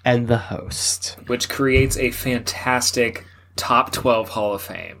 and The Host. Which creates a fantastic top 12 Hall of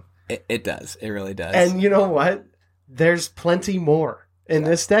Fame. It does. It really does. And you know what? There's plenty more in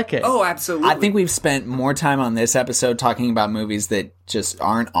this decade. Oh, absolutely. I think we've spent more time on this episode talking about movies that just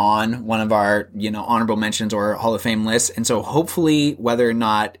aren't on one of our, honorable mentions or Hall of Fame lists. And so hopefully, whether or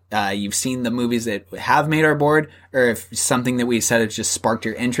not you've seen the movies that have made our board, or if something that we said has just sparked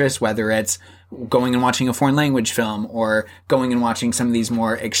your interest, whether it's going and watching a foreign language film or going and watching some of these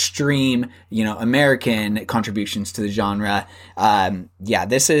more extreme, American contributions to the genre.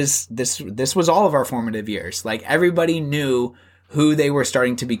 This was all of our formative years. Like, everybody knew who they were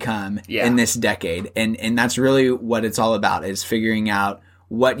starting to become in this decade. And that's really what it's all about, is figuring out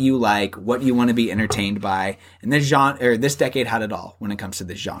what you like, what you want to be entertained by. And this decade had it all when it comes to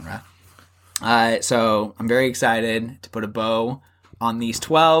this genre. So I'm very excited to put a bow on these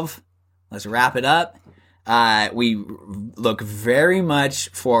 12. Let's wrap it up. We look very much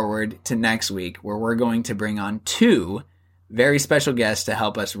forward to next week, where we're going to bring on 2 very special guests to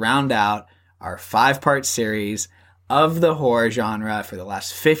help us round out our 5-part series of the horror genre for the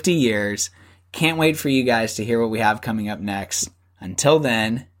last 50 years. Can't wait for you guys to hear what we have coming up next. Until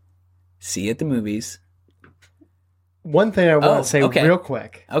then, see you at the movies. One thing I want to say real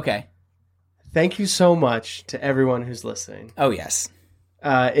quick. Okay. Thank you so much to everyone who's listening. Oh, yes.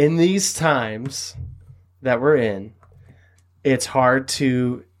 In these times that we're in, it's hard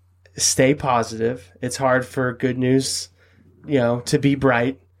to stay positive. It's hard for good news, to be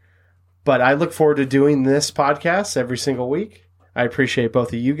bright. But I look forward to doing this podcast every single week. I appreciate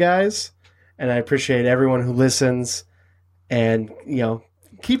both of you guys, and I appreciate everyone who listens, and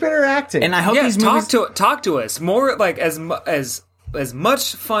keep interacting. And I hope these movies talk to us more. Like, as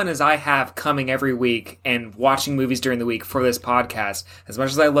much fun as I have coming every week and watching movies during the week for this podcast, as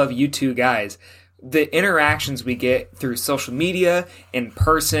much as I love you two guys, the interactions we get through social media, in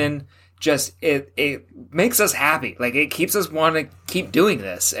person, just it makes us happy. Like, it keeps us want to keep doing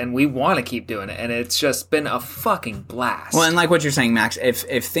this, and we want to keep doing it, and it's just been a fucking blast. Well, and like what you're saying, Max, if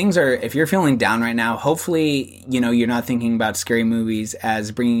you're feeling down right now, hopefully you're not thinking about scary movies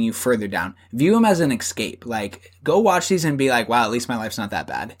as bringing you further down. View them as an escape. Like, go watch these and be like, wow, at least my life's not that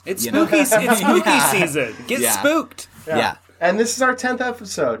bad. It's spooky season. Get spooked. Yeah. And this is our 10th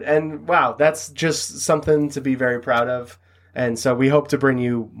episode, and wow, that's just something to be very proud of. And so we hope to bring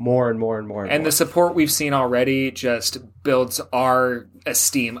you more and more and more. And the support we've seen already just builds our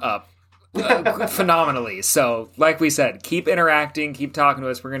esteem up phenomenally. So, like we said, keep interacting, keep talking to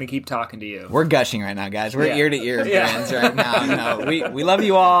us. We're going to keep talking to you. We're gushing right now, guys. We're ear to ear fans right now. No, we love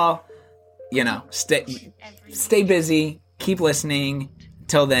you all. Stay busy. Keep listening.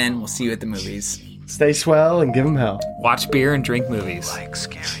 Till then, we'll see you at the movies. Stay swell and give them hell. Watch beer and drink movies. Like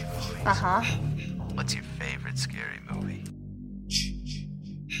scary movies? Uh-huh. What's your favorite scary movie?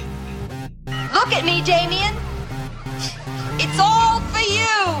 Look at me, Damien. It's all for you.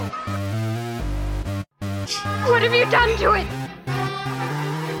 What have you done to it?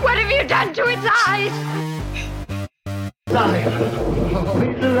 What have you done to its eyes? Alive. Oh,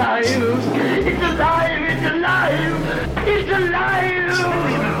 it's alive.